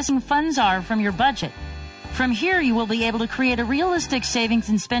where the missing funds are from your budget. From here, you will be able to create a realistic savings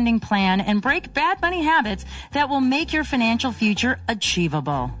and spending plan and break bad money habits that will make your financial future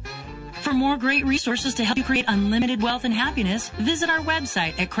achievable. For more great resources to help you create unlimited wealth and happiness, visit our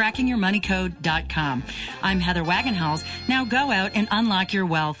website at crackingyourmoneycode.com. I'm Heather Wagenhals. Now go out and unlock your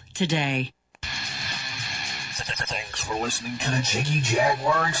wealth today. Thanks for listening to the Jiggy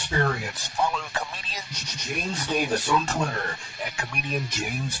Jaguar Experience. Follow comedian James Davis on Twitter at comedian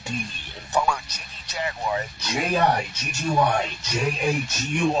James D. And follow Jiggy Jaguar at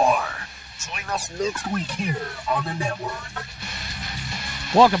JIGGYJAGUR. Join us next week here on the network.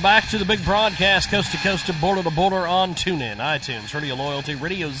 Welcome back to the big broadcast, coast to coast and border to border on TuneIn, iTunes, Radio Loyalty,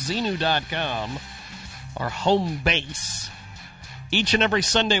 RadioZenu.com, our home base. Each and every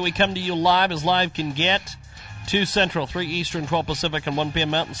Sunday we come to you live as live can get, 2 Central, 3 Eastern, 12 Pacific, and 1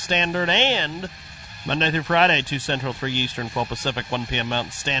 p.m. Mountain Standard, and Monday through Friday, 2 Central, 3 Eastern, 12 Pacific, 1 p.m.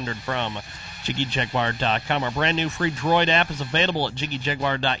 Mountain Standard from JiggyJaguar.com. Our brand new free Droid app is available at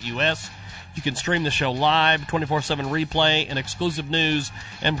JiggyJaguar.us. You can stream the show live, 24/7 replay, and exclusive news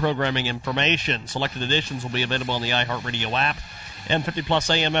and programming information. Selected editions will be available on the iHeartRadio app and 50-plus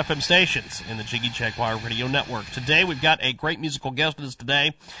AM FM stations in the Jiggy Jaguar Radio Network. Today, we've got a great musical guest with us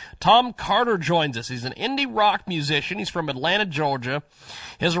today. Tom Carter joins us. He's an indie rock musician. He's from Atlanta, Georgia.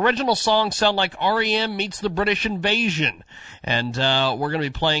 His original songs sound like R.E.M. meets the British invasion. And we're going to be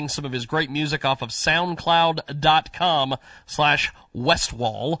playing some of his great music off of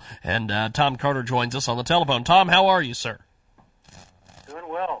SoundCloud.com/Westwall. And Tom Carter joins us on the telephone. Tom, how are you, sir? Doing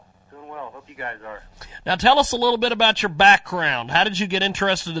well. Hope you guys are. Now, tell us a little bit about your background. How did you get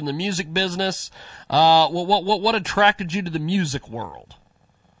interested in the music business? What attracted you to the music world?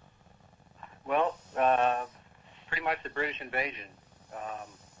 Well, pretty much the British invasion.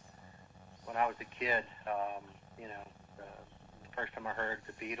 When I was a kid, the first time I heard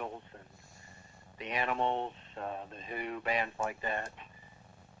the Beatles and the Animals, the Who, bands like that,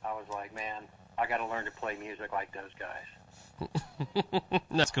 I was like, man, I got to learn to play music like those guys.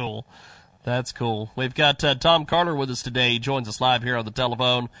 That's cool. That's cool. We've got Tom Carter with us today. He joins us live here on the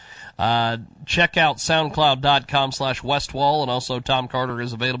telephone. Check out SoundCloud.com/Westwall, and also Tom Carter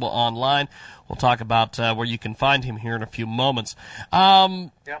is available online. We'll talk about where you can find him here in a few moments.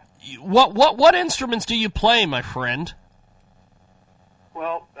 Yep. What instruments do you play, my friend?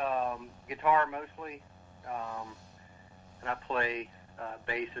 Well, guitar mostly, and I play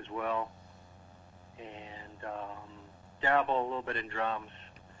bass as well, and dabble a little bit in drums.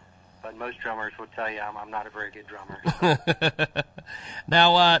 But most drummers will tell you I'm not a very good drummer. So.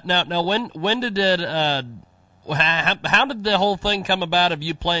 Now, when did it? How did the whole thing come about of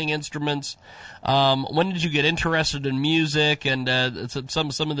you playing instruments? When did you get interested in music and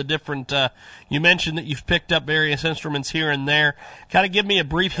some of the different? You mentioned that you've picked up various instruments here and there. Kind of give me a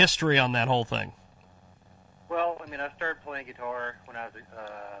brief history on that whole thing. Well, I mean, I started playing guitar when I was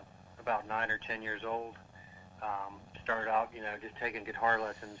about 9 or 10 years old. Started out, just taking guitar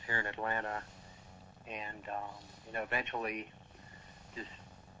lessons here in Atlanta, and eventually, just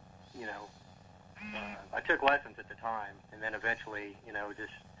I took lessons at the time, and then eventually,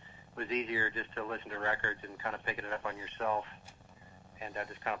 just was easier just to listen to records and kind of picking it up on yourself, and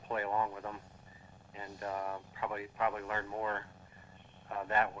just kind of play along with them, and probably learn more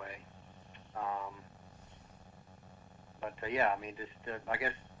that way. Yeah, I mean, just I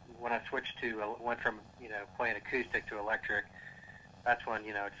guess. When I switched went from, playing acoustic to electric, that's when,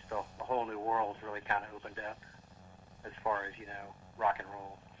 just a whole new world really kind of opened up as far as, rock and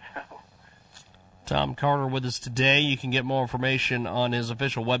roll. Tom Carter with us today. You can get more information on his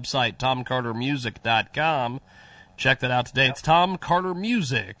official website, TomCarterMusic.com. Check that out today. Yep. It's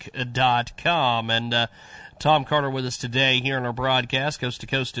TomCarterMusic.com. And Tom Carter with us today here on our broadcast, coast to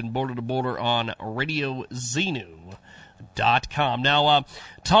coast and border to border on Radio Zenu. Now,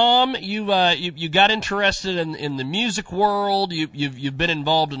 Tom, you got interested in the music world. You've been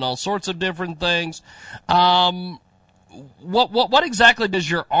involved in all sorts of different things. What exactly does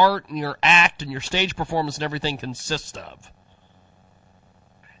your art and your act and your stage performance and everything consist of?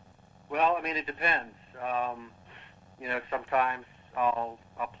 Well, I mean, it depends. Sometimes I'll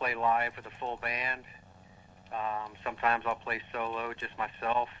play live with a full band. Sometimes I'll play solo, just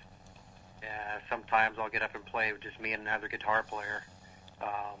myself. Sometimes I'll get up and play with just me and another guitar player.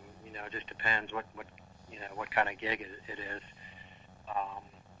 It just depends what kind of gig it is. I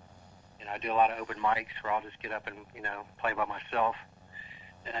do a lot of open mics where I'll just get up and play by myself,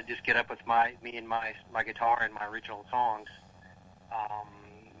 and I just get up with me and my guitar and my original songs.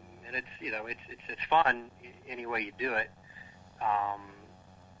 And it's fun any way you do it.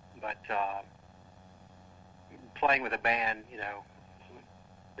 But playing with a band,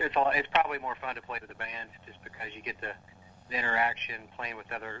 it's probably more fun to play with a band just because you get the interaction, playing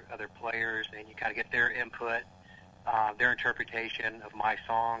with other players, and you kind of get their input, their interpretation of my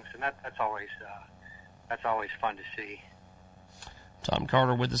songs, and that's always fun to see. Tom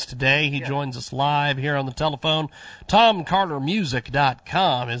Carter with us today. He joins us live here on the telephone.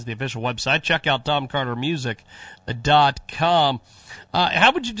 TomCarterMusic.com is the official website. Check out TomCarterMusic.com.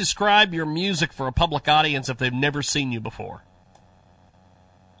 How would you describe your music for a public audience if they've never seen you before?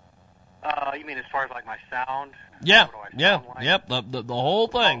 You mean as far as like my sound? Yeah, yeah, like? Yep, the whole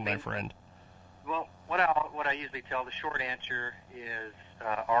thing, my friend. Well, what I usually tell, the short answer is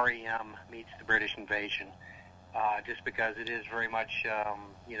REM meets the British Invasion, just because it is very much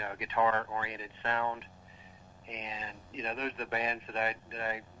guitar-oriented sound, and those are the bands that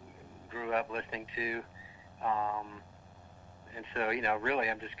I grew up listening to, and so really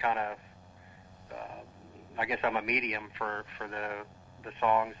I'm just kind of I guess I'm a medium for the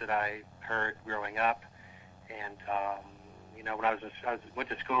songs that I heard growing up, and when I went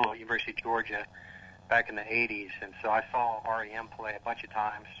to school at University of Georgia back in the 80s, and so I saw REM play a bunch of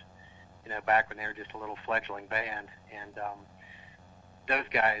times, back when they were just a little fledgling band, and those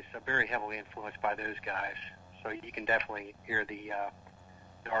guys are very heavily influenced by those guys, so you can definitely hear the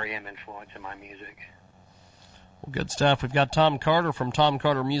REM influence in my music. Well, good stuff. We've got Tom Carter from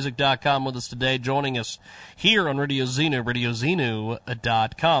TomCarterMusic.com with us today, joining us here on Radio Xenu,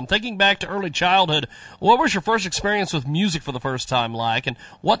 RadioXenu.com. Thinking back to early childhood, what was your first experience with music for the first time like, and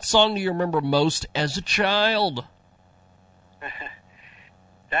what song do you remember most as a child?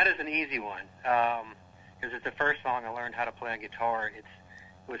 That is an easy one, because it's the first song I learned how to play on guitar. It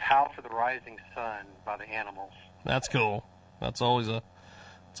was Howl for the Rising Sun by the Animals. That's cool. It's always a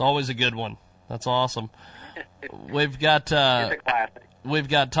good one. That's awesome. We've got Tom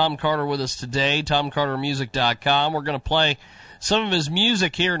Carter with us today, TomCarterMusic.com. We're going to play some of his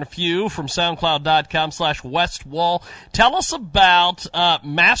music here in a few from SoundCloud.com/Westwall. Tell us about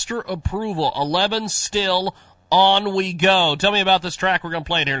Master Approval, 11 Still, On We Go. Tell me about this track. We're going to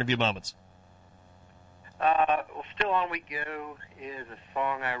play it here in a few moments. Well, Still On We Go is a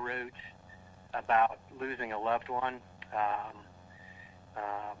song I wrote about losing a loved one.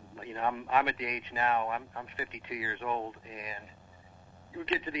 I'm at the age now. I'm 52 years old, and you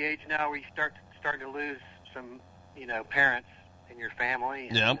get to the age now where you start to lose some, parents in your family.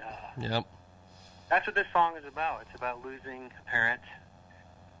 And, Yep. That's what this song is about. It's about losing a parent.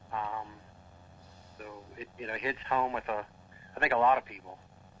 So it hits home with I think a lot of people.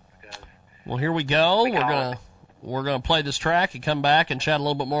 Well, here we go. We're gonna play this track and come back and chat a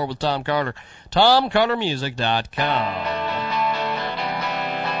little bit more with Tom Carter. TomCarterMusic.com.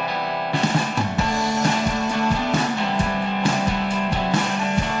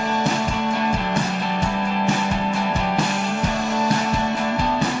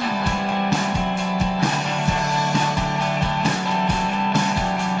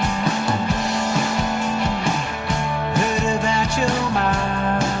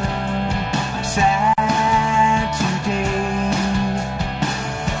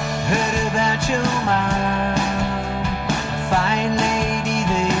 Heard about your mind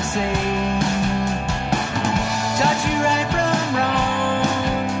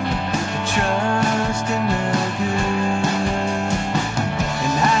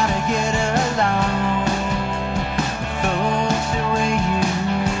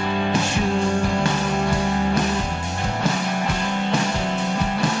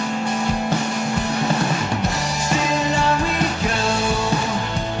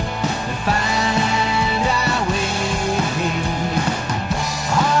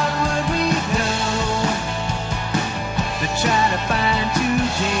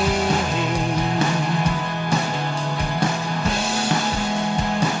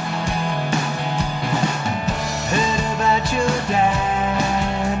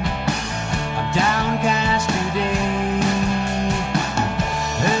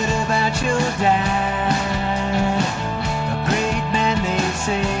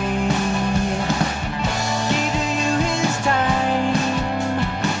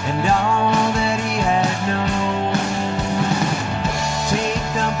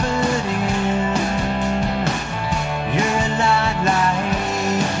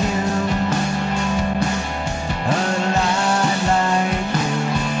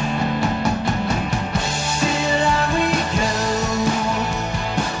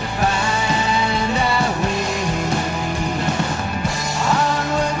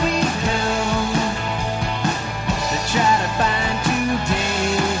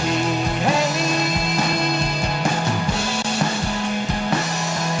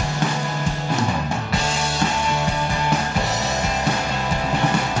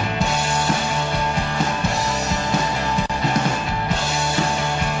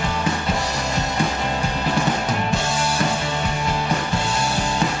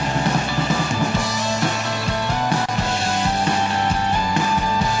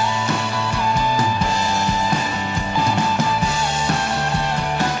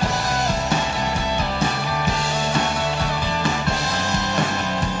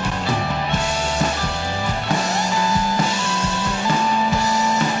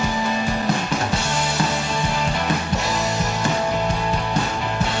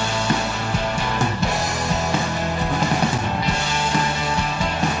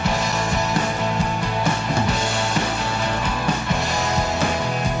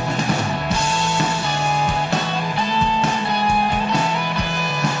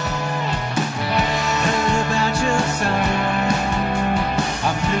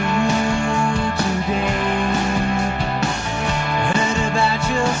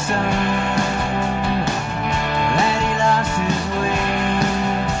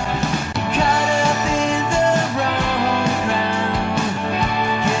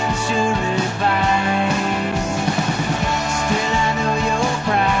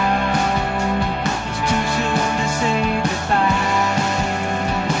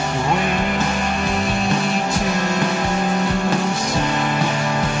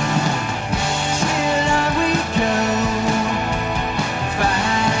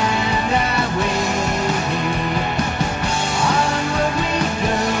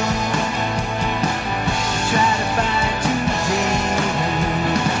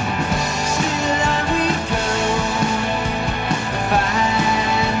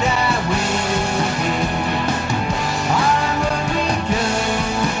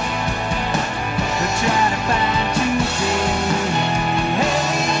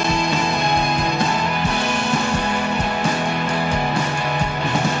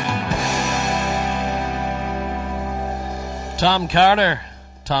Tom Carter,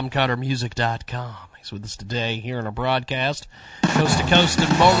 TomCarterMusic.com. He's with us today here in our broadcast, coast to coast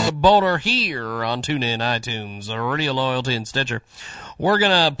and boulder to boulder here on TuneIn, iTunes, Radio Loyalty, and Stitcher. We're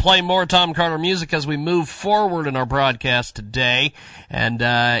going to play more Tom Carter music as we move forward in our broadcast today, and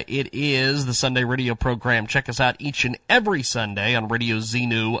it is the Sunday radio program. Check us out each and every Sunday on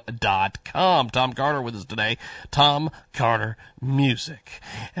RadioZenu.com. Tom Carter with us today, Tom Carter Music.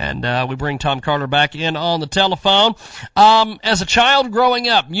 And we bring Tom Carter back in on the telephone. As a child growing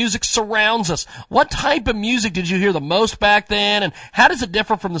up, music surrounds us. What type of music did you hear the most back then, and how does it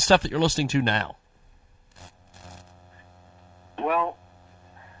differ from the stuff that you're listening to now? Well,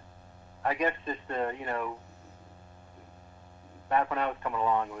 I guess just back when I was coming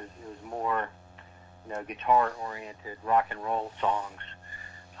along, it was more, guitar-oriented rock and roll songs.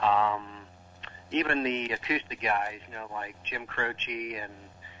 Even the acoustic guys, like Jim Croce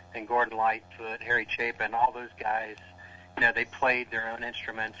and Gordon Lightfoot, Harry Chapin, all those guys, they played their own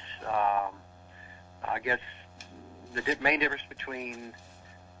instruments. I guess the main difference between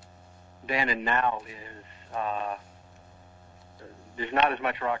then and now is there's not as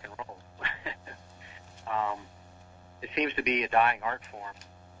much rock and roll. It seems to be a dying art form.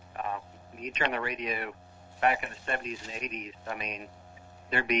 You turn the radio back in the 70s and 80s,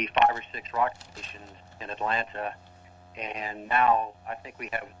 there'd be 5 or 6 rock stations in Atlanta, and now I think we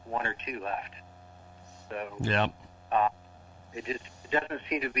have 1 or 2 left. So yeah, it doesn't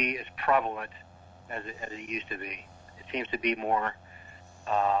seem to be as prevalent as it used to be. It seems to be more,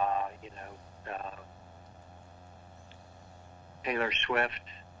 Taylor Swift.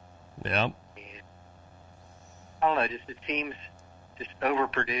 Yeah. And, I don't know, it seems just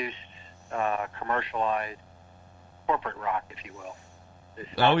overproduced, commercialized corporate rock, if you will. It's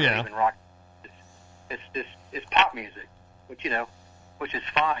not really even rock. It's pop music, which is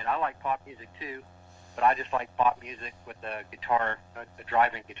fine. I like pop music too, but I just like pop music with a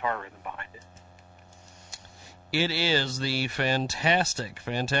driving guitar rhythm behind it. It is the fantastic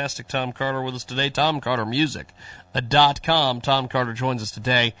Tom Carter with us today, TomCarterMusic.com. Tom Carter joins us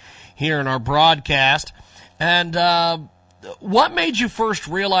today here in our broadcast. And what made you first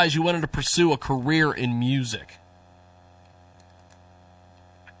realize you wanted to pursue a career in music?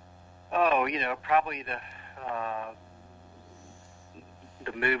 Oh, probably the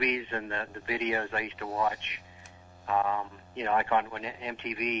movies and the videos I used to watch. Like when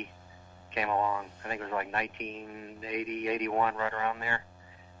MTV came along, I think it was like 1980, 81, right around there.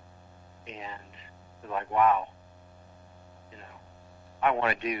 And it was like, wow, I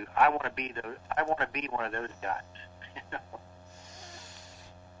want to be one of those guys.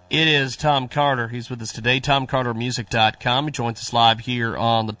 It is Tom Carter. He's with us today, TomCarterMusic.com. He joins us live here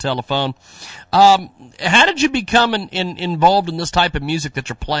on the telephone. How did you become involved in this type of music that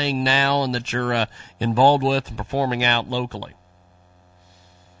you're playing now and that you're involved with and performing out locally?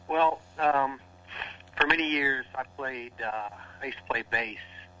 Well, for many years I used to play bass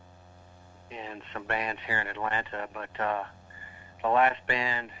in some bands here in Atlanta, but the last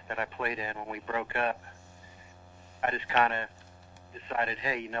band that I played in when we broke up, I just kind of decided,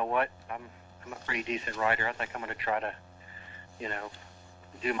 hey, you know what? I'm a pretty decent writer. I think I'm going to try to,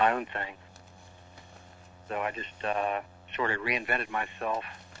 do my own thing. So I just sort of reinvented myself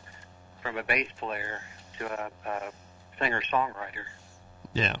from a bass player to a singer-songwriter.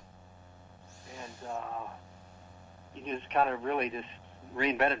 Yeah. And you just kind of really just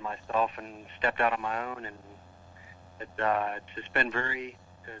reinvented myself and stepped out on my own, and it's been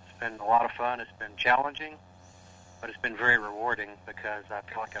a lot of fun. It's been challenging, but it's been very rewarding because I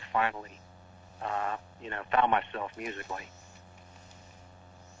feel like I finally, found myself musically.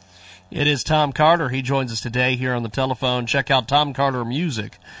 It is Tom Carter. He joins us today here on the telephone. Check out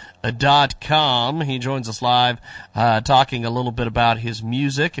TomCarterMusic.com. He joins us live talking a little bit about his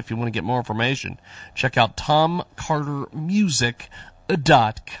music. If you want to get more information, check out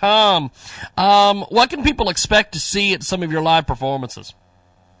TomCarterMusic.com. What can people expect to see at some of your live performances?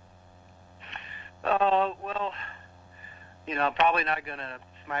 Well, I'm probably not going to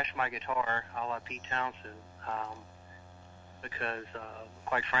smash my guitar a la Pete Townsend, because,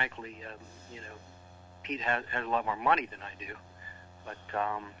 quite frankly, Pete has a lot more money than I do. But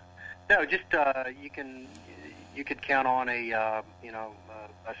no, just you could count on a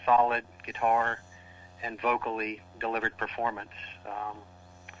solid guitar and vocally delivered performance.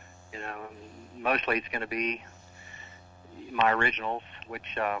 Mostly it's going to be my originals,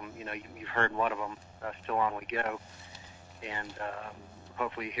 which you've heard one of them, "Still On We Go," and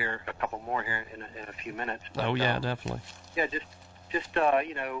hopefully you hear a couple more here in a few minutes. But, definitely. Yeah, just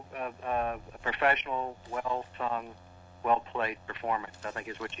a professional, well-sung, well-played performance, I think,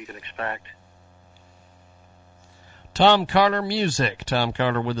 is what you can expect. Tom Carter Music. Tom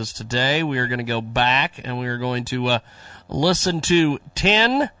Carter with us today. We are going to go back and we are going to listen to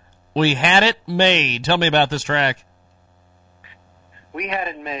 10 We Had It Made. Tell me about this track. We Had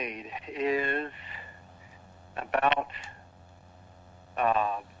It Made is about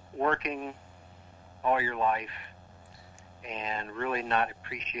working all your life and really not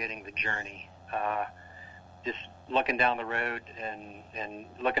appreciating the journey. Just looking down the road and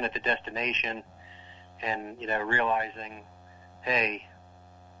looking at the destination and, realizing, hey,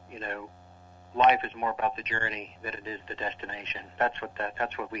 life is more about the journey than it is the destination. That's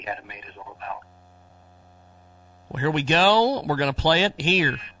what We Had It Made is all about. Well, here we go. We're going to play it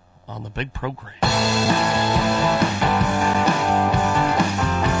here on the big program.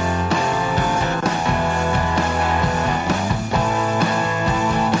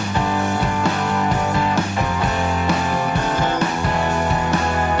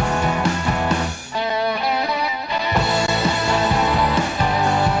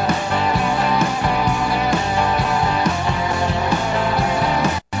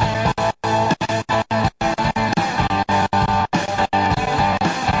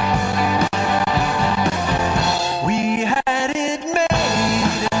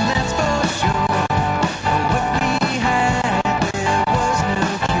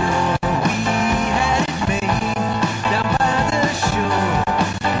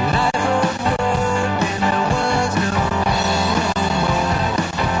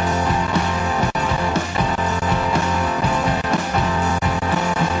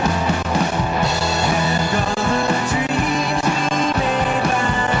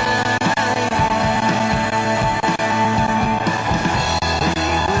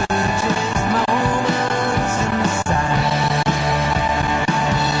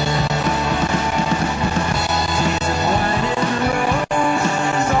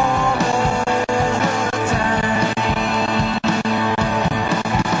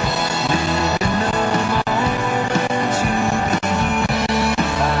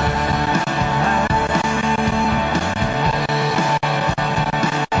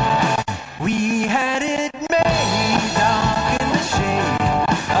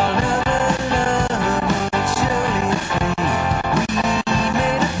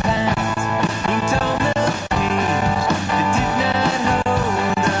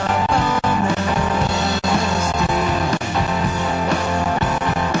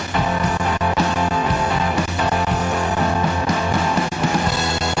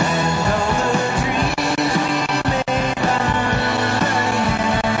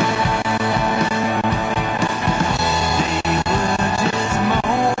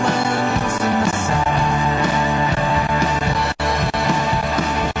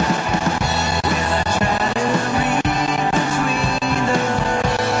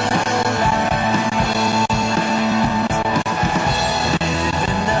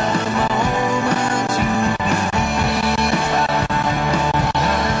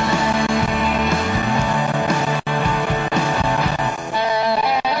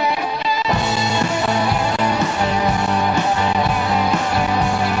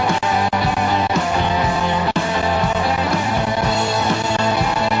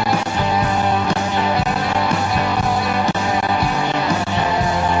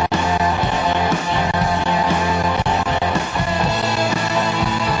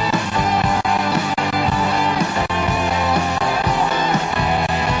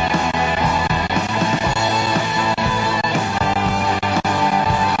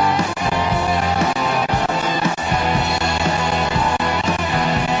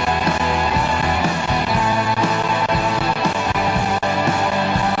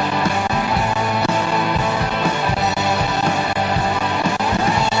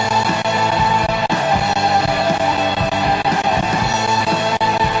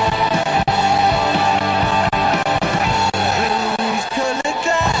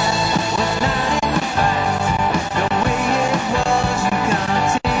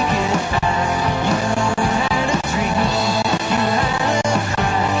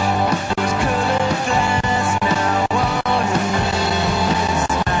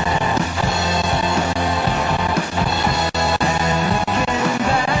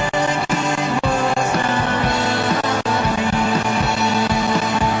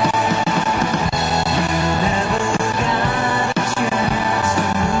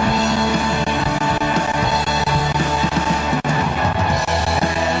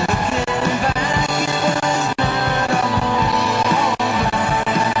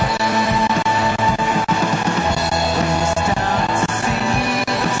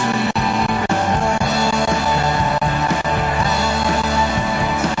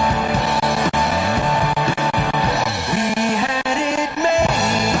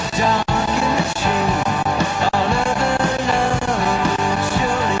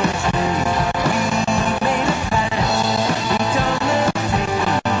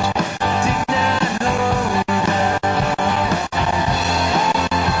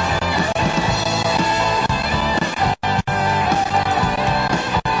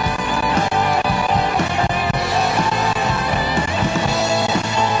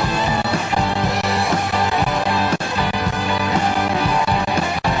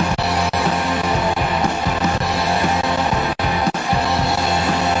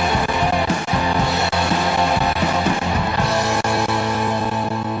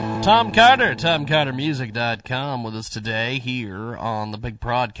 Tom Carter, TomCarterMusic.com with us today here on the big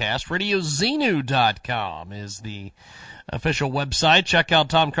broadcast. RadioZenu.com is the official website. Check out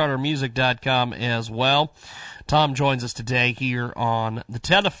TomCarterMusic.com as well. Tom joins us today here on the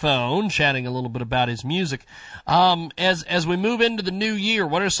telephone, chatting a little bit about his music. As we move into the new year,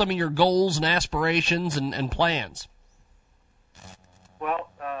 what are some of your goals and aspirations and plans? Well,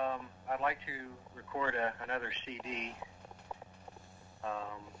 I'd like to record another CD as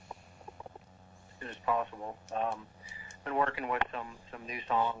soon as possible. Been working with some new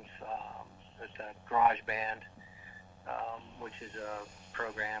songs with GarageBand, which is a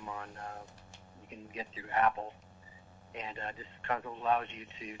program on you can get through Apple, and just kind of allows you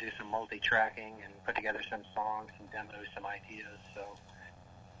to do some multi-tracking and put together some songs, some demos, some ideas. So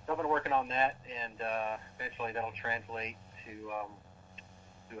I've been working on that, and eventually that'll translate to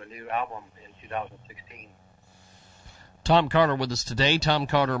a new album in 2016. Tom Carter with us today, Tom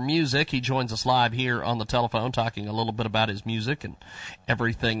Carter Music. He joins us live here on the telephone, talking a little bit about his music and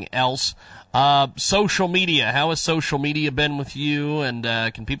everything else. Social media, how has social media been with you, and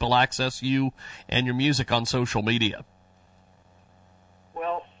can people access you and your music on social media?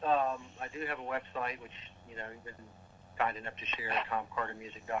 Well, I do have a website, which, you've been kind enough to share at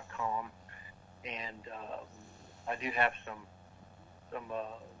TomCarterMusic.com, and I do have some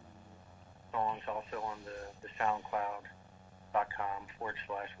songs also on the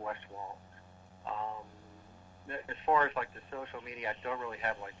SoundCloud.com/Westwall. As far as like the social media, I don't really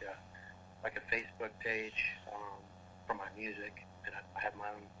have like a Facebook page for my music, and I have my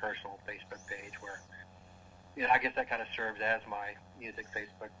own personal Facebook page where, I guess that kind of serves as my music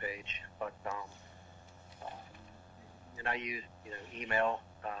Facebook page. But and I use email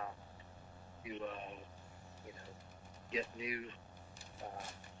to get new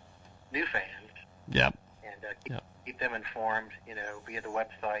fans. Yep. And keep them informed, via the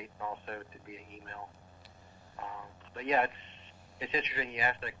website and also via email. But yeah, it's interesting you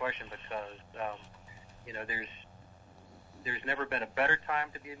asked that question because there's never been a better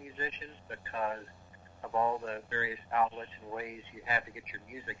time to be a musician because of all the various outlets and ways you have to get your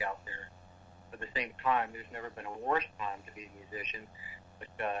music out there. But at the same time, there's never been a worse time to be a musician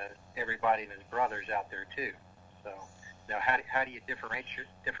because everybody and his brother's out there too. So now, how do you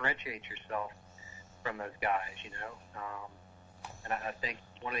differentiate yourself from those guys? And I think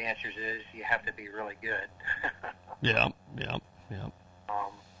one of the answers is you have to be really good. Yeah.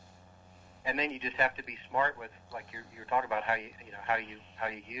 And then you just have to be smart with, like you were talking about, how you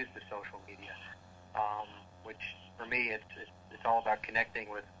use the social media. Which for me, it's all about connecting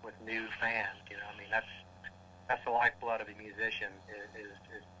with new fans. That's the lifeblood of a musician is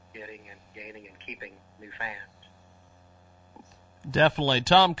getting and gaining and keeping new fans. Definitely.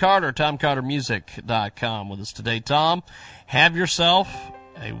 Tom Carter, TomCarterMusic.com with us today. Tom, have yourself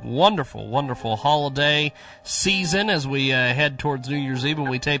a wonderful, wonderful holiday season as we head towards New Year's Eve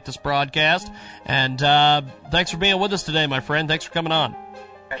when we tape this broadcast. And thanks for being with us today, my friend. Thanks for coming on.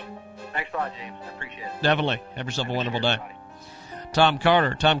 Okay. Thanks a lot, James. I appreciate it. Definitely. Have yourself a wonderful day. Tom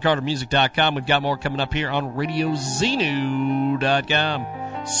Carter, TomCarterMusic.com. We've got more coming up here on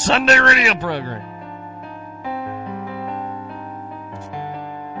RadioZenu.com. Sunday radio program.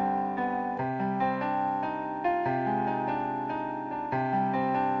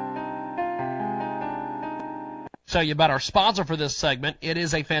 Tell you about our sponsor for this segment. It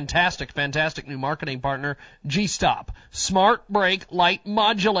is a fantastic, fantastic new marketing partner, G-Stop. Smart Brake Light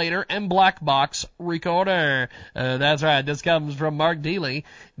Modulator and Black Box Recorder. That's right. This comes from Mark Dealey.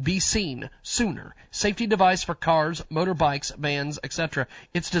 Be seen sooner. Safety device for cars, motorbikes, vans, etc.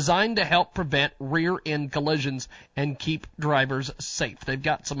 It's designed to help prevent rear-end collisions and keep drivers safe. They've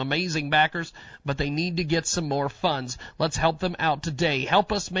got some amazing backers, but they need to get some more funds. Let's help them out today.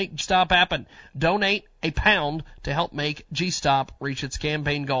 Help us make G-Stop happen. Donate £1 to help make G-Stop reach its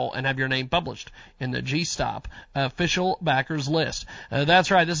campaign goal and have your name published in the G-Stop official backers list.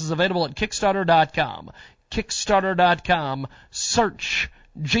 That's right. This is available at Kickstarter.com. Kickstarter.com. Search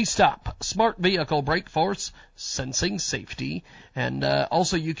G-Stop, Smart Vehicle Brake Force Sensing Safety. And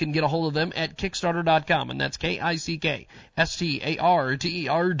also you can get a hold of them at Kickstarter.com, and that's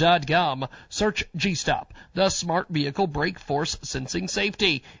KICKSTARTER.com. Search G-Stop, the Smart Vehicle Brake Force Sensing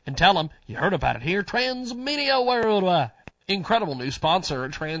Safety, and tell them you heard about it here, Transmedia Worldwide. Incredible new sponsor,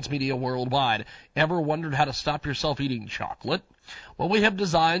 Transmedia Worldwide. Ever wondered how to stop yourself eating chocolate? Well, we have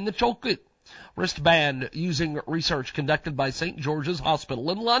designed the chocolate wristband using research conducted by St. George's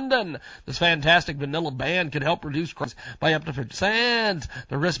Hospital in London. This fantastic vanilla band can help reduce cracks by up to 50%.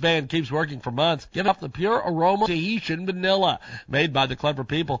 The wristband keeps working for months, giving off the pure aroma of Tahitian vanilla, made by the clever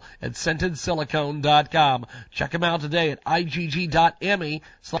people at scentedsilicone.com. Check them out today at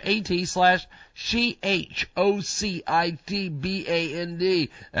igg.me/at/CHOCITBAND.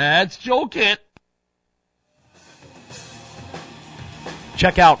 That's Joel Kent.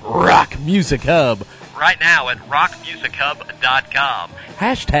 Check out Rock Music Hub right now at rockmusichub.com.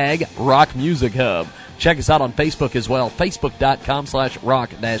 Hashtag Rock Music Hub. Check us out on Facebook as well.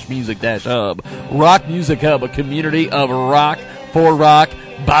 Facebook.com/rock-music-hub. Rock Music Hub, a community of rock for rock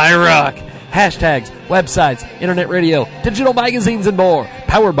by rock. Hashtags, websites, internet radio, digital magazines, and more.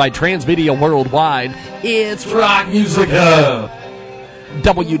 Powered by Transmedia Worldwide. It's Rock Music Hub.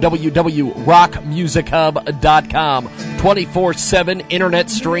 www.rockmusichub.com. 24/7 internet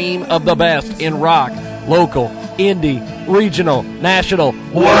stream of the best in rock, local, indie, regional, national,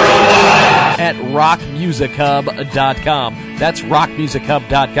 worldwide at rockmusichub.com. That's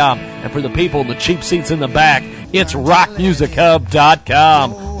rockmusichub.com. And for the people in the cheap seats in the back, it's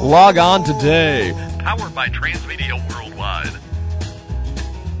rockmusichub.com. Log on today. Powered by Transmedia Worldwide.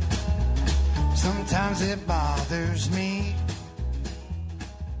 Sometimes it bothers me.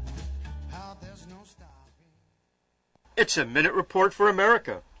 It's a Minute Report for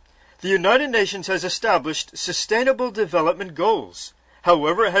America. The United Nations has established Sustainable Development Goals.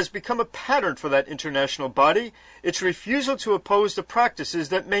 However, it has become a pattern for that international body, its refusal to oppose the practices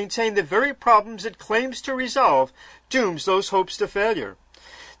that maintain the very problems it claims to resolve dooms those hopes to failure.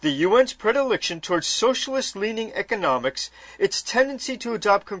 The UN's predilection towards socialist-leaning economics, its tendency to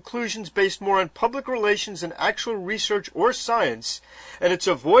adopt conclusions based more on public relations than actual research or science, and its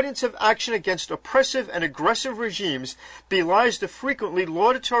avoidance of action against oppressive and aggressive regimes belies the frequently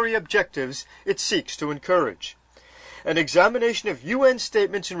laudatory objectives it seeks to encourage. An examination of UN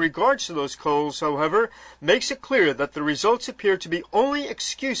statements in regards to those goals, however, makes it clear that the results appear to be only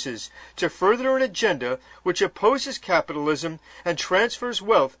excuses to further an agenda which opposes capitalism and transfers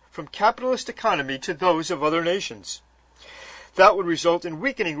wealth from capitalist economy to those of other nations. That would result in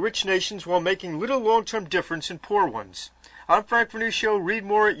weakening rich nations while making little long-term difference in poor ones. I'm Frank Vernuccio. Read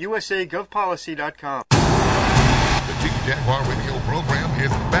more at usagovpolicy.com. The Jiggy Jaguar radio program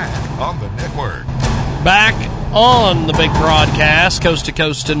is back on the network. Back on the big broadcast, coast to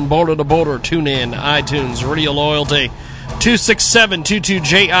coast and border to border. Tune in, iTunes, Radio Loyalty,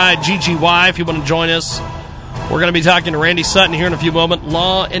 267-22-JIGGY if you want to join us. We're going to be talking to Randy Sutton here in a few moments,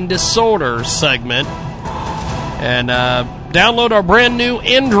 Law and Disorder segment. And download our brand new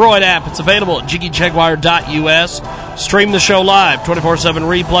Android app. It's available at jiggyjaguar.us. Stream the show live, 24/7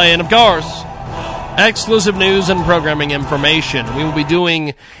 replay, and of course, exclusive news and programming information. We will be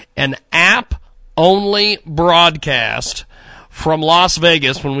doing an app-only broadcast from Las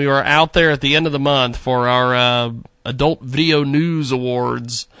Vegas when we were out there at the end of the month for our Adult Video News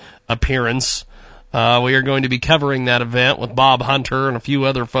Awards appearance. We are going to be covering that event with Bob Hunter and a few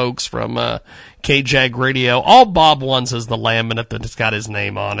other folks from KJAG Radio. All Bob wants is the laminate that's got his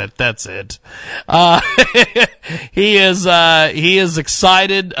name on it. That's it. He is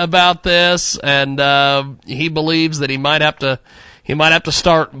excited about this, and he believes that he might have to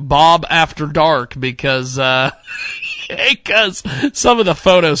start Bob After Dark because some of the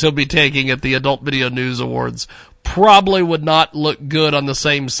photos he'll be taking at the Adult Video News Awards probably would not look good on the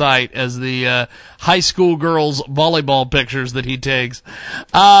same site as the high school girls' volleyball pictures that he takes.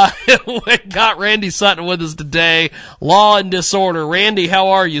 We got Randy Sutton with us today, Law and Disorder. Randy, how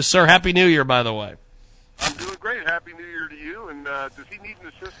are you, sir? Happy New Year, by the way. I'm doing great. Happy New Year to you. And does he need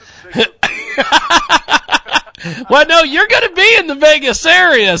an assistant? Well, no, you're going to be in the Vegas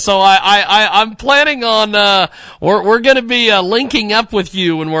area, so I'm planning on we're going to be linking up with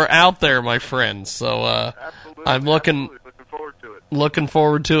you when we're out there, my friend. So I'm looking forward to it. Looking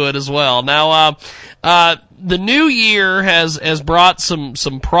forward to it as well. Now, the new year has brought some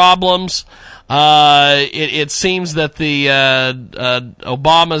problems. It seems that the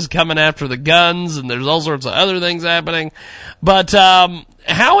Obama's coming after the guns, and there's all sorts of other things happening. But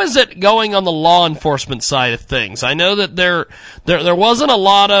how is it going on the law enforcement side of things? I know that there wasn't a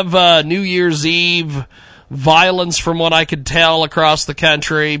lot of New Year's Eve violence from what I could tell across the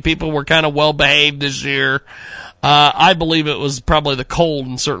country. People were kind of well behaved this year. I believe it was probably the cold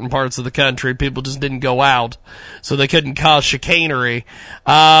in certain parts of the country. People just didn't go out, so they couldn't cause chicanery.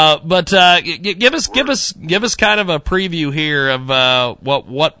 But give us kind of a preview here of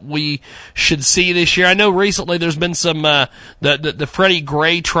what we should see this year. I know recently there's been some the Freddie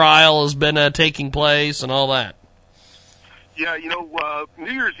Gray trial has been taking place and all that. Yeah,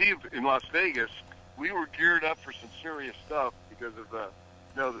 New Year's Eve in Las Vegas, we were geared up for some serious stuff because of the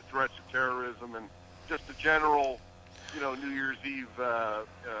threats of terrorism and just the general, New Year's Eve,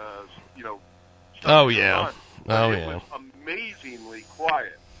 Oh yeah. Oh it yeah. was amazingly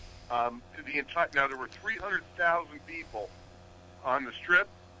quiet. Now there were 300,000 people on the Strip,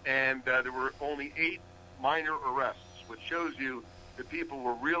 and there were only 8 minor arrests, which shows you that people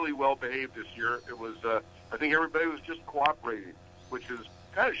were really well behaved this year. It was, I think everybody was just cooperating, which is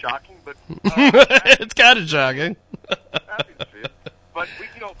kind of shocking, but it's kind of shocking. Happy to see it. But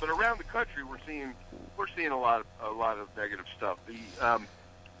but around the country, we're seeing a lot of negative stuff.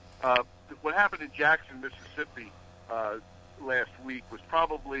 What happened in Jackson, Mississippi, last week was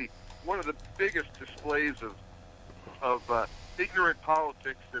probably one of the biggest displays of ignorant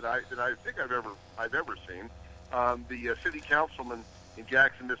politics that I think I've ever seen. The city councilman in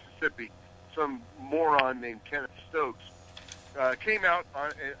Jackson, Mississippi, some moron named Kenneth Stokes, came out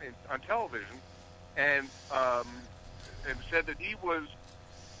on television and said that he was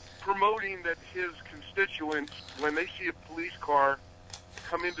promoting that his constituents, when they see a police car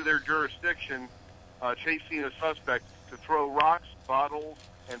come into their jurisdiction chasing a suspect, to throw rocks, bottles,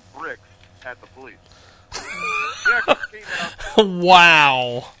 and bricks at the police. He actually came out.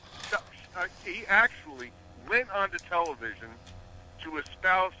 Wow. He actually went onto television to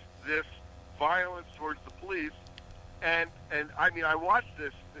espouse this violence towards the police, and I mean, I watched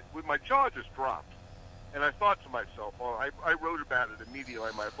this with my jaw just dropped, and I thought to myself, well, I wrote about it immediately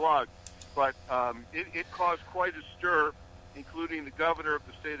on my blog, but it caused quite a stir, including the governor of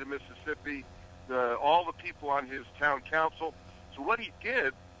the state of Mississippi, all the people on his town council. So what he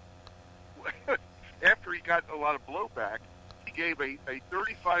did, after he got a lot of blowback, he gave a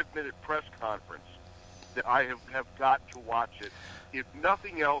 35-minute press conference that I have got to watch it, if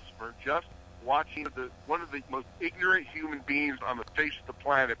nothing else, for just watching one of the most ignorant human beings on the face of the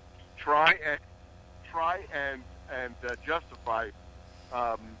planet try and justify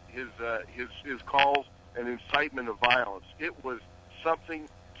his calls and incitement of violence. It was something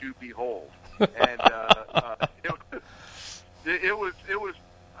to behold, and it was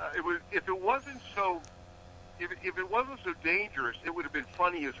if it wasn't so dangerous, it would have been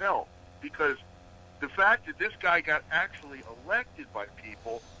funny as hell, because the fact that this guy got actually elected by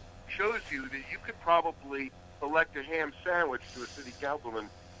people shows you that you could probably elect a ham sandwich to a city councilman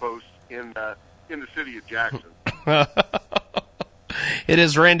post in the city of Jackson. It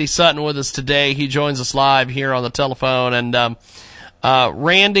is Randy Sutton with us today. He joins us live here on the telephone. And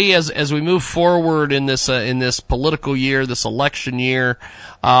Randy, as we move forward in this political year, this election year,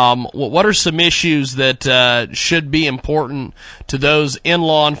 what are some issues that should be important to those in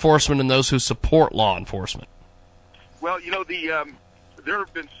law enforcement and those who support law enforcement? Well, there's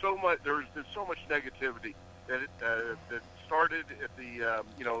been so much negativity that started at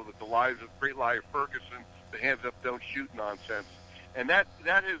the lives of Great Lie of Ferguson, the hands up, don't shoot nonsense. And that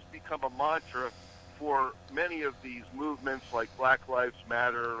has become a mantra for many of these movements like Black Lives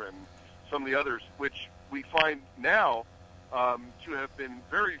Matter and some of the others, which we find now to have been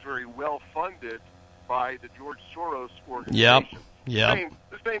very, very well funded by the George Soros organization. Yep.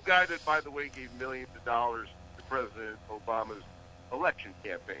 The same guy that, by the way, gave millions of dollars to President Obama's election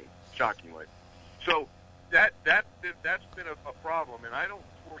campaign, shockingly. So that's been a problem, and I don't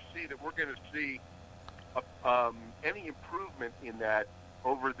foresee that we're going to see any improvement in that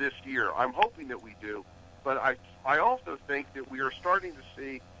over this year. I'm hoping that we do, but I also think that we are starting to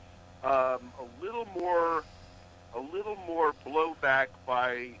see a little more blowback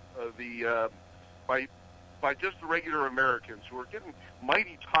by just the regular Americans, who are getting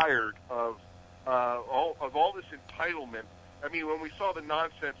mighty tired of all this entitlement. I mean, when we saw the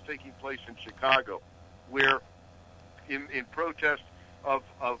nonsense taking place in Chicago, where in protest of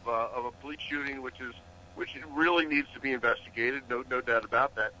a police shooting, which really needs to be investigated, no doubt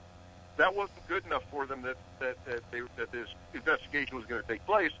about that. That wasn't good enough for them that this investigation was going to take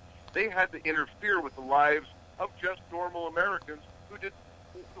place. They had to interfere with the lives of just normal Americans who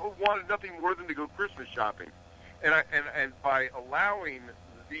wanted nothing more than to go Christmas shopping, and by allowing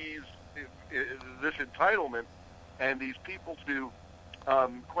this entitlement and these people to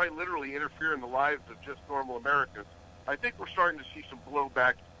quite literally interfere in the lives of just normal Americans, I think we're starting to see some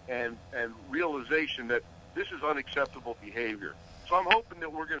blowback and realization that this is unacceptable behavior. So I'm hoping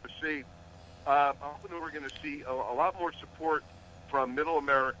that we're going to see a lot more support from Middle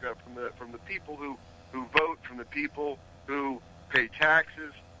America, from the people who vote, from the people who pay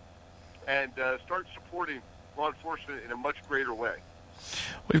taxes, and start supporting law enforcement in a much greater way.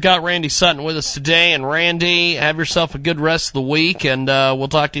 We've got Randy Sutton with us today, and Randy, have yourself a good rest of the week, and we'll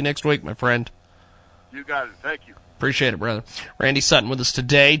talk to you next week, my friend. You got it. Thank you. Appreciate it, brother. Randy Sutton with us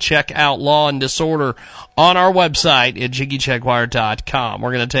today. Check out Law and Disorder on our website at JiggyJaguar.com.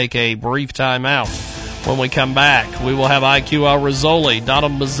 We're going to take a brief time out. When we come back, we will have IQ Al Rizzoli,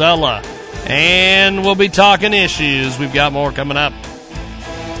 Donald Mazzella, and we'll be talking issues. We've got more coming up.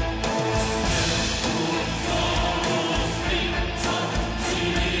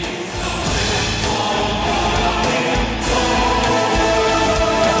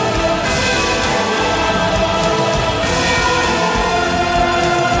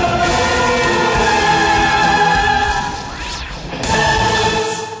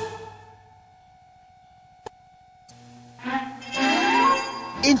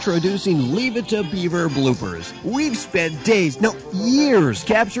 Introducing Leave It to Beaver bloopers. We've spent days, no, years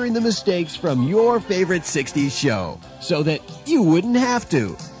capturing the mistakes from your favorite 60s show so that you wouldn't have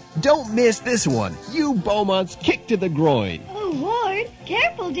to. Don't miss this one. You Beaumont's kick to the groin. Oh, Ward,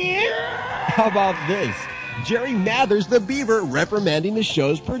 careful, dear. How about this? Jerry Mathers the Beaver reprimanding the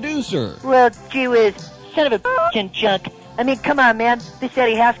show's producer. Well, gee whiz, son of a and junk. I mean, come on, man. This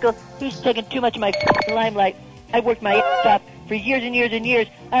Eddie Haskell, he's taking too much of my limelight. I worked my ass off for years and years and years.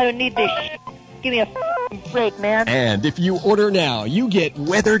 I don't need this shit. Give me a break, man. And if you order now, you get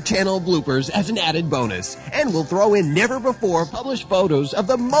Weather Channel bloopers as an added bonus. And we'll throw in never-before published photos of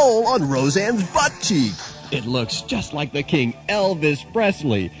the mole on Roseanne's butt cheek. It looks just like the King Elvis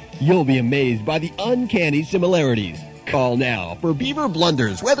Presley. You'll be amazed by the uncanny similarities. Call now for Beaver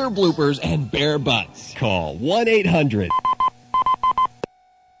blunders, weather bloopers, and bare butts. Call 1-800.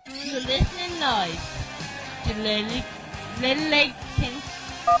 You're listening live to Little Lakins.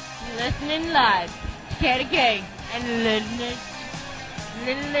 You're listening live to KDK and Little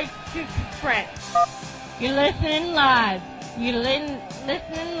Lakins Friends. You're listening live. You're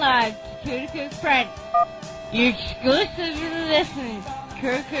listening live to KDK Friends. You're exclusively listening to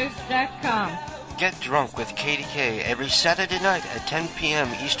KDK.com. Get drunk with KDK every Saturday night at 10 p.m.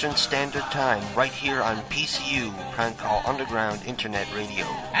 Eastern Standard Time, right here on PCU, Prank Call Underground Internet Radio.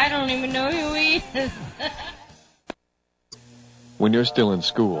 I don't even know who he is. When you're still in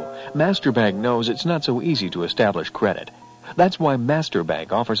school, Masterbank knows it's not so easy to establish credit. That's why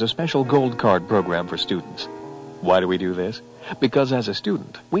Masterbank offers a special gold card program for students. Why do we do this? Because as a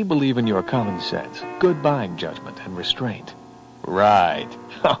student, we believe in your common sense, good buying judgment, and restraint. Right.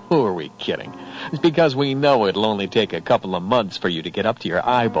 Who are we kidding? It's because we know it'll only take a couple of months for you to get up to your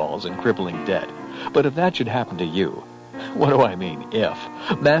eyeballs in crippling debt. But if that should happen to you, what do I mean if?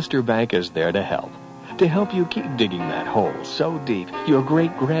 Masterbank is there to help you keep digging that hole so deep your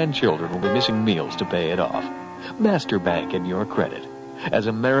great-grandchildren will be missing meals to pay it off. Masterbank in your credit. As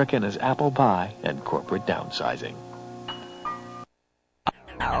American as apple pie and corporate downsizing.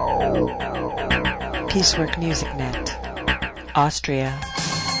 Piecework Music Net. Austria.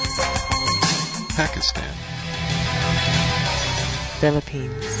 Pakistan.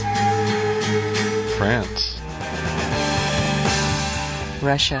 Philippines. France.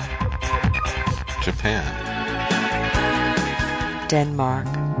 Russia. Japan. Denmark.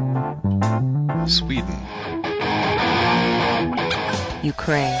 Sweden.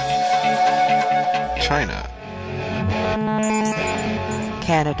 Ukraine. China.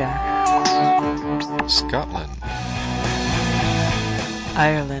 Canada. Scotland.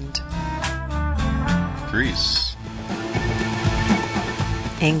 Ireland. Greece.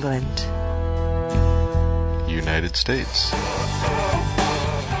 England. United States.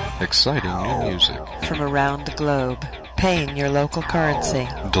 Exciting new music. From around the globe, paying your local currency.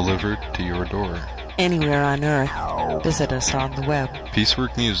 Delivered to your door. Anywhere on Earth, visit us on the web.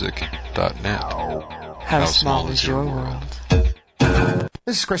 Pieceworkmusic.net. How small is your world?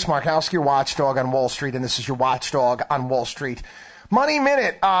 This is Chris Markowski, your watchdog on Wall Street, and this is your watchdog on Wall Street. Money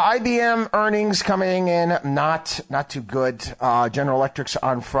Minute. IBM earnings coming in not too good. General Electric's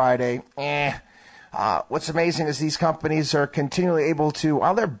on Friday. What's amazing is these companies are continually able to,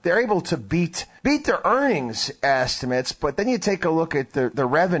 well, they're able to beat their earnings estimates, but then you take a look at the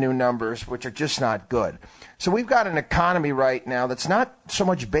revenue numbers, which are just not good. So we've got an economy right now that's not so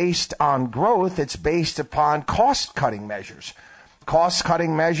much based on growth, it's based upon cost-cutting measures.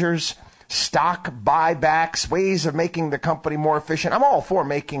 Cost-cutting measures, stock buybacks, ways of making the company more efficient. I'm all for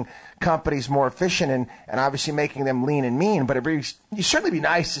making companies more efficient and obviously making them lean and mean, but it'd certainly be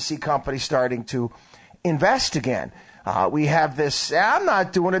nice to see companies starting to invest again. We have this, I'm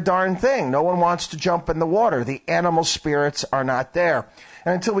not doing a darn thing. No one wants to jump in the water. The animal spirits are not there.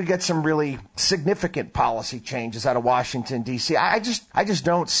 And until we get some really significant policy changes out of Washington, D.C., I just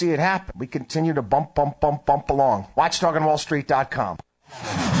don't see it happen. We continue to bump along. WatchdogOnWallStreet.com.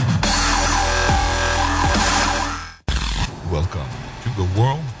 Welcome to the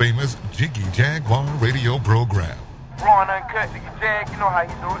world-famous Jiggy Jaguar radio program. raw and uncut. Jiggy Jag, you know how he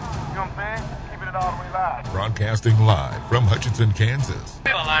do it. You know what I'm saying? Keeping it all the way live. Broadcasting live from Hutchinson, Kansas.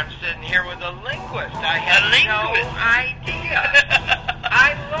 Well, I'm sitting here with a linguist. I had no idea.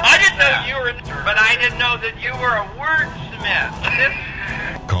 I didn't know you were, but I didn't know that you were a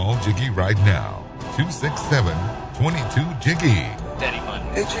wordsmith. Call Jiggy right now. 267-22-JIGGY. Daddy fun.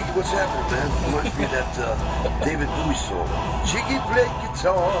 Hey, Jiggy, what's happening, man? Reminds me of that David Bowie song. Jiggy play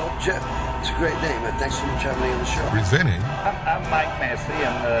guitar. Jeff, it's a great name, man. Thanks so much for having me on the show. Presenting. I'm Mike Massey,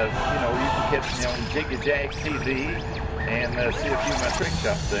 and, you can catch me on Jiggy Jag TV and see a few of my trick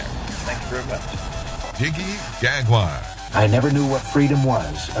shots there. Thanks very much. Jiggy Jaguar. I never knew what freedom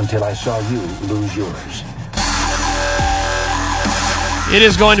was until I saw you lose yours. It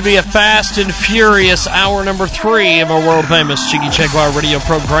is going to be a fast and furious hour number 3 of our world-famous Jiggy Jaguar radio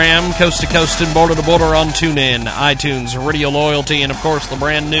program, coast to coast and border to border on TuneIn, iTunes, Radio Loyalty, and, of course, the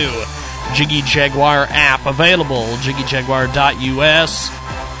brand-new Jiggy Jaguar app available, jiggyjaguar.us.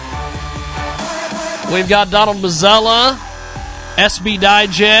 We've got Donald Mazzella, SB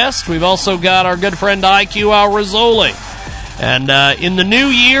Digest. We've also got our good friend IQ Al Rizzoli. And in the new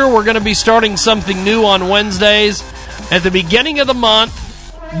year, we're going to be starting something new on Wednesdays. At the beginning of the month,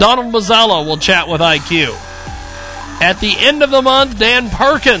 Donald Mazzella will chat with IQ. At the end of the month, Dan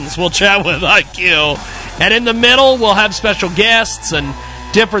Perkins will chat with IQ. And in the middle, we'll have special guests and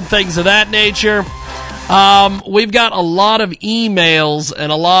different things of that nature. We've got a lot of emails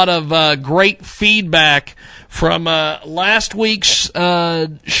and a lot of great feedback from last week's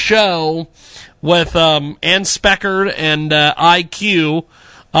show with Ann Speckard and IQ.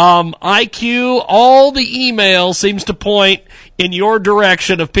 IQ, all the email seems to point in your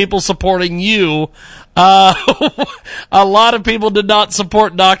direction of people supporting you. A lot of people did not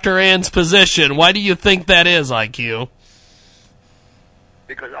support Dr. Ann's position. Why do you think that is, IQ?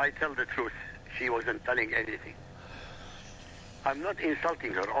 Because I tell the truth. She wasn't telling anything. I'm not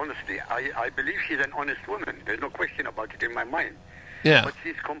insulting her, honestly. I believe she's an honest woman. There's no question about it in my mind. Yeah. But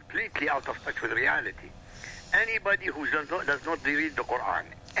she's completely out of touch with reality. Anybody who does not read the Quran,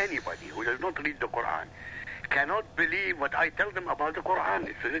 anybody who does not read the Quran, cannot believe what I tell them about the Quran.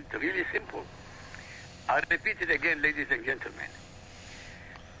 It's really simple. I repeat it again, ladies and gentlemen.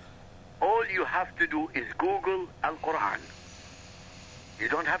 All you have to do is Google Al-Quran. You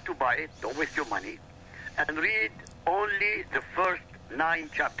don't have to buy it. Don't waste your money. And read only the first 9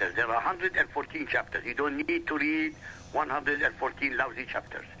 chapters. There are 114 chapters. You don't need to read 114 lousy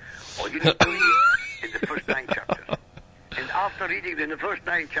chapters. All you need to read is the first 9 chapters. And after reading the first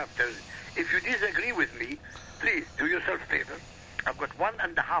 9 chapters, if you disagree with me, please do yourself a favor. I've got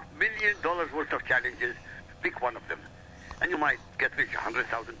 $1.5 million worth of challenges. Pick one of them. And you might get rich,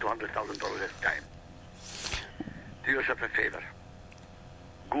 $100,000, $200,000 at a time. Do yourself a favor.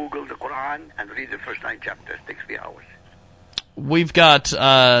 Google the Quran and read the first 9 chapters. It takes 3 hours. We've got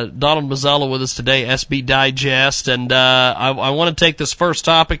Donald Mazzella with us today, SB Digest, and I want to take this first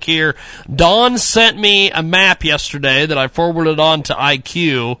topic here. Don sent me a map yesterday that I forwarded on to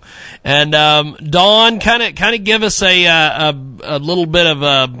IQ, and Don, kind of give us a little bit of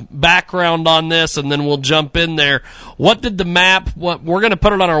a background on this, and then we'll jump in there. What did the map? What we're going to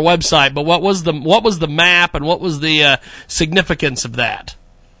put it on our website, but what was the map, and what was the significance of that?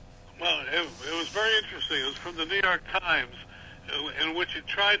 Well, it was very interesting. It was from the New York Times, in which it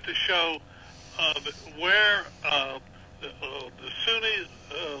tried to show where the Sunni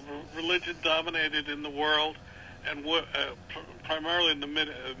religion dominated in the world, and primarily in the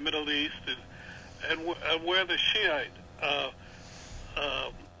Middle East, and where the Shiite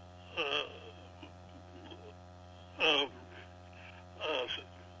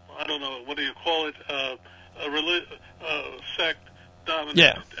I don't know, what do you call it, sect dominated.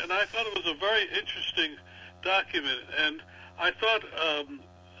 Yeah. And I thought it was a very interesting document, and I thought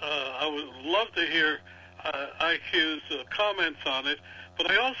I would love to hear IQ's comments on it, but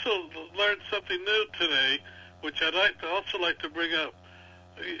I also learned something new today, which I'd also like to bring up.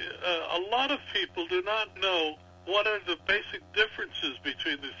 A lot of people do not know what are the basic differences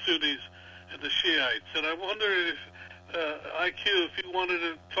between the Sunnis and the Shiites, and I wonder if IQ, if you wanted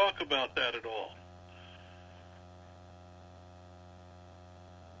to talk about that at all.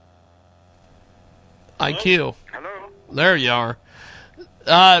 IQ. Hello? There you are.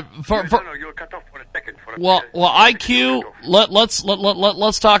 No, you were cut off for a second. IQ.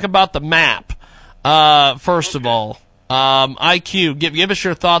 Let's talk about the map. First of all, IQ, give us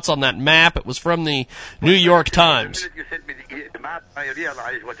your thoughts on that map. It was from the New York Times. The minute you sent me the map, I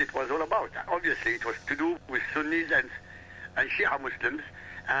realized what it was all about. Obviously, it was to do with Sunnis and Shia Muslims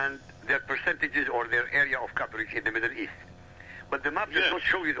and their percentages or their area of coverage in the Middle East. But the map does not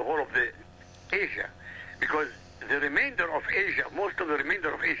show you the whole of the Asia, because the remainder of Asia, most of the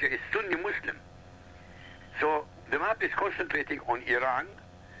remainder of Asia is Sunni Muslim. So the map is concentrating on Iran,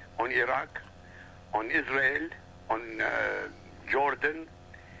 on Iraq, on Israel, on Jordan,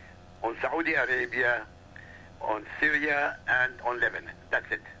 on Saudi Arabia, on Syria, and on Lebanon.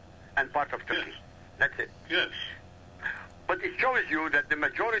 That's it. And part of Turkey. Yes. That's it. Yes. But it shows you that the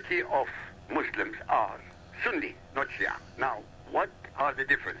majority of Muslims are Sunni, not Shia. Now, what are the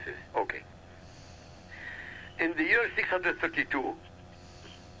differences? Okay. In the year 632,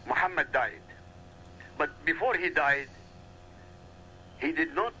 Muhammad died. But before he died, he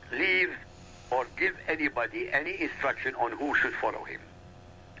did not leave or give anybody any instruction on who should follow him.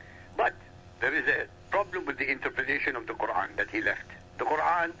 But there is a problem with the interpretation of the Quran that he left. The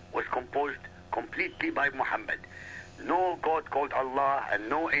Quran was composed completely by Muhammad. No God called Allah and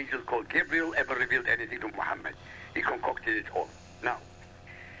no angel called Gabriel ever revealed anything to Muhammad. He concocted it all. Now,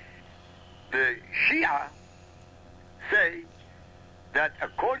 the Shia say that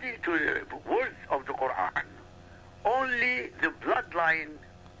according to the words of the Quran, only the bloodline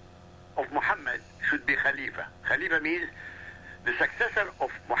of Muhammad should be Khalifa. Khalifa means the successor of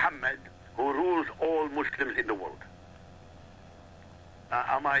Muhammad who rules all Muslims in the world.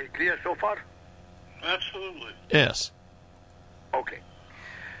 Am I clear so far? Absolutely. Yes. Okay.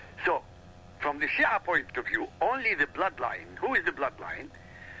 So, from the Shia point of view, only the bloodline, who is the bloodline,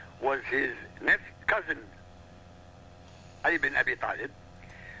 was his cousin Ali bin Abi Talib,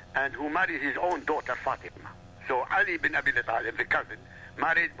 and who married his own daughter Fatima. So Ali bin Abi Talib, the cousin,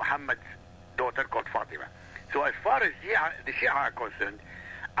 married Muhammad's daughter called Fatima. So as far as the Shia are concerned,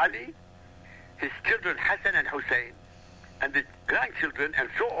 Ali, his children Hassan and Hussein, and the grandchildren and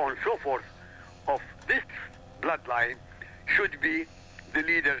so on and so forth of this bloodline should be the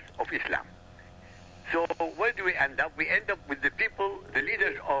leaders of Islam. So where do we end up? We end up with the people, the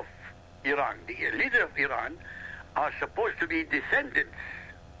leaders of Iran. The leaders of Iran are supposed to be descendants,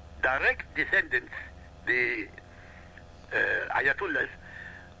 direct descendants, the Ayatollahs,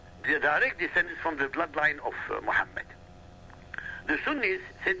 the direct descendants from the bloodline of Muhammad. The Sunnis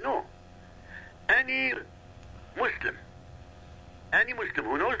said no. Any Muslim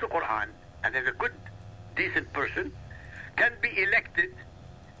who knows the Quran and is a good, decent person can be elected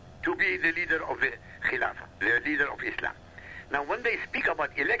to be the leader of the Khilafah, the leader of Islam. Now, when they speak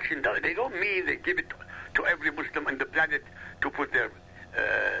about election, they don't mean they give it to every Muslim on the planet to put their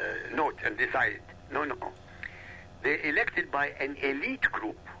note and decide. No. They're elected by an elite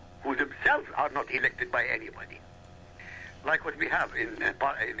group who themselves are not elected by anybody. Like what we have in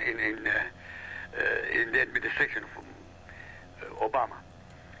the administration of Obama.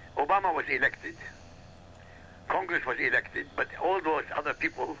 Obama was elected. Congress was elected, but all those other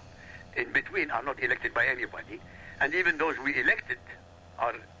people in between are not elected by anybody. And even those we elected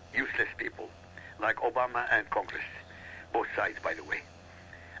are useless people, like Obama and Congress. Both sides, by the way,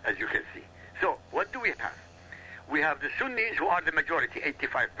 as you can see. So, what do we have? We have the Sunnis, who are the majority,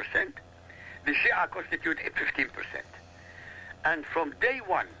 85%. The Shia constitute 15%. And from day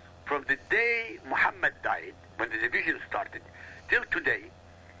one, from the day Muhammad died, when the division started, till today,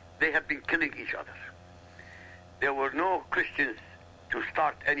 they have been killing each other. There were no Christians to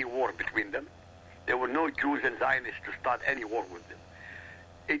start any war between them. There were no Jews and Zionists to start any war with them.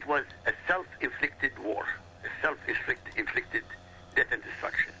 It was a self-inflicted war, a self-inflicted death and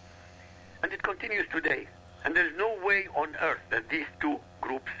destruction. And it continues today. And there's no way on earth that these two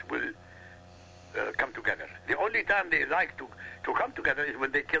groups will come together. The only time they like to come together is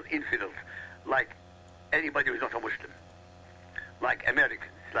when they kill infidels, like anybody who's not a Muslim, like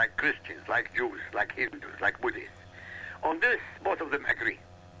Americans, like Christians, like Jews, like Hindus, like Buddhists. On this, both of them agree.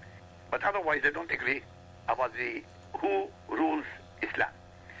 But otherwise, they don't agree about who rules Islam.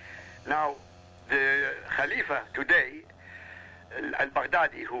 Now, the Khalifa today,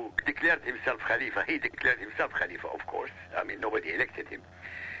 al-Baghdadi, who declared himself Khalifa, he declared himself Khalifa, of course. I mean, nobody elected him.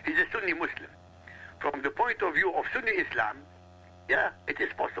 He's a Sunni Muslim. From the point of view of Sunni Islam, yeah, it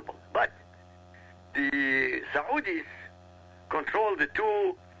is possible. But the Saudis control the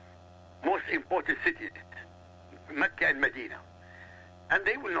two most important cities, Mecca and Medina. And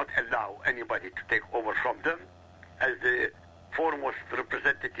they will not allow anybody to take over from them as the foremost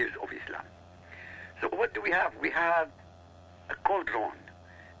representatives of Islam. So what do we have? We have a cauldron,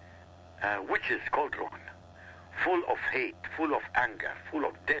 witch's cauldron, full of hate, full of anger, full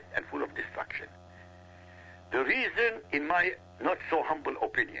of death, and full of destruction. The reason, in my not so humble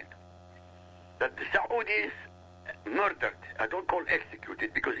opinion, that the Saudis murdered, I don't call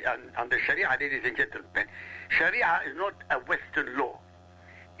executed, because under Sharia, ladies and gentlemen, Sharia is not a Western law.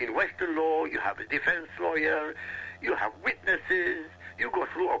 In Western law, you have a defense lawyer, you have witnesses, you go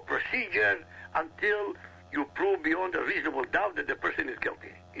through a procedure until you prove beyond a reasonable doubt that the person is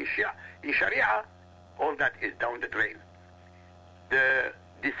guilty. In Sharia, all that is down the drain. The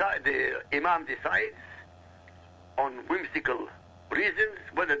Imam decides on whimsical reasons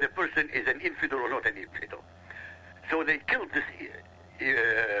whether the person is an infidel or not an infidel. So they killed this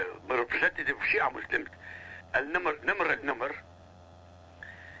representative of Shia Muslims, al-Namr,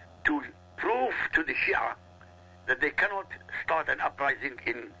 to prove to the Shia that they cannot start an uprising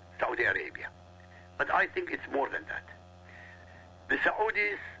in Saudi Arabia. But I think it's more than that. The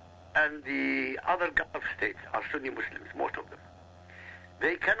Saudis and the other Gulf states are Sunni Muslims, most of them.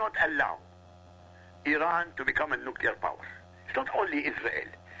 They cannot allow Iran to become a nuclear power. It's not only Israel.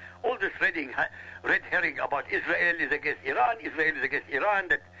 All this red herring about Israel is against Iran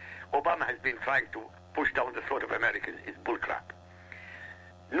that Obama has been trying to push down the throat of Americans is bullcrap.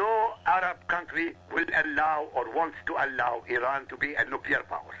 No Arab country will allow or wants to allow Iran to be a nuclear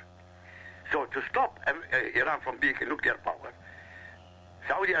power. So to stop Iran from being a nuclear power,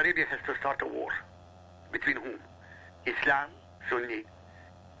 Saudi Arabia has to start a war. Between whom? Islam, Sunni,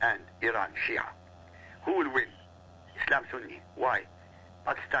 and Iran, Shia. Who will win? Islam, Sunni. Why?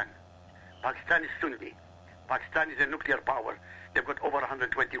 Pakistan. Pakistan is Sunni. Pakistan is a nuclear power. They've got over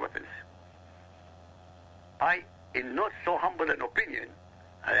 120 weapons. In not so humble an opinion,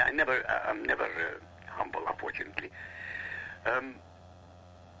 I'm never humble, unfortunately.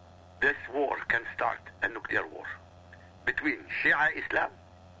 This war can start a nuclear war between Shia Islam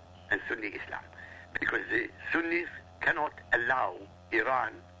and Sunni Islam, because the Sunnis cannot allow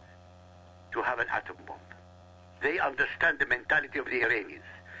Iran to have an atom bomb. They understand the mentality of the Iranians.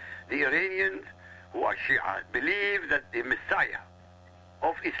 The Iranians, who are Shia, believe that the Messiah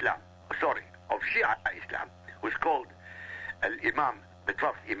of Shia Islam, who's called Al-Imam, the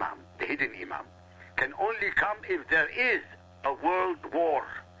 12th Imam, the hidden Imam, can only come if there is a world war,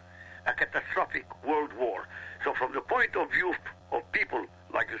 a catastrophic world war. So from the point of view of people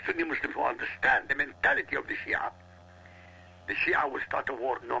like the Sunni Muslims who understand the mentality of the Shia will start a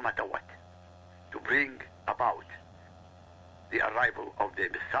war no matter what, to bring about the arrival of the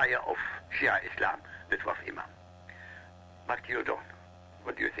Messiah of Shia Islam, the 12th Imam. Back to you, Don.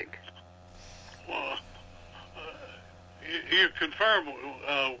 What do you think? Well, you confirm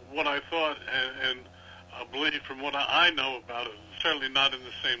what I thought and I believe from what I know about it. Certainly not in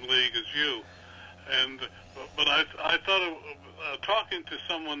the same league as you. But I thought of talking to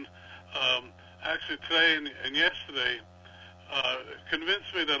someone actually today and yesterday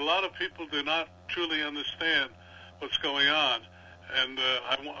convinced me that a lot of people do not truly understand what's going on, and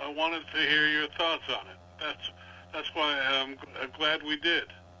I wanted to hear your thoughts on it. That's why I'm glad we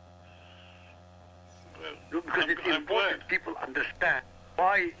did. Because it's important people understand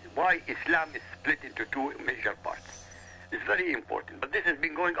why Islam is split into two major parts. It's very important. But this has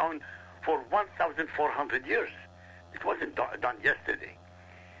been going on for 1,400 years. It wasn't done yesterday.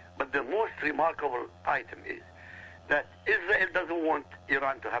 But the most remarkable item is that Israel doesn't want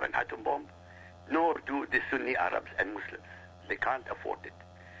Iran to have an atom bomb, nor do the Sunni Arabs and Muslims. They can't afford it.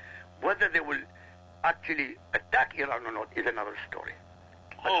 Whether they will actually attack Iran or not is another story.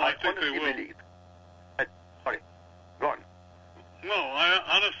 But I think they will. Believe. Sorry, go on. No, I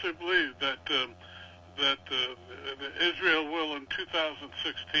honestly believe that Israel will in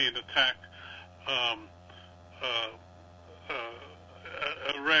 2016 attack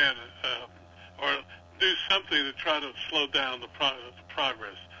Iran or do something to try to slow down the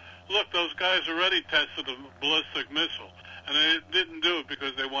progress. Look, those guys already tested a ballistic missile, and they didn't do it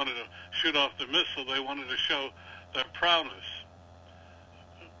because they wanted to shoot off the missile. They wanted to show their prowess,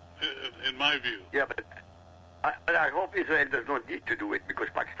 in my view. Yeah, but I hope Israel does not need to do it because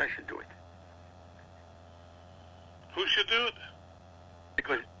Pakistan should do it. Who should do it?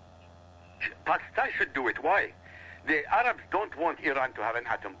 Because Pakistan should do it. Why? The Arabs don't want Iran to have an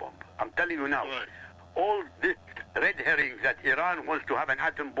atom bomb. I'm telling you now. Right. All this red herring that Iran wants to have an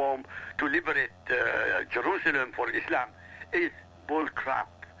atom bomb to liberate Jerusalem for Islam is bull crap.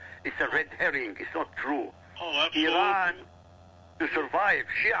 It's a red herring. It's not true. Oh, absolutely. Iran, to survive,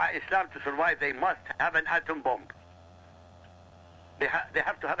 Shia Islam to survive, they must have an atom bomb. They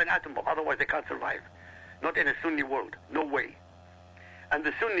have to have an atom bomb, otherwise they can't survive. Not in a Sunni world. No way. And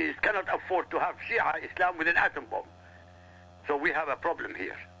the Sunnis cannot afford to have Shia Islam with an atom bomb. So we have a problem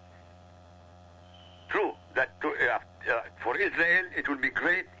here. True that for Israel it will be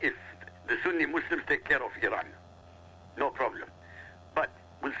great if the Sunni Muslims take care of Iran. No problem. But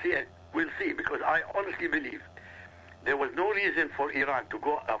we'll see, because I honestly believe there was no reason for Iran to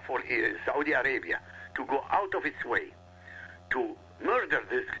go, for Saudi Arabia to go out of its way to murder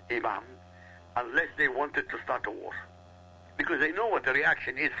this Imam unless they wanted to start a war. because they know what the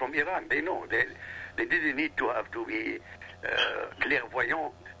reaction is from Iran. They know. They didn't need to have to be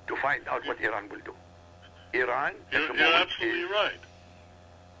clairvoyant to find out what Iran will do. Iran, You're absolutely right.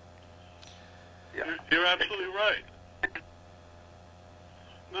 Yeah. You're absolutely right.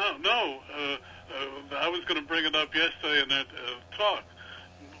 No. I was going to bring it up yesterday in that talk,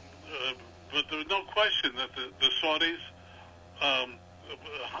 but there's no question that the Saudis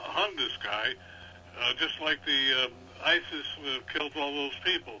hung this guy, just like the ISIS killed all those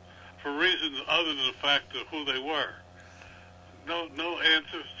people for reasons other than the fact of who they were. No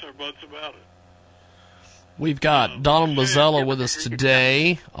answers or buts about it. We've got Donald Mazzella with us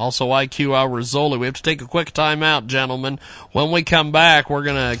today, also IQ Al Rizzoli. We have to take a quick time out, gentlemen. When we come back, we're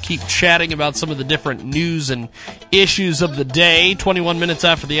going to keep chatting about some of the different news and issues of the day. 21 minutes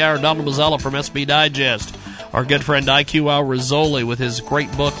after the hour, Donald Mazzella from SB Digest. Our good friend IQ Al Rizzoli with his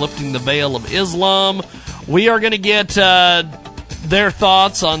great book, Lifting the Veil of Islam. We are going to get their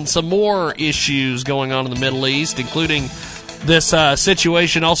thoughts on some more issues going on in the Middle East, including this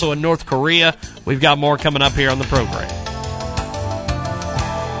situation also in North Korea. We've got more coming up here on the program.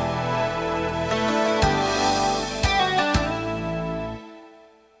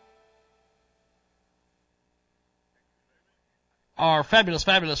 Our fabulous,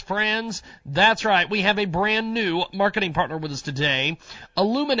 fabulous friends. That's right. We have a brand new marketing partner with us today,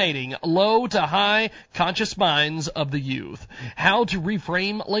 illuminating low to high conscious minds of the youth. How to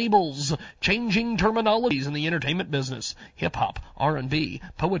reframe labels, changing terminologies in the entertainment business, hip-hop, R&B,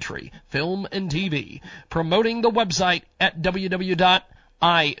 poetry, film, and TV. Promoting the website at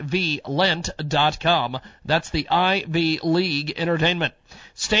www.ivlent.com. That's the Ivy League Entertainment.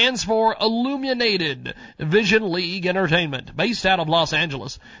 Stands for Illuminated Vision League Entertainment, based out of Los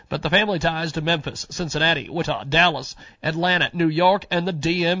Angeles, but the family ties to Memphis, Cincinnati, Wichita, Dallas, Atlanta, New York, and the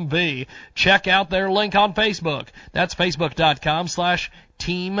DMV. Check out their link on Facebook. That's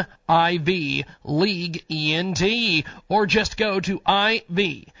facebook.com/Team IV League ENT, or just go to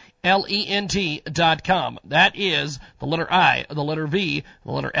IVLENT.com. That is the letter I, the letter V,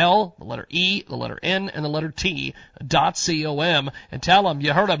 the letter L, the letter E, the letter N, and the letter T.com, and tell them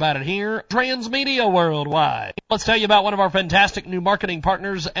you heard about it here, Transmedia Worldwide. Let's tell you about one of our fantastic new marketing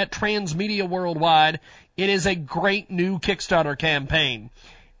partners at Transmedia Worldwide. It is a great new Kickstarter campaign.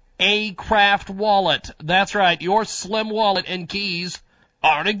 A Craft Wallet. That's right, your slim wallet and keys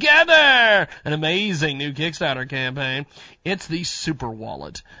are together. An amazing new Kickstarter campaign. It's the Super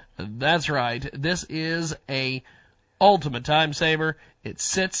Wallet. That's right. This is a ultimate time saver. It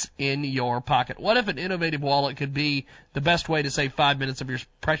sits in your pocket. What if an innovative wallet could be the best way to save 5 minutes of your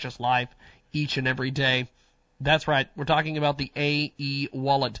precious life each and every day? That's right. We're talking about the AE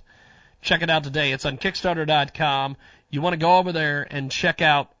Wallet. Check it out today. It's on Kickstarter.com. You want to go over there and check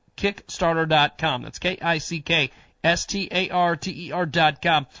out Kickstarter.com. That's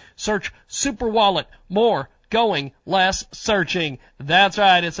KICKSTARTER.com. Search Super Wallet. More going, less searching. That's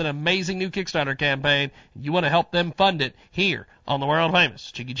right. It's an amazing new Kickstarter campaign. You want to help them fund it here on the world famous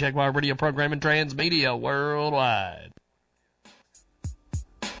Jiggy Jaguar radio program and Transmedia Worldwide.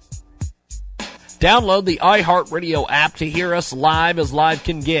 Download the iHeartRadio app to hear us live as live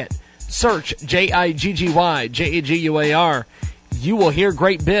can get. Search Jiggy Jaguar. You will hear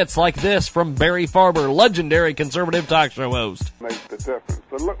great bits like this from Barry Farber, legendary conservative talk show host. Makes the difference.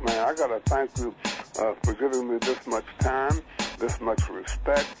 But look, man, I got to thank you for giving me this much time, this much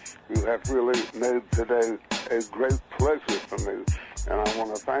respect. You have really made today a great pleasure for me, and I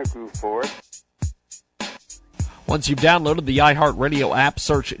want to thank you for it. Once you've downloaded the iHeartRadio app,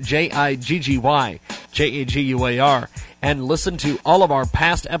 search Jiggy Jaguar, and listen to all of our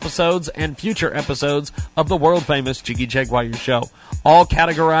past episodes and future episodes of the world-famous Jiggy Jaguar Show, all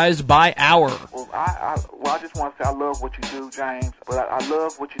categorized by hour. Well, I just want to say I love what you do, James, but I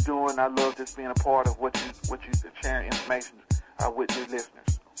love what you're doing. I love just being a part of what you sharing information with your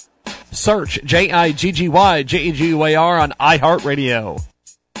listeners. Search Jiggy Jaguar on iHeartRadio.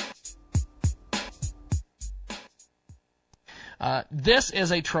 This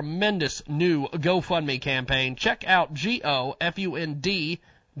is a tremendous new GoFundMe campaign. Check out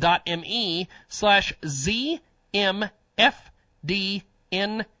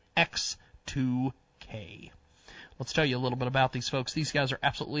GoFundMe.me/ZMFDNX2K. Let's tell you a little bit about these folks. These guys are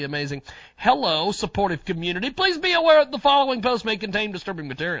absolutely amazing. Hello, supportive community. Please be aware that the following post may contain disturbing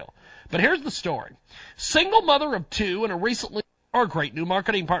material. But here's the story. Single mother of two and a recently our great new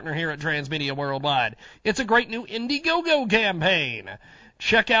marketing partner here at Transmedia Worldwide. It's a great new Indiegogo campaign.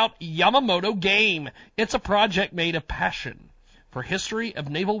 Check out Yamamoto Game. It's a project made of passion for History of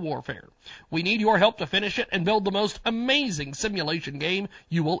Naval Warfare. We need your help to finish it and build the most amazing simulation game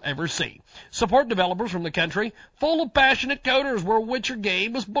you will ever see. Support developers from the country full of passionate coders where Witcher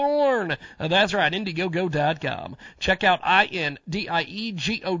game was born. That's right, Indiegogo.com. Check out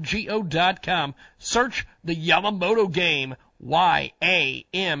INDIEGOGO.com. Search the Yamamoto game, YAMATO.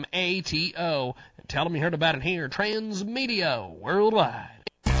 Tell them you heard about it here, Transmedia Worldwide.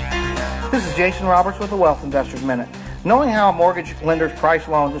 This is Jason Roberts with the Wealth Investors Minute. Knowing how mortgage lenders price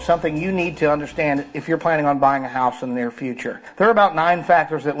loans is something you need to understand if you're planning on buying a house in the near future. There are about 9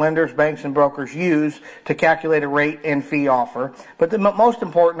 factors that lenders, banks, and brokers use to calculate a rate and fee offer, but the most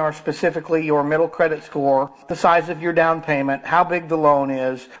important are specifically your middle credit score, the size of your down payment, how big the loan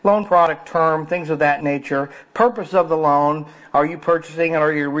is, loan product term, things of that nature, purpose of the loan, are you purchasing it or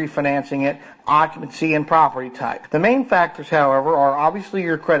are you refinancing it, occupancy, and property type. The main factors, however, are obviously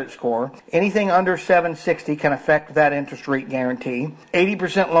your credit score. Anything under 760 can affect that interest rate guarantee.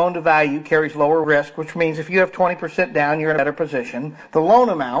 80% loan to value carries lower risk, which means if you have 20% down, you're in a better position. The loan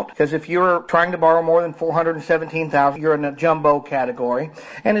amount, because if you're trying to borrow more than $417,000, you're in a jumbo category.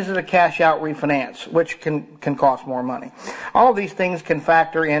 And is it a cash out refinance, which can cost more money. All of these things can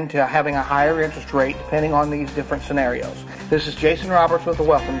factor into having a higher interest rate depending on these different scenarios. This is Jason Roberts with the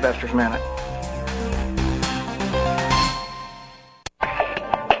Wealth Investors Minute.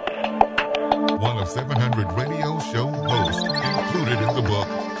 One of 700 radio show hosts included in the book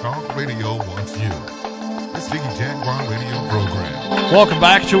Talk Radio Wants You. This Jiggy Jaguar radio program. Welcome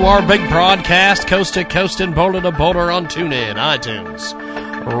back to our big broadcast, coast to coast and boulder to boulder on TuneIn, iTunes,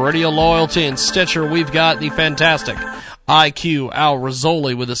 Radio Loyalty, and Stitcher. We've got the fantastic IQ Al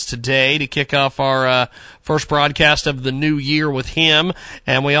Rizzoli with us today to kick off our first broadcast of the new year with him.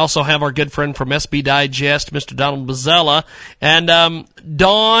 And we also have our good friend from SB Digest, Mr. Donald Bozzella. And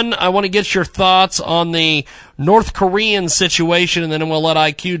Don, I want to get your thoughts on the North Korean situation, and then we'll let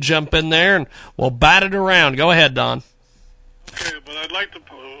IQ jump in there, and we'll bat it around. Go ahead, Don. Okay, but I'd like to,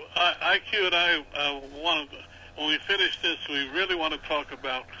 IQ and I want to, when we finish this, we really want to talk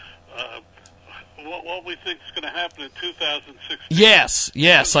about what we think is going to happen in 2016. Yes,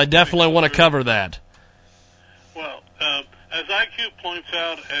 I definitely want to cover that. Well, as IQ points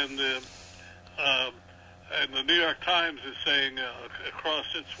out, and the New York Times is saying across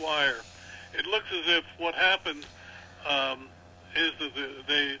its wire, it looks as if what happened is that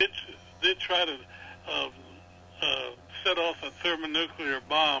they did try to set off a thermonuclear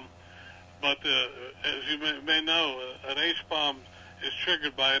bomb, but as you may know, an H-bomb is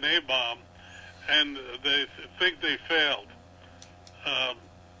triggered by an A-bomb, and they think they failed.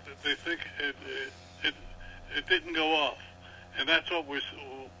 They think it didn't go off, and that's what we're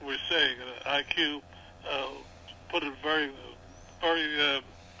saying. IQ put it very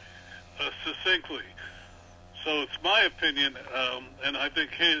succinctly. So it's my opinion, and I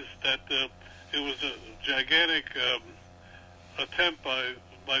think his, that it was a gigantic attempt by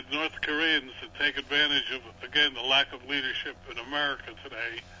North Koreans to take advantage of, again, the lack of leadership in America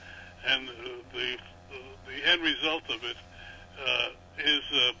today. And the end result of it is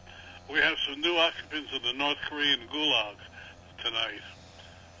we have some new occupants of the North Korean gulag tonight.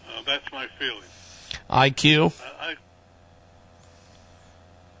 That's my feeling. IQ?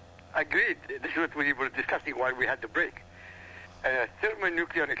 Agreed. This is what we were discussing while we had the break. A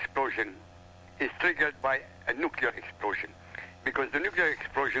thermonuclear explosion is triggered by a nuclear explosion, because the nuclear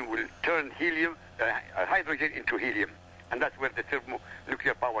explosion will turn hydrogen into helium, and that's where the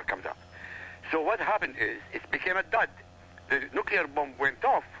thermonuclear power comes up. So what happened is, it became a dud. The nuclear bomb went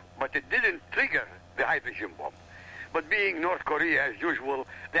off, but it didn't trigger the hydrogen bomb. But being North Korea, as usual,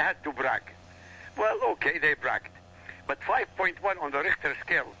 they had to brag. Well, okay, they bragged. But 5.1 on the Richter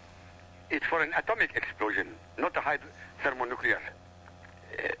scale is for an atomic explosion, not a thermonuclear.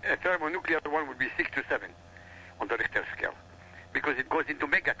 A thermonuclear one would be 6 to 7 on the Richter scale, because it goes into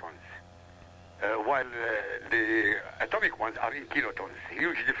megatons, while the atomic ones are in kilotons.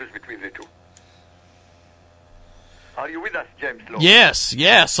 Huge difference between the two. Are you with us, James Lowe? Yes.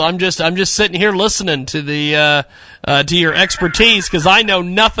 I'm just sitting here listening to the to your expertise, because I know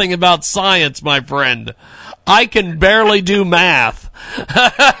nothing about science, my friend. I can barely do math.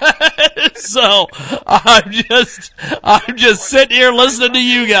 So I'm just sitting here listening to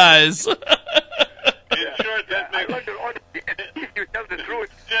you guys. In short, that makes you tell the truth.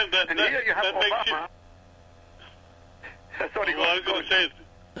 Jim, that here you have Obama. Sorry, I was going to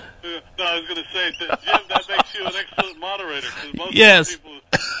say, Jim, that makes you an excellent moderator, because most of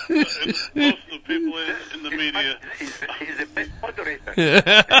the people in the media. He's the best moderator.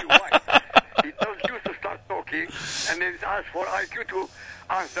 Tell you why. He tells you to start talking, and then asks for IQ to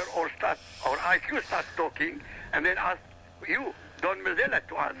answer, or IQ starts talking, and then asks you, Don Mazzella,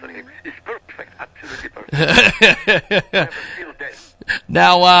 to answer him. It's perfect, absolutely perfect. Never feel dead.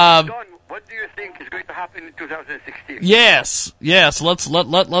 Now, Don, what do you think is going to happen in 2016? yes,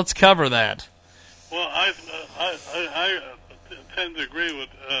 let's cover that. Well, I tend to agree with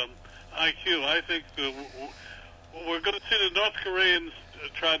IQ. I think we're going to see the North Koreans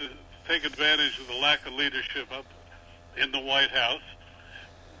try to take advantage of the lack of leadership up in the White House.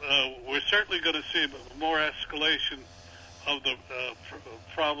 We're certainly going to see more escalation of the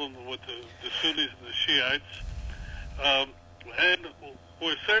problem with the Sunnis and the Shiites. And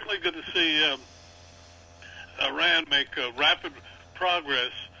we're certainly going to see Iran make rapid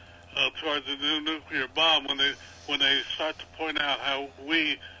progress towards a new nuclear bomb when they start to point out how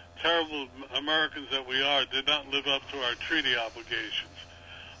we, terrible Americans that we are, did not live up to our treaty obligations.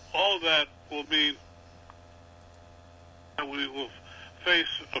 All of that will mean that we will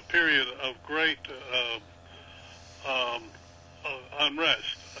face a period of great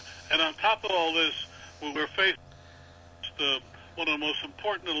unrest. And on top of all this, we're faced one of the most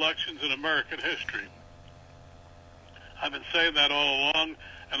important elections in American history. I've been saying that all along,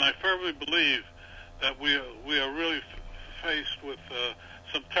 and I firmly believe that we are really faced with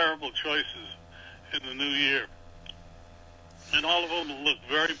some terrible choices in the new year, and all of them will look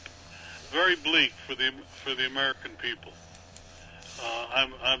very, very bleak for the American people.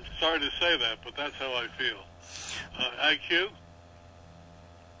 I'm sorry to say that, but that's how I feel. IQ?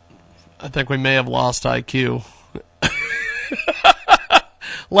 I think we may have lost IQ.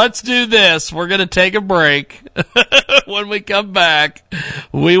 Let's do this. We're going to take a break. When we come back,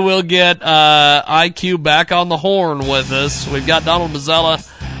 we will get IQ back on the horn with us. We've got Donald Mazzella,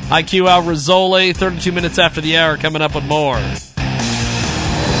 IQ Al Rizzoli, 32 minutes after the hour, coming up with more.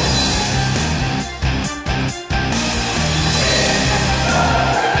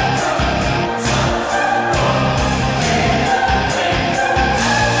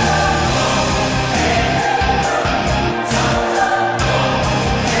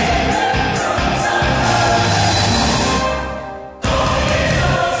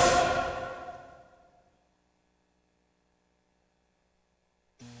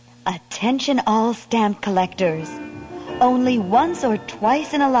 Attention all stamp collectors. Only once or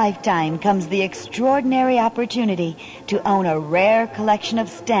twice in a lifetime comes the extraordinary opportunity to own a rare collection of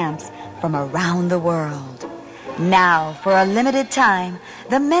stamps from around the world. Now, for a limited time,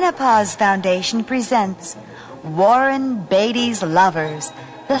 the Menopause Foundation presents Warren Beatty's Lovers,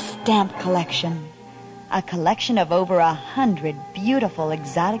 the Stamp Collection. A collection of over 100 beautiful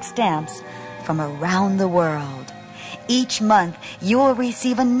exotic stamps from around the world. Each month, you will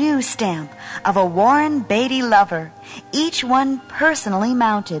receive a new stamp of a Warren Beatty lover, each one personally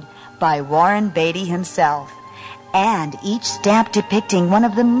mounted by Warren Beatty himself, and each stamp depicting one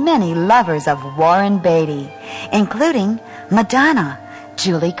of the many lovers of Warren Beatty, including Madonna,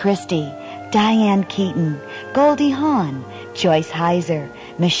 Julie Christie, Diane Keaton, Goldie Hawn, Joyce Heiser,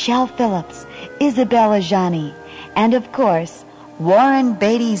 Michelle Phillips, Isabella Gianni, and of course, Warren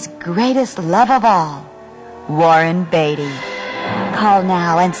Beatty's greatest love of all, Warren Beatty. Call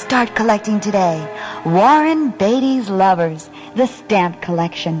now and start collecting today. Warren Beatty's Lovers, the Stamp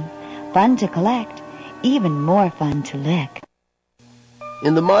Collection. Fun to collect, even more fun to lick.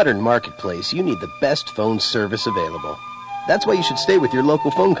 In the modern marketplace, you need the best phone service available. That's why you should stay with your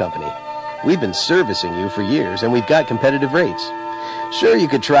local phone company. We've been servicing you for years, and we've got competitive rates. Sure, you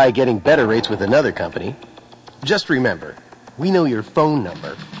could try getting better rates with another company. Just remember, we know your phone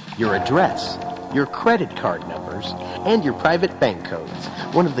number, your address, your credit card numbers, and your private bank codes.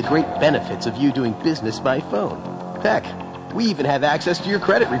 One of the great benefits of you doing business by phone. Heck, we even have access to your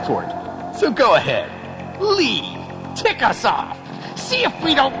credit report. So go ahead. Leave. Tick us off. See if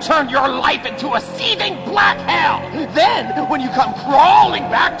we don't turn your life into a seething black hell. Then, when you come crawling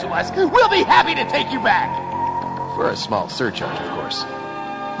back to us, we'll be happy to take you back. For a small surcharge, of course.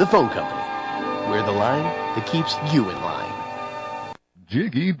 The phone company. We're the line that keeps you in line.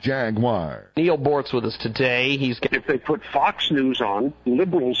 Jiggy Jaguar. Neil Bort's with us today. If they put Fox News on,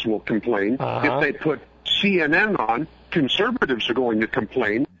 liberals will complain. If they put CNN on, conservatives are going to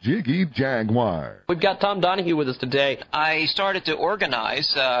complain. Jiggy Jaguar. We've got Tom Donahue with us today. I started to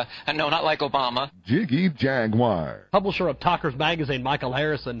organize, and no, not like Obama. Jiggy Jaguar. Publisher of Talkers Magazine, Michael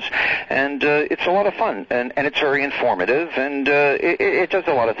Harrison. And it's a lot of fun, and it's very informative, and it does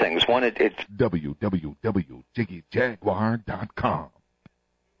a lot of things. One, it's www.jiggyjaguar.com.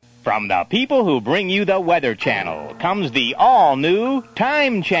 From the people who bring you the Weather Channel comes the all-new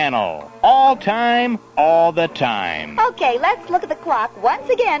Time Channel. All time, all the time. Okay, let's look at the clock once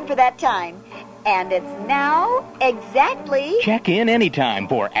again for that time. And it's now exactly... Check in anytime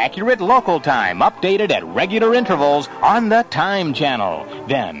for accurate local time, updated at regular intervals on the Time Channel.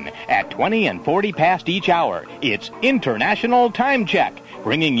 Then, at 20 and 40 past each hour, it's International Time Check,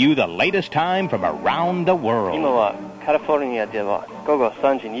 bringing you the latest time from around the world. 今はカリフォルニアでは午後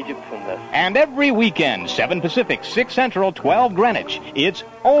3時20分です。 And every weekend, 7 Pacific, 6 Central, 12 Greenwich, it's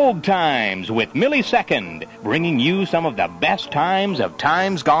Old Times with Millisecond, bringing you some of the best times of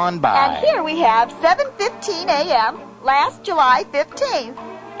times gone by. And here we have 7:15 a.m. last July 15th.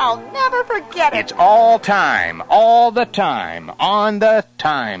 I'll never forget it. It's all time, all the time, on the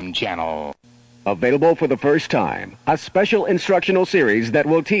Time Channel. Available for the first time, a special instructional series that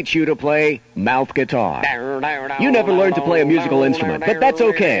will teach you to play mouth guitar. You never learned to play a musical instrument, but that's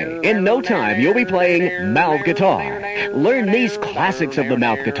okay. In no time, you'll be playing mouth guitar. Learn these classics of the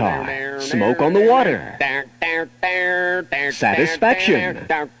mouth guitar. Smoke on the Water, Satisfaction,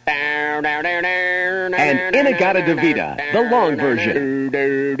 and Inagata Davida, the long version.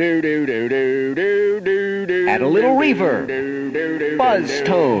 Add a little reverb, buzz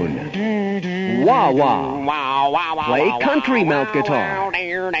tone, wah-wah. Play country mouth guitar.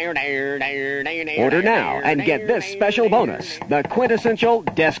 Order now and get this special bonus, the quintessential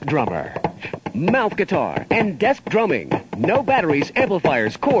desk drummer. Mouth guitar and desk drumming. No batteries,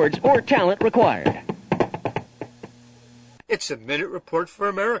 amplifiers, chords, or talent required. It's a minute report for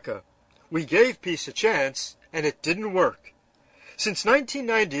America. We gave peace a chance, and it didn't work. Since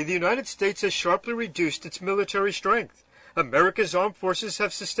 1990, the United States has sharply reduced its military strength. America's armed forces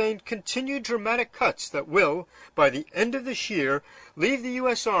have sustained continued dramatic cuts that will, by the end of this year, leave the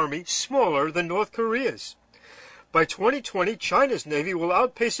U.S. Army smaller than North Korea's. By 2020, China's Navy will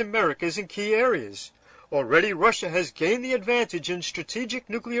outpace America's in key areas. Already, Russia has gained the advantage in strategic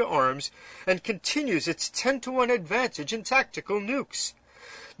nuclear arms and continues its 10-to-1 advantage in tactical nukes.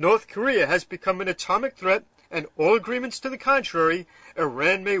 North Korea has become an atomic threat, and all agreements to the contrary,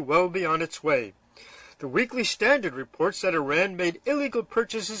 Iran may well be on its way. The Weekly Standard reports that Iran made illegal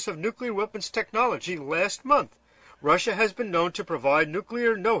purchases of nuclear weapons technology last month. Russia has been known to provide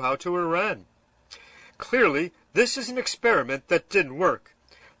nuclear know-how to Iran. Clearly, this is an experiment that didn't work.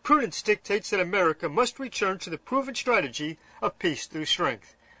 Prudence dictates that America must return to the proven strategy of peace through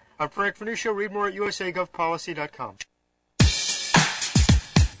strength. I'm Frank Venuccio. Read more at usagovpolicy.com.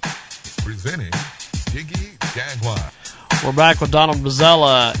 Presenting Jiggy Jaguar. We're back with Donald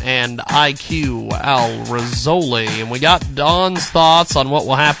Mazzella and IQ Al Rizzoli, and we got Don's thoughts on what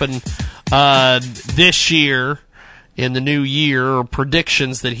will happen this year in the new year, or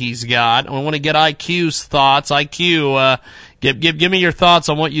predictions that he's got. I want to get IQ's thoughts. IQ, give me your thoughts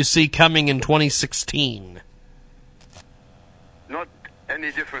on what you see coming in 2016. Not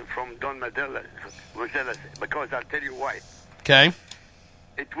any different from Don Mazzella, because I'll tell you why. Okay.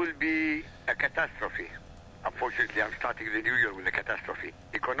 It will be a catastrophe. Unfortunately, I'm starting the new year with a catastrophe.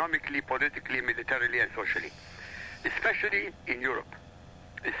 Economically, politically, militarily, and socially. Especially in Europe.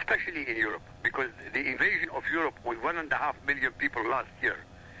 Especially in Europe. Because the invasion of Europe with 1.5 million people last year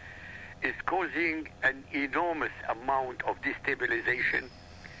is causing an enormous amount of destabilization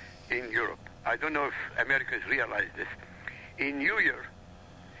in Europe. I don't know if Americans realize this. In New Year,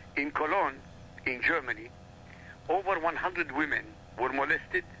 in Cologne, in Germany, over 100 women were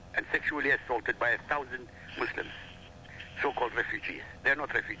molested and sexually assaulted by 1,000 Muslims, so-called refugees. They're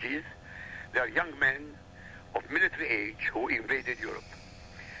not refugees. They're young men of military age who invaded Europe.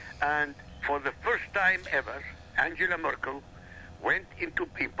 And for the first time ever, Angela Merkel went in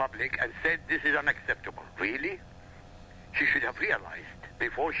public and said, this is unacceptable. Really? She should have realized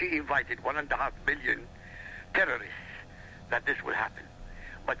before she invited 1.5 million terrorists that this will happen.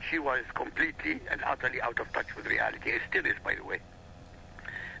 But she was completely and utterly out of touch with reality. It still is, by the way.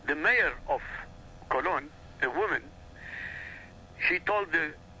 The mayor of Cologne, a woman, she told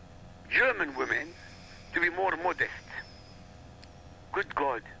the German women to be more modest. Good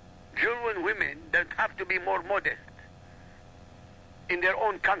God. German women don't have to be more modest in their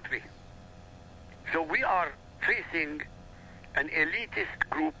own country. So we are facing an elitist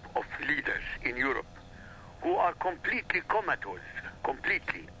group of leaders in Europe who are completely comatose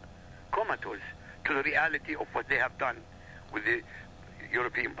to the reality of what they have done with the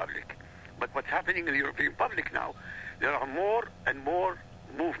European public. But what's happening in the European public now, there are more and more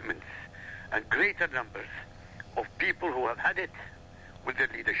movements and greater numbers of people who have had it with their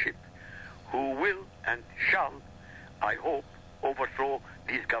leadership, who will and shall, I hope, overthrow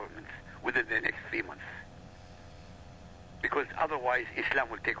these governments within the next 3 months. Because otherwise Islam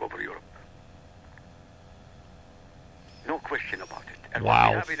will take over Europe. No question about it. And what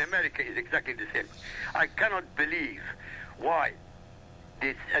we have in America is exactly the same. I cannot believe why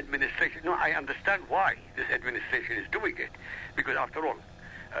this administration, no, I understand why this administration is doing it, because after all,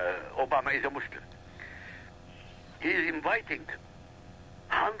 Obama is a Muslim. He is inviting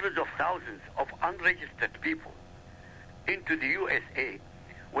hundreds of thousands of unregistered people into the USA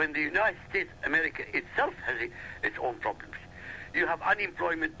when the United States, America itself has its own problems. You have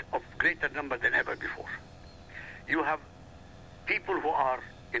unemployment of greater number than ever before. You have people who are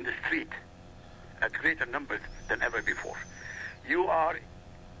in the street at greater numbers than ever before. You are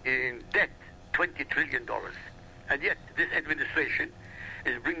in debt, $20 trillion. And yet this administration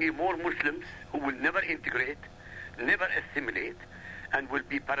is bringing more Muslims who will never integrate, never assimilate, and will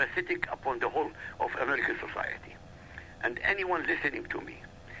be parasitic upon the whole of American society. And anyone listening to me,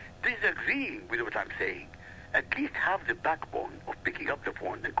 disagreeing with what I'm saying, at least have the backbone of picking up the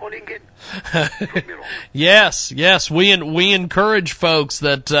phone and calling in. Prove me wrong. Yes. We encourage folks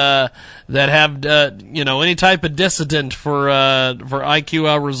that have any type of dissident for IQ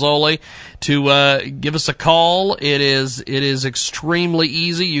Al Rassooli to give us a call. It is extremely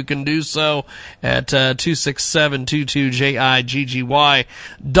easy. You can do so at 267-22-JIGGY.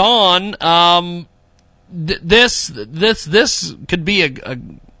 Don, this could be a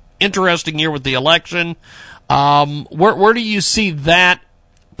interesting year with the election. Where do you see that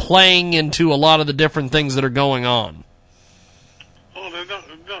playing into a lot of the different things that are going on? Oh,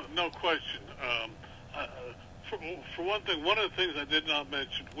 no question. For one thing, one of the things I did not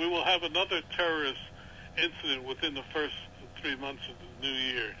mention, we will have another terrorist incident within the first 3 months of the new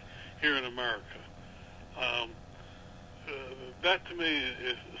year here in America. That to me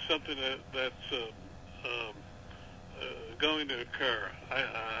is something that's going to occur.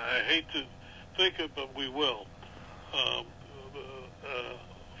 I hate to think it, but we will.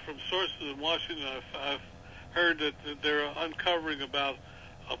 From sources in Washington, I've heard that they're uncovering about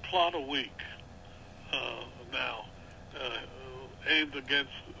a plot a week now aimed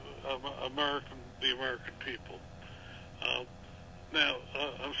against the American people. Now,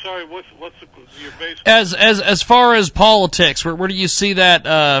 I'm sorry. What's your base? As far as politics, where do you see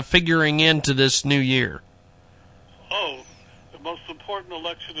that figuring into this new year? Oh, the most important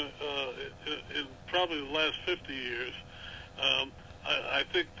election in probably the last 50 years. I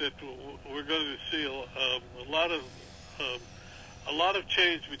think that we're going to see a lot of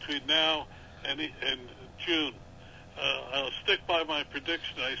change between now and June. I'll stick by my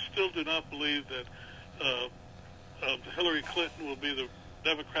prediction. I still do not believe that Hillary Clinton will be the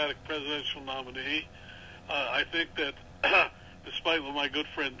Democratic presidential nominee. I think that, despite what my good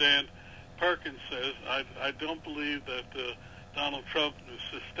friend Dan Perkins says, I don't believe that Donald Trump is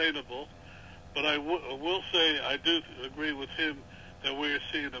sustainable. But I will say I do agree with him that we are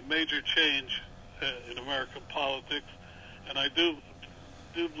seeing a major change in American politics, and I do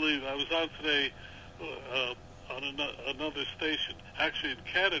believe. I was on today on another station, actually in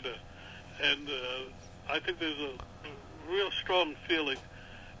Canada, and I think there's a real strong feeling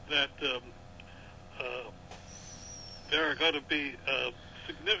that there are going to be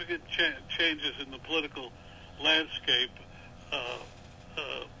significant changes in the political landscape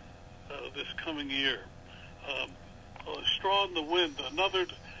this coming year. Straw in the wind,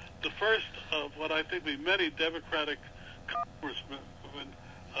 the first of what I think will be many Democratic congressmen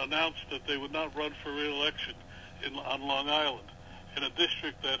announced that they would not run for re-election on Long Island, in a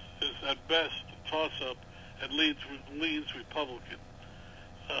district that is at best a toss-up and leans Republican.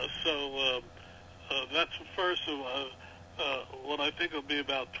 So that's the first of what I think will be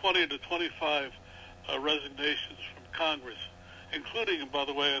about 20 to 25 resignations from Congress, including, by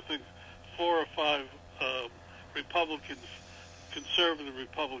the way, I think 4 or 5 Republicans, conservative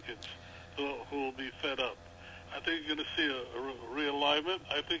Republicans, who will be fed up. I think you're going to see a realignment.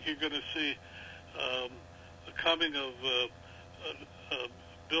 I think you're going to see the coming of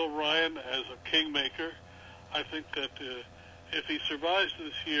Bill Ryan as a kingmaker. I think that if he survives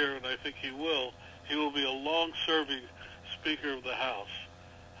this year, and I think he will be a long-serving Speaker of the House.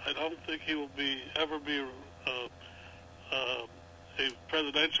 I don't think he will ever be a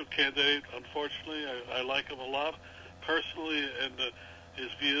presidential candidate. Unfortunately, I like him a lot personally and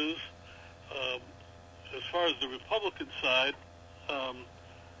his views. As far as the Republican side,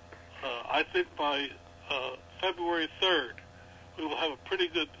 I think by February 3rd, we will have a pretty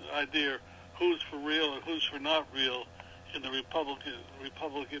good idea who's for real and who's for not real in the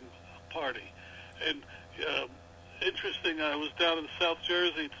Republican Party. And interesting, I was down in South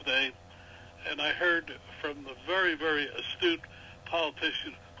Jersey today, and I heard from the very, very astute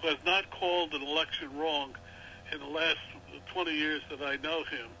politician who has not called an election wrong in the last 20 years that I know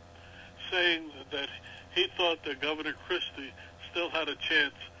him, saying that he thought that Governor Christie still had a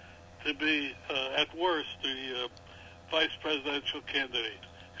chance to be, at worst, the vice presidential candidate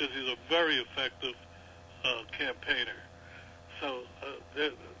because he's a very effective campaigner. So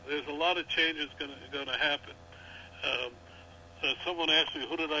there's a lot of changes going to happen. Someone asked me,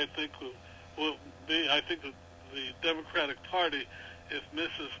 who did I think will be? I think that the Democratic Party, if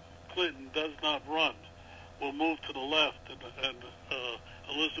Mrs. Clinton does not run, will move to the left, and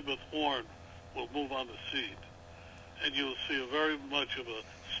Elizabeth Warren will move on the seat. And you'll see very much of a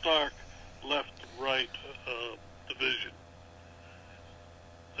stark left-right division.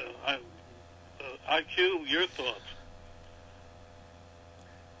 IQ, your thoughts?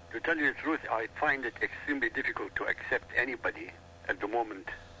 To tell you the truth, I find it extremely difficult to accept anybody at the moment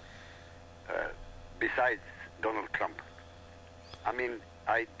besides Donald Trump. I mean,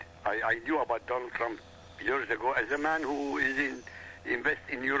 I knew about Donald Trump years ago as a man who invests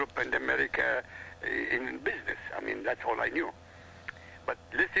in Europe and America in business. I mean, that's all I knew. But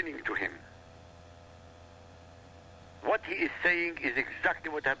listening to him, what he is saying is exactly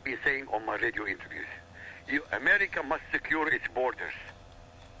what I've been saying on my radio interviews. America must secure its borders.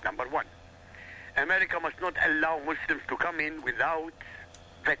 Number one. America must not allow Muslims to come in without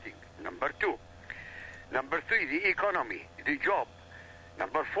vetting. Number two. Number three, the economy, the job.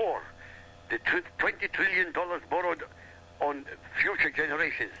 Number four, the $20 trillion borrowed on future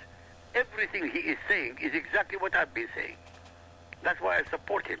generations. Everything he is saying is exactly what I've been saying. That's why I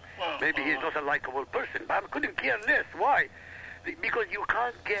support him. Maybe he's not a likable person, but I couldn't care less. Why? Because you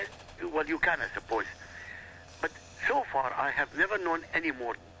can't get, well, you can, I suppose. But so far, I have never known any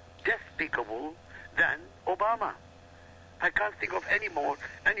more despicable than Obama. I can't think of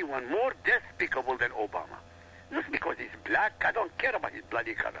anyone more despicable than Obama. Not because he's black. I don't care about his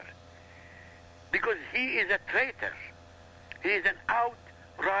bloody color. Because he is a traitor. He is an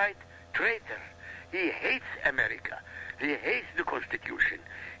outright traitor. He hates America. He hates the Constitution.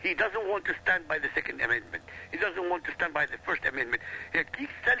 He doesn't want to stand by the Second Amendment. He doesn't want to stand by the First Amendment. He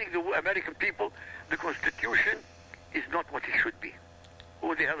keeps telling the American people the Constitution is not what it should be.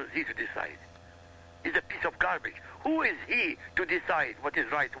 Who the hell is he to decide? He's a piece of garbage. Who is he to decide what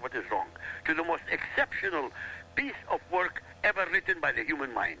is right and what is wrong? To the most exceptional piece of work ever written by the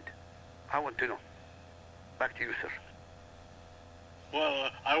human mind. I want to know. Back to you, sir.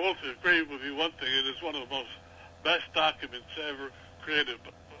 Well, I will agree with you one thing. It is one of the most best documents ever created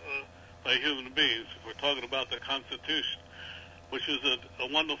by human beings. If we're talking about the Constitution, which is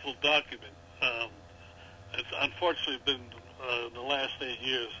a wonderful document. It's unfortunately been, in the last 8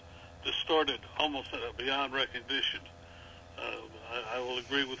 years, distorted almost beyond recognition. I will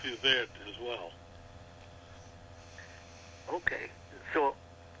agree with you there as well. Okay. So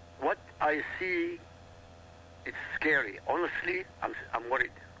what I see, it's scary. Honestly, I'm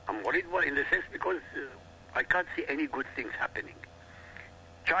worried. I'm worried in the sense because I can't see any good things happening.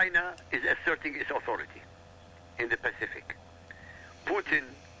 China is asserting its authority in the Pacific. Putin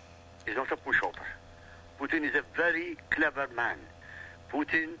is not a pushover. Putin is a very clever man.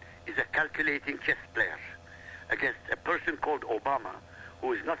 Putin is a calculating chess player against a person called Obama,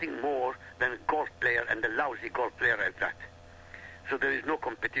 who is nothing more than a golf player, and a lousy golf player at that. So there is no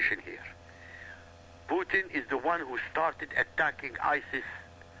competition here. Putin is the one who started attacking ISIS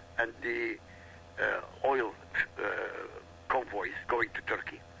and the oil convoys going to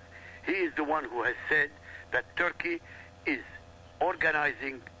Turkey. He is the one who has said that Turkey is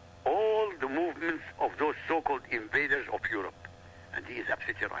organizing all the movements of those so-called invaders of Europe. And he is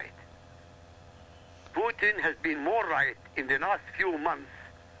absolutely right. Putin has been more right in the last few months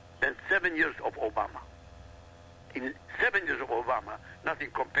than 7 years of Obama. In 7 years of Obama, nothing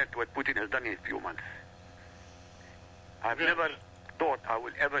compared to what Putin has done in a few months. I've never thought I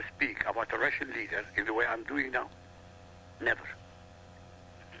would ever speak about a Russian leader in the way I'm doing now. Never.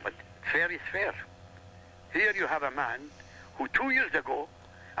 But fair is fair. Here you have a man who 2 years ago,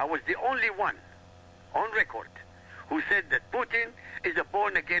 I was the only one on record who said that Putin is a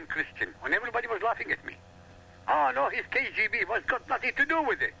born-again Christian, when everybody was laughing at me. Oh, no, his KGB has got nothing to do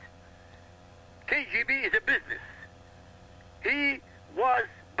with it. KGB is a business. He was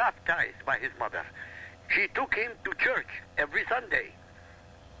baptized by his mother. She took him to church every Sunday.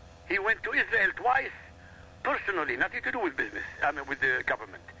 He went to Israel twice, personally, nothing to do with business, with the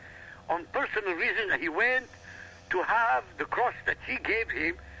government. On personal reasons, he went to have the cross that she gave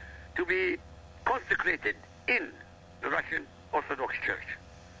him to be consecrated in the Russian Orthodox Church.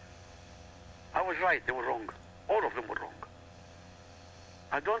 I was right, they were wrong. All of them were wrong.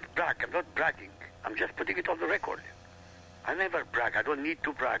 I don't brag, I'm not bragging. I'm just putting it on the record. I never brag, I don't need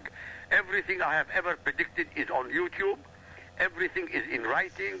to brag. Everything I have ever predicted is on YouTube. Everything is in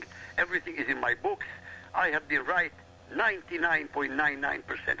writing. Everything is in my books. I have been right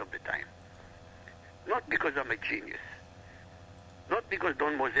 99.99% of the time. Not because I'm a genius. Not because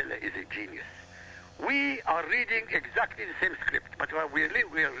Don Mozilla is a genius. We are reading exactly the same script, but we're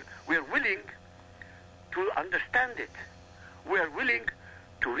willing to understand it. We're willing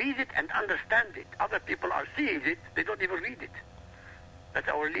to read it and understand it. Other people are seeing it, they don't even read it. That's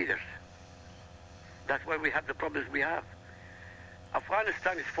our leaders. That's why we have the problems we have.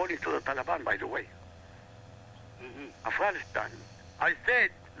 Afghanistan is falling to the Taliban, by the way. Afghanistan. I said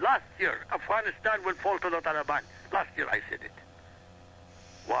last year, Afghanistan will fall to the Taliban. Last year I said it.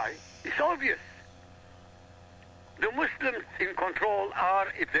 Why? It's obvious. The Muslims in control are,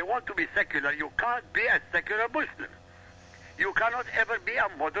 if they want to be secular, you can't be a secular Muslim. You cannot ever be a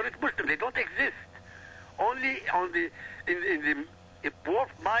moderate Muslim. They don't exist. Only in the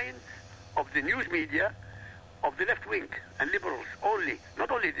warped minds of the news media, of the left wing and liberals only.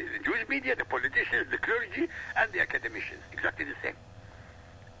 Not only the news media, the politicians, the clergy, and the academicians. Exactly the same.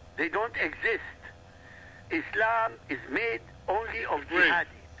 They don't exist. Islam is made only of jihad.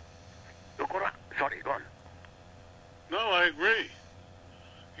 The Quran. Sorry, go on. No, I agree.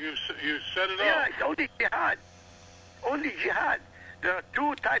 You said it all. Yeah, it's only jihad. Only jihad. There are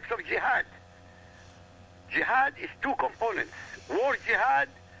two types of jihad. Jihad is two components. War jihad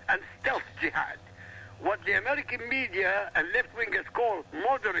and stealth jihad. What the American media and left-wingers call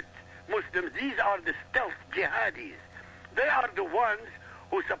moderate Muslims, these are the stealth jihadis. They are the ones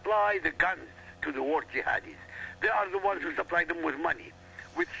who supply the guns to the war jihadis. They are the ones who supply them with money,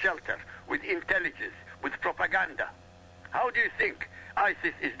 with shelter, with intelligence, with propaganda. How do you think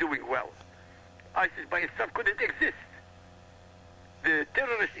ISIS is doing well? ISIS by itself couldn't exist. The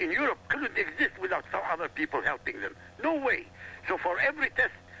terrorists in Europe couldn't exist without some other people helping them. No way. So for every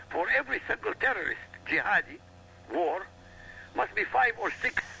test, for every single terrorist, jihadi, war, must be 5 or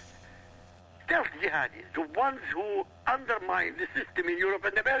 6 stealth jihadis, the ones who undermine the system in Europe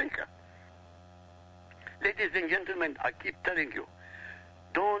and America. Ladies and gentlemen, I keep telling you,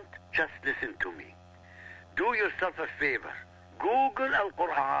 don't just listen to me. Do yourself a favor. Google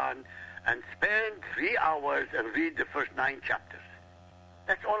Al-Quran and spend 3 hours and read the first 9 chapters.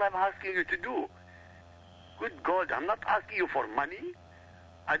 That's all I'm asking you to do. Good God, I'm not asking you for money.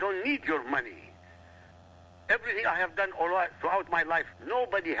 I don't need your money. Everything I have done throughout my life,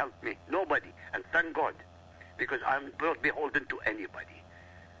 nobody helped me. Nobody. And thank God. Because I'm not beholden to anybody.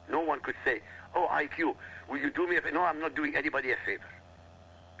 No one could say, oh, IQ, will you do me a favor? No, I'm not doing anybody a favor.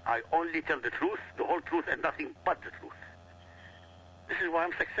 I only tell the truth, the whole truth, and nothing but the truth. This is why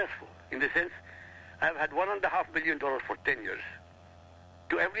I'm successful. In the sense, I've had $1.5 million for 10 years.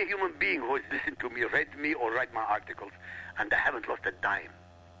 To every human being who has listened to me, read me, or read my articles, and I haven't lost a dime.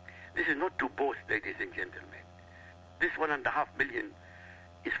 This is not to boast, ladies and gentlemen. This $1.5 million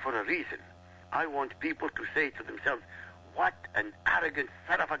is for a reason. I want people to say to themselves, what an arrogant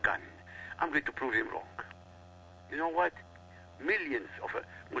son of a gun. I'm going to prove him wrong. You know what? Millions of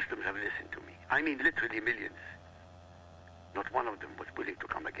Muslims have listened to me. I mean literally millions. Not one of them was willing to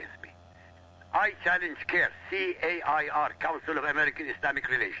come against me. I challenge CAIR, C-A-I-R, Council of American Islamic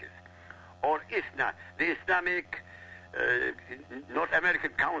Relations, or ISNA, the Islamic North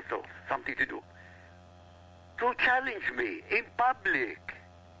American Council, something to do, to challenge me in public.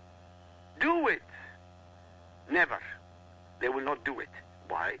 Do it. Never. They will not do it.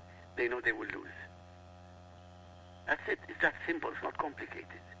 Why? They know they will lose. That's it. It's that simple. It's not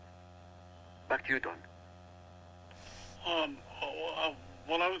complicated. Back to you, Don.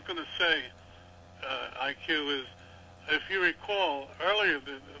 What I was going to say, IQ, is if you recall, earlier,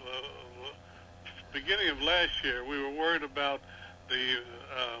 the beginning of last year, we were worried about the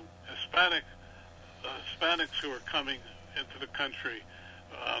Hispanics who are coming into the country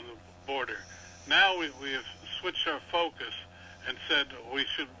on the border. Now we have switched our focus and said we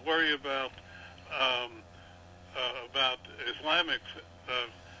should worry about Islamics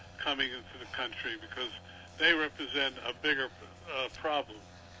coming into the country because they represent a bigger problem.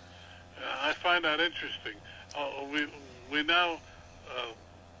 I find that interesting. We now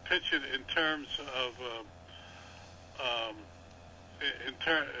pitch it in terms of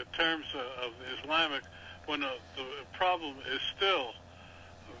Islamic, when the problem is still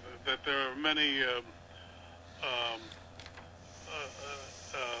that there are many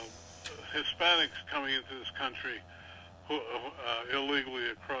Hispanics coming into this country who illegally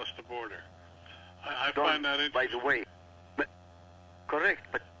across the border. I find that interesting. By the way, correct,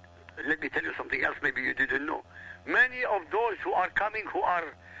 but let me tell you something else maybe you didn't know. Many of those who are coming who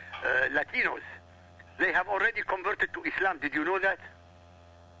are Latinos, they have already converted to Islam. Did you know that?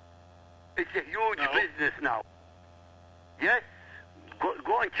 It's a huge business now. Yes,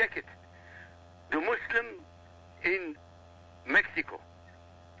 go and check it. The Muslim in Mexico,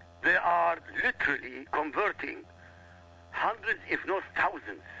 they are literally converting hundreds, if not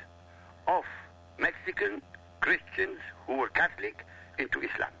thousands, of Mexican Christians who were Catholic into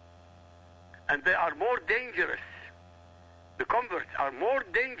Islam. And they are more dangerous. The converts are more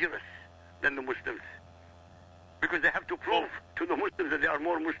dangerous than the Muslims, because they have to prove to the Muslims that they are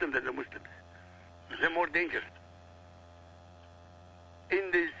more Muslim than the Muslims. They're more dangerous.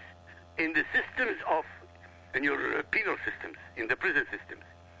 In the systems in your penal systems, in the prison systems,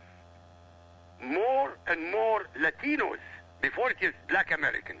 more and more Latinos, before it is black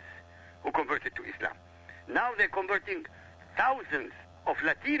Americans who converted to Islam. Now they're converting thousands of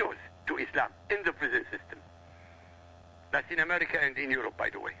Latinos to Islam in the prison system. That's in America and in Europe, by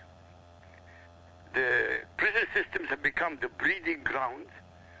the way. The prison systems have become the breeding ground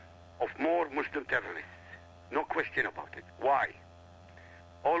of more Muslim terrorists. No question about it. Why?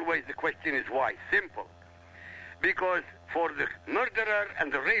 Always the question is why. Simple. Because for the murderer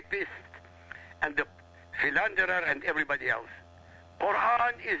and the rapist and the philanderer and everybody else,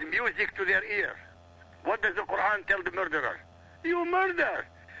 Quran is music to their ear. What does the Quran tell the murderer? You murder.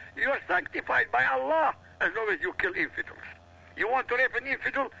 You are sanctified by Allah as long as you kill infidels. You want to rape an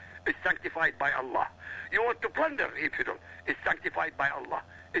infidel? It's sanctified by Allah. You want to plunder an infidel? It's sanctified by Allah.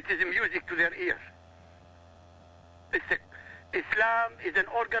 It is music to their ears. Islam is an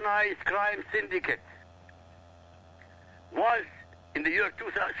organized crime syndicate. Was in the year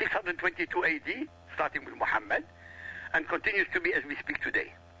 622 AD, starting with Muhammad, and continues to be as we speak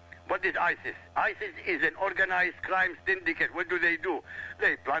today. What is ISIS? ISIS is an organized crime syndicate. What do? They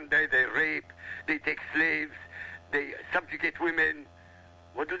plunder, they rape, they take slaves, they subjugate women.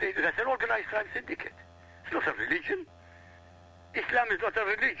 What do? That's an organized crime syndicate. It's not a religion. Islam is not a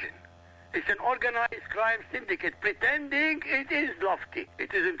religion. It's an organized crime syndicate pretending it is lofty.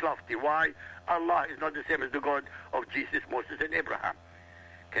 It isn't lofty. Why? Allah is not the same as the God of Jesus, Moses, and Abraham.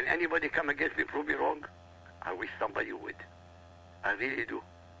 Can anybody come against me, prove me wrong? I wish somebody would. I really do.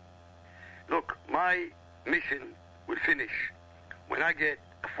 Look, my mission will finish when I get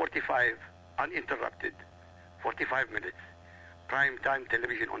 45 uninterrupted, 45 minutes, prime time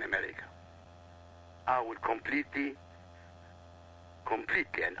television on America. I will completely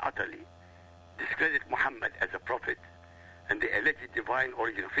and utterly discredit Muhammad as a prophet and the alleged divine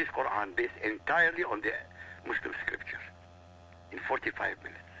origin of his Quran based entirely on the Muslim scripture in 45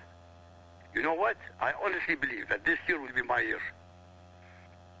 minutes. You know what? I honestly believe that this year will be my year.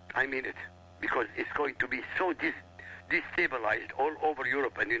 I mean it, because it's going to be so destabilized all over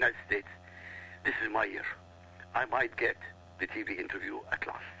Europe and the United States. This is my year. I might get the TV interview at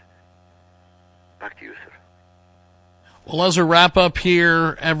last. Back to you, sir. Well, as we wrap up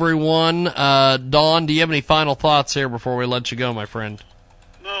here, everyone, Don, do you have any final thoughts here before we let you go, my friend?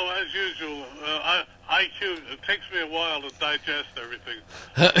 No, as usual, IQ, it takes me a while to digest everything.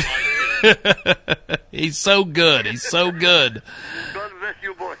 He's so good. He's so good. God bless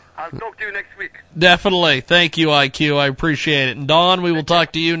you, boy. I'll talk to you next week. Definitely. Thank you, IQ. I appreciate it. And Don, we will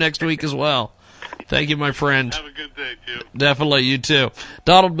talk to you next week as well. Thank you, my friend. Have a good day, too. Definitely, you too.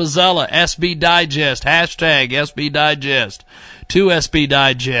 Donald Mazzella, SB Digest, hashtag SB Digest, 2SB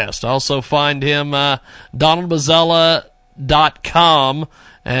Digest. Also find him, DonaldMazzella.com,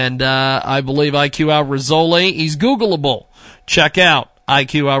 and I believe IQ Al Rizzoli. He's Googleable. Check out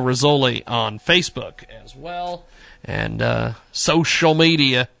IQ Al Rizzoli on Facebook as well. And social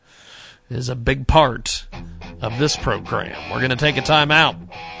media is a big part of this program. We're going to take a time out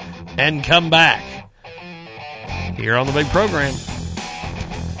and come back here on the big program.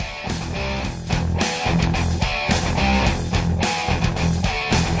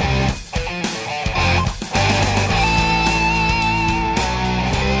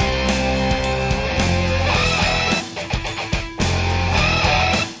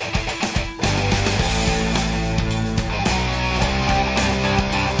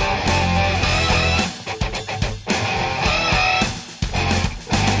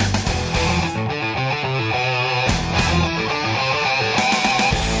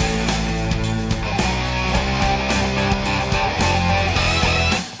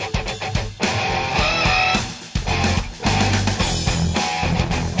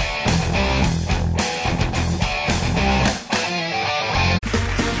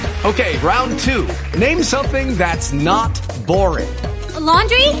 Okay, round two. Name something that's not boring. A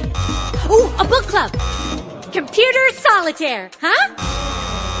laundry? Ooh, a book club. Computer solitaire, huh?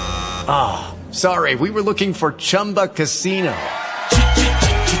 Ah, sorry, we were looking for Chumba Casino.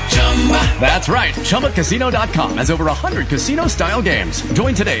 That's right, ChumbaCasino.com has over 100 casino-style games.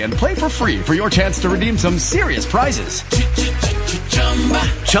 Join today and play for free for your chance to redeem some serious prizes.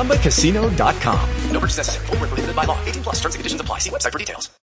 ChumbaCasino.com. No purchase necessary. Void where prohibited by law. 18+ terms and conditions apply. See website for details.